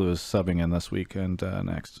Golden Glue is subbing in this week and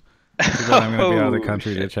next. I'm going to be out of the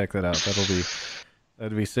country to check that out.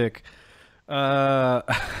 That'd be sick. Oh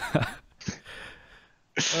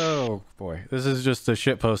boy, this is just the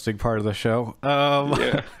shit posting part of the show.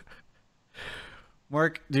 Yeah.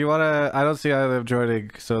 Mark, do you want to? I don't see either of them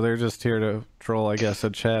joining, so they're just here to troll, I guess,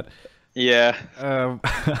 and chat. Yeah.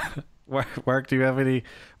 Mark, do you have any?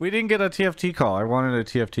 We didn't get a TFT call. I wanted a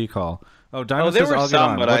TFT call. Oh, Diamond there says were I'll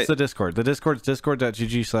some, get on. What's the Discord? The Discord's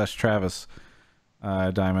discord.gg/Travis.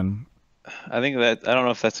 Diamond. I think that I don't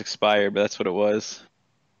know if that's expired, but that's what it was.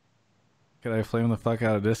 Can I flame the fuck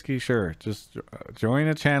out of Disky? Sure. Just join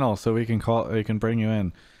a channel so we can bring you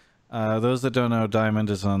in. Those that don't know, Diamond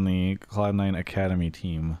is on the Cloud9 Academy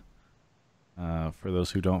team. For those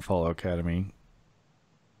who don't follow Academy.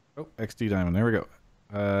 Oh, XD Diamond. There we go.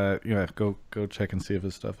 Yeah, go check and see if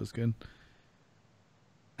his stuff is good.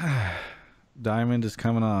 Diamond is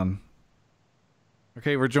coming on.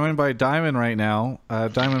 Okay, we're joined by Diamond right now.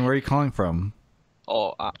 Diamond, where are you calling from?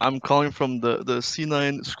 Oh, I'm calling from the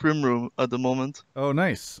C9 scrim room at the moment. Oh,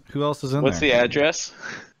 nice. Who else is in What's there? the address?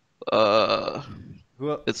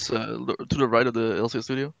 It's to the right of the LC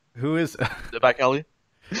studio. Who is the back alley?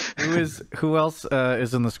 Who else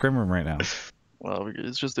is in the scrim room right now? Well,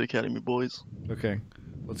 it's just the Academy boys. Okay.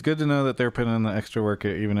 Well, it's good to know that they're putting in the extra work,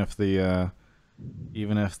 even if the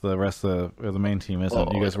rest of the main team isn't. Oh,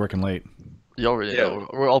 you guys working late. Yeah,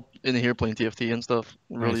 we're all in here playing TFT and stuff.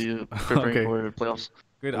 Really preparing for playoffs.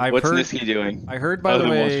 Good. What's Niski doing? I heard, by the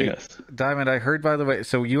way, Diamond. I heard, by the way.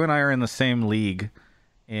 So you and I are in the same league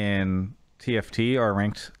in TFT, our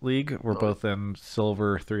ranked league. We're both in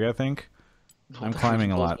Silver 3, I think. I'm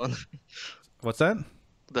climbing a lot. What's that?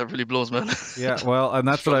 That really blows, man. Yeah, well, and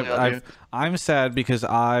that's what I'm sad because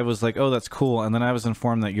I was like, oh, that's cool, and then I was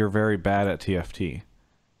informed that you're very bad at TFT.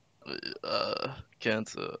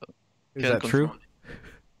 Can't. Is that true?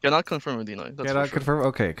 Cannot confirm with D9. Cannot confirm.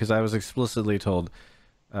 Okay, because I was explicitly told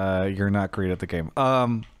you're not great at the game.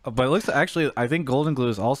 But it looks actually, I think Golden Glue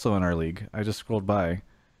is also in our league. I just scrolled by.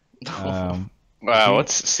 Wow,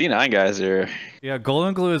 what's C9 guys are? Yeah,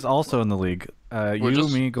 Golden Glue is also in the league.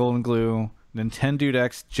 Me, Golden Glue, Nintendo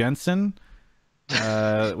X, Jensen.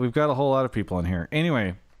 We've got a whole lot of people in here.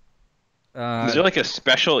 Anyway, Is there like a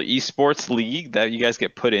special esports league that you guys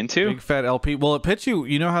get put into? Big fat LP. Well, it puts you.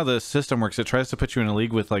 You know how the system works. It tries to put you in a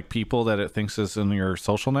league with like people that it thinks is in your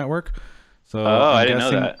social network. So I didn't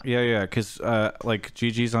know that. Yeah. Because like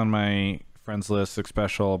GG's on my friends list,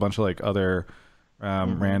 Special, a bunch of like other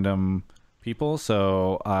random people.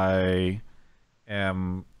 So I'm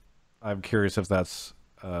curious if that's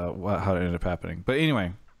how it ended up happening. But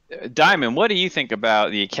anyway. Diamond, what do you think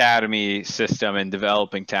about the academy system and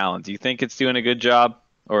developing talent? Do you think it's doing a good job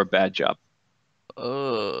or a bad job?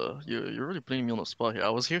 You're really putting me on the spot here. I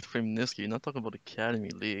was here to frame Nisqy, not talking about Academy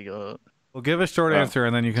League. Well, give a short answer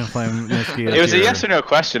and then you can flame Nisqy. It was a yes or no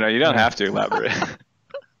question. You don't have to elaborate.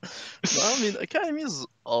 No, I mean, Academy is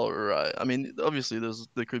alright. I mean, obviously,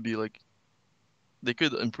 they could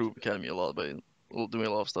improve Academy a lot by doing a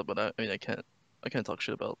lot of stuff. But I can't talk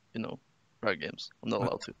shit about Riot Games. I'm not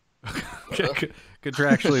allowed to.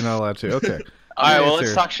 Contractually not allowed to. Okay. All right. Well,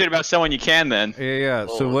 let's talk shit about someone you can then. Yeah.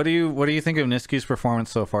 So what do you think of Nisqy's performance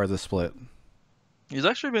so far this split? He's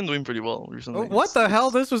actually been doing pretty well recently. What the hell?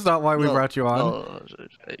 This was not why we brought you on.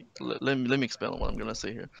 No, let me expand on what I'm gonna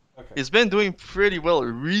say here. Okay. He's been doing pretty well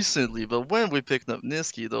recently, but when we picked up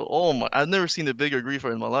Nisqy, though, oh my! I've never seen a bigger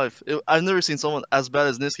griefer in my life. I've never seen someone as bad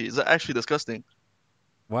as Nisqy. It's actually disgusting.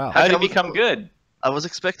 How did he become good? I was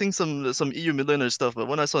expecting some EU mid-laner stuff, but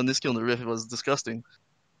when I saw Nisqy on the Rift, it was disgusting.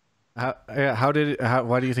 Why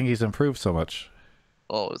do you think he's improved so much?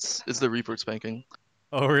 Oh, it's the Reaper spanking.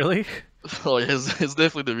 Oh, really? Oh, yeah, it's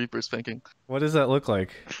definitely the Reaper spanking. What does that look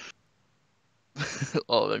like?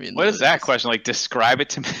 Oh, I mean... What is that question? Like, describe it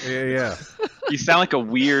to me. Yeah. You sound like a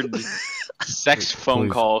weird sex phone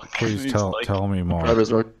call. Please tell me more.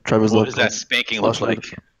 Travis, what does that spanking look like?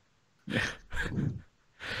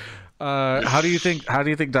 How do you think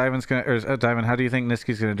Diamond's gonna, or Diamond? How do you think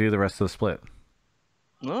Nisqy's gonna do the rest of the split?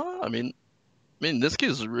 No, I mean, Nisqy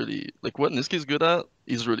is really what Nisqy's good at.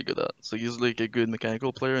 He's really good at. So he's like a good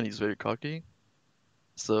mechanical player, and he's very cocky.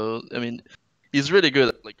 So I mean, he's really good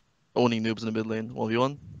at owning noobs in the mid lane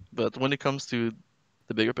 1v1. But when it comes to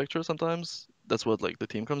the bigger picture, sometimes that's what the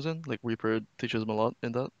team comes in. Like Reaper teaches him a lot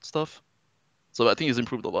in that stuff. So I think he's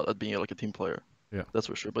improved a lot at being a team player. Yeah, that's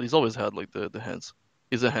for sure. But he's always had the hands.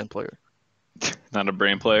 He's a hand player. Not a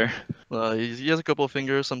brain player. He has a couple of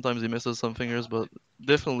fingers. Sometimes he misses some fingers, but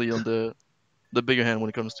definitely on the bigger hand when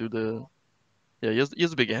it comes to the. Yeah, he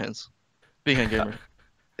has bigger hands. Big hand gamer.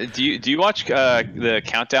 Do you watch the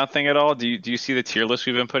countdown thing at all? Do you see the tier list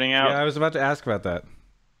we've been putting out? Yeah, I was about to ask about that.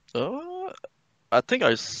 I think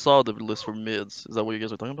I saw the list for mids. Is that what you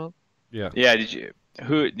guys are talking about? Yeah. Yeah.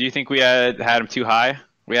 Who do you think we had him too high?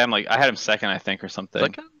 We had him I had him second, I think, or something.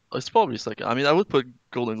 Second? It's probably second. I mean, I would put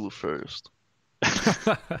Golden Glue first.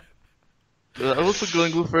 I would put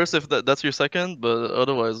Golden Glue first if that's your second, but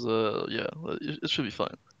otherwise, yeah, it should be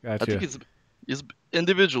fine. Gotcha. I think he's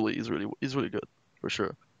individually he's really good for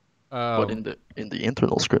sure. But in the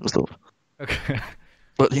internal scrims though. Okay.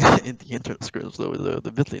 But in the internal scrims though,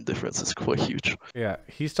 the mid lane difference is quite huge. Yeah,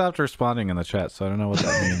 he stopped responding in the chat, so I don't know what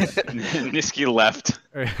that means. Nisqy left.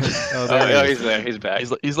 He's there. He's back.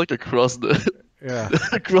 He's across the. Yeah.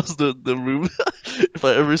 Across the room. If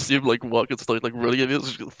I ever see him walk and start running at me, I'm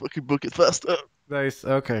just gonna fucking book it fast up. Nice.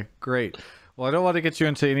 Okay, great. Well, I don't want to get you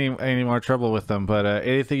into any more trouble with them, but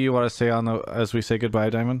anything you want to say as we say goodbye,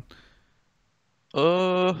 Diamond?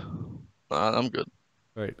 Nah, I'm good.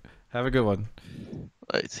 Great. Have a good one.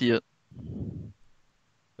 Alright, see ya.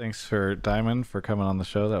 Thanks for Diamond for coming on the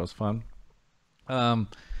show. That was fun. All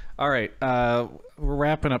right. We're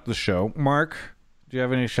wrapping up the show. Mark, do you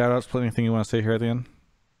have any shout-outs? Anything you want to say here at the end?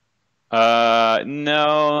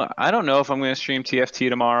 No. I don't know if I'm going to stream TFT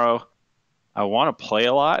tomorrow. I want to play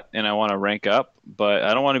a lot, and I want to rank up, but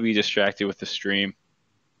I don't want to be distracted with the stream.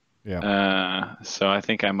 Yeah. So I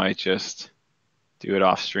think I might just do it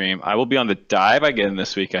off stream. I will be on the dive again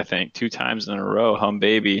this week, I think. 2 times in a row. Hum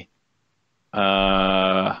baby.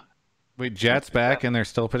 Wait, Jet's back, and they're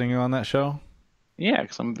still putting you on that show? Yeah,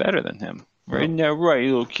 because I'm better than him. Right now, right,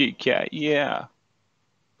 little Kit Kat. Yeah.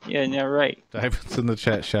 Yeah, now right. Diamond's in the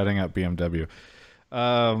chat shouting out BMW.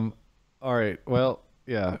 All right. Well,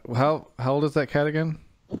 yeah. How old is that cat again?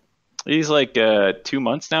 He's 2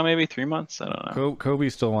 months now, maybe 3 months. I don't know. Kobe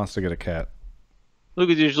still wants to get a cat.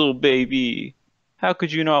 Look at this little baby. How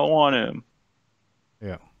could you not want him?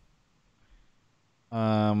 Yeah.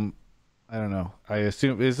 I don't know. I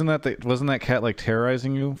assume wasn't that cat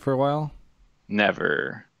terrorizing you for a while?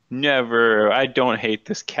 Never. I don't hate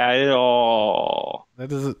this cat at all.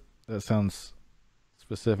 That sounds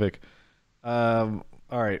specific. All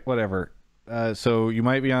right, whatever. So you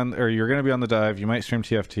might be on, or you're going to be on the dive. You might stream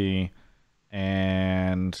TFT,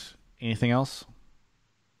 and anything else?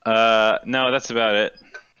 No, that's about it.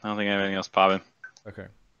 I don't think I have anything else popping. Okay.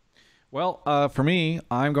 Well, for me,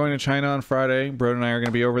 I'm going to China on Friday. Broden and I are going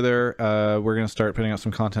to be over there. We're going to start putting out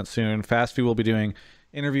some content soon. Fastfew will be doing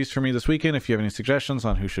interviews for me this weekend. If you have any suggestions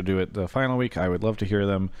on who should do it the final week, I would love to hear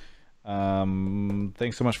them.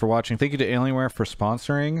 Thanks so much for watching. Thank you to Alienware for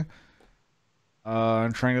sponsoring.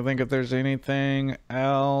 I'm trying to think if there's anything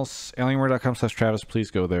else. Alienware.com/Travis.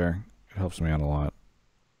 Please go there. It helps me out a lot.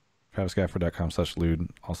 TravisGafford.com/Lude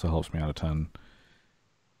also helps me out a ton.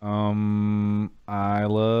 I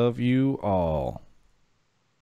love you all.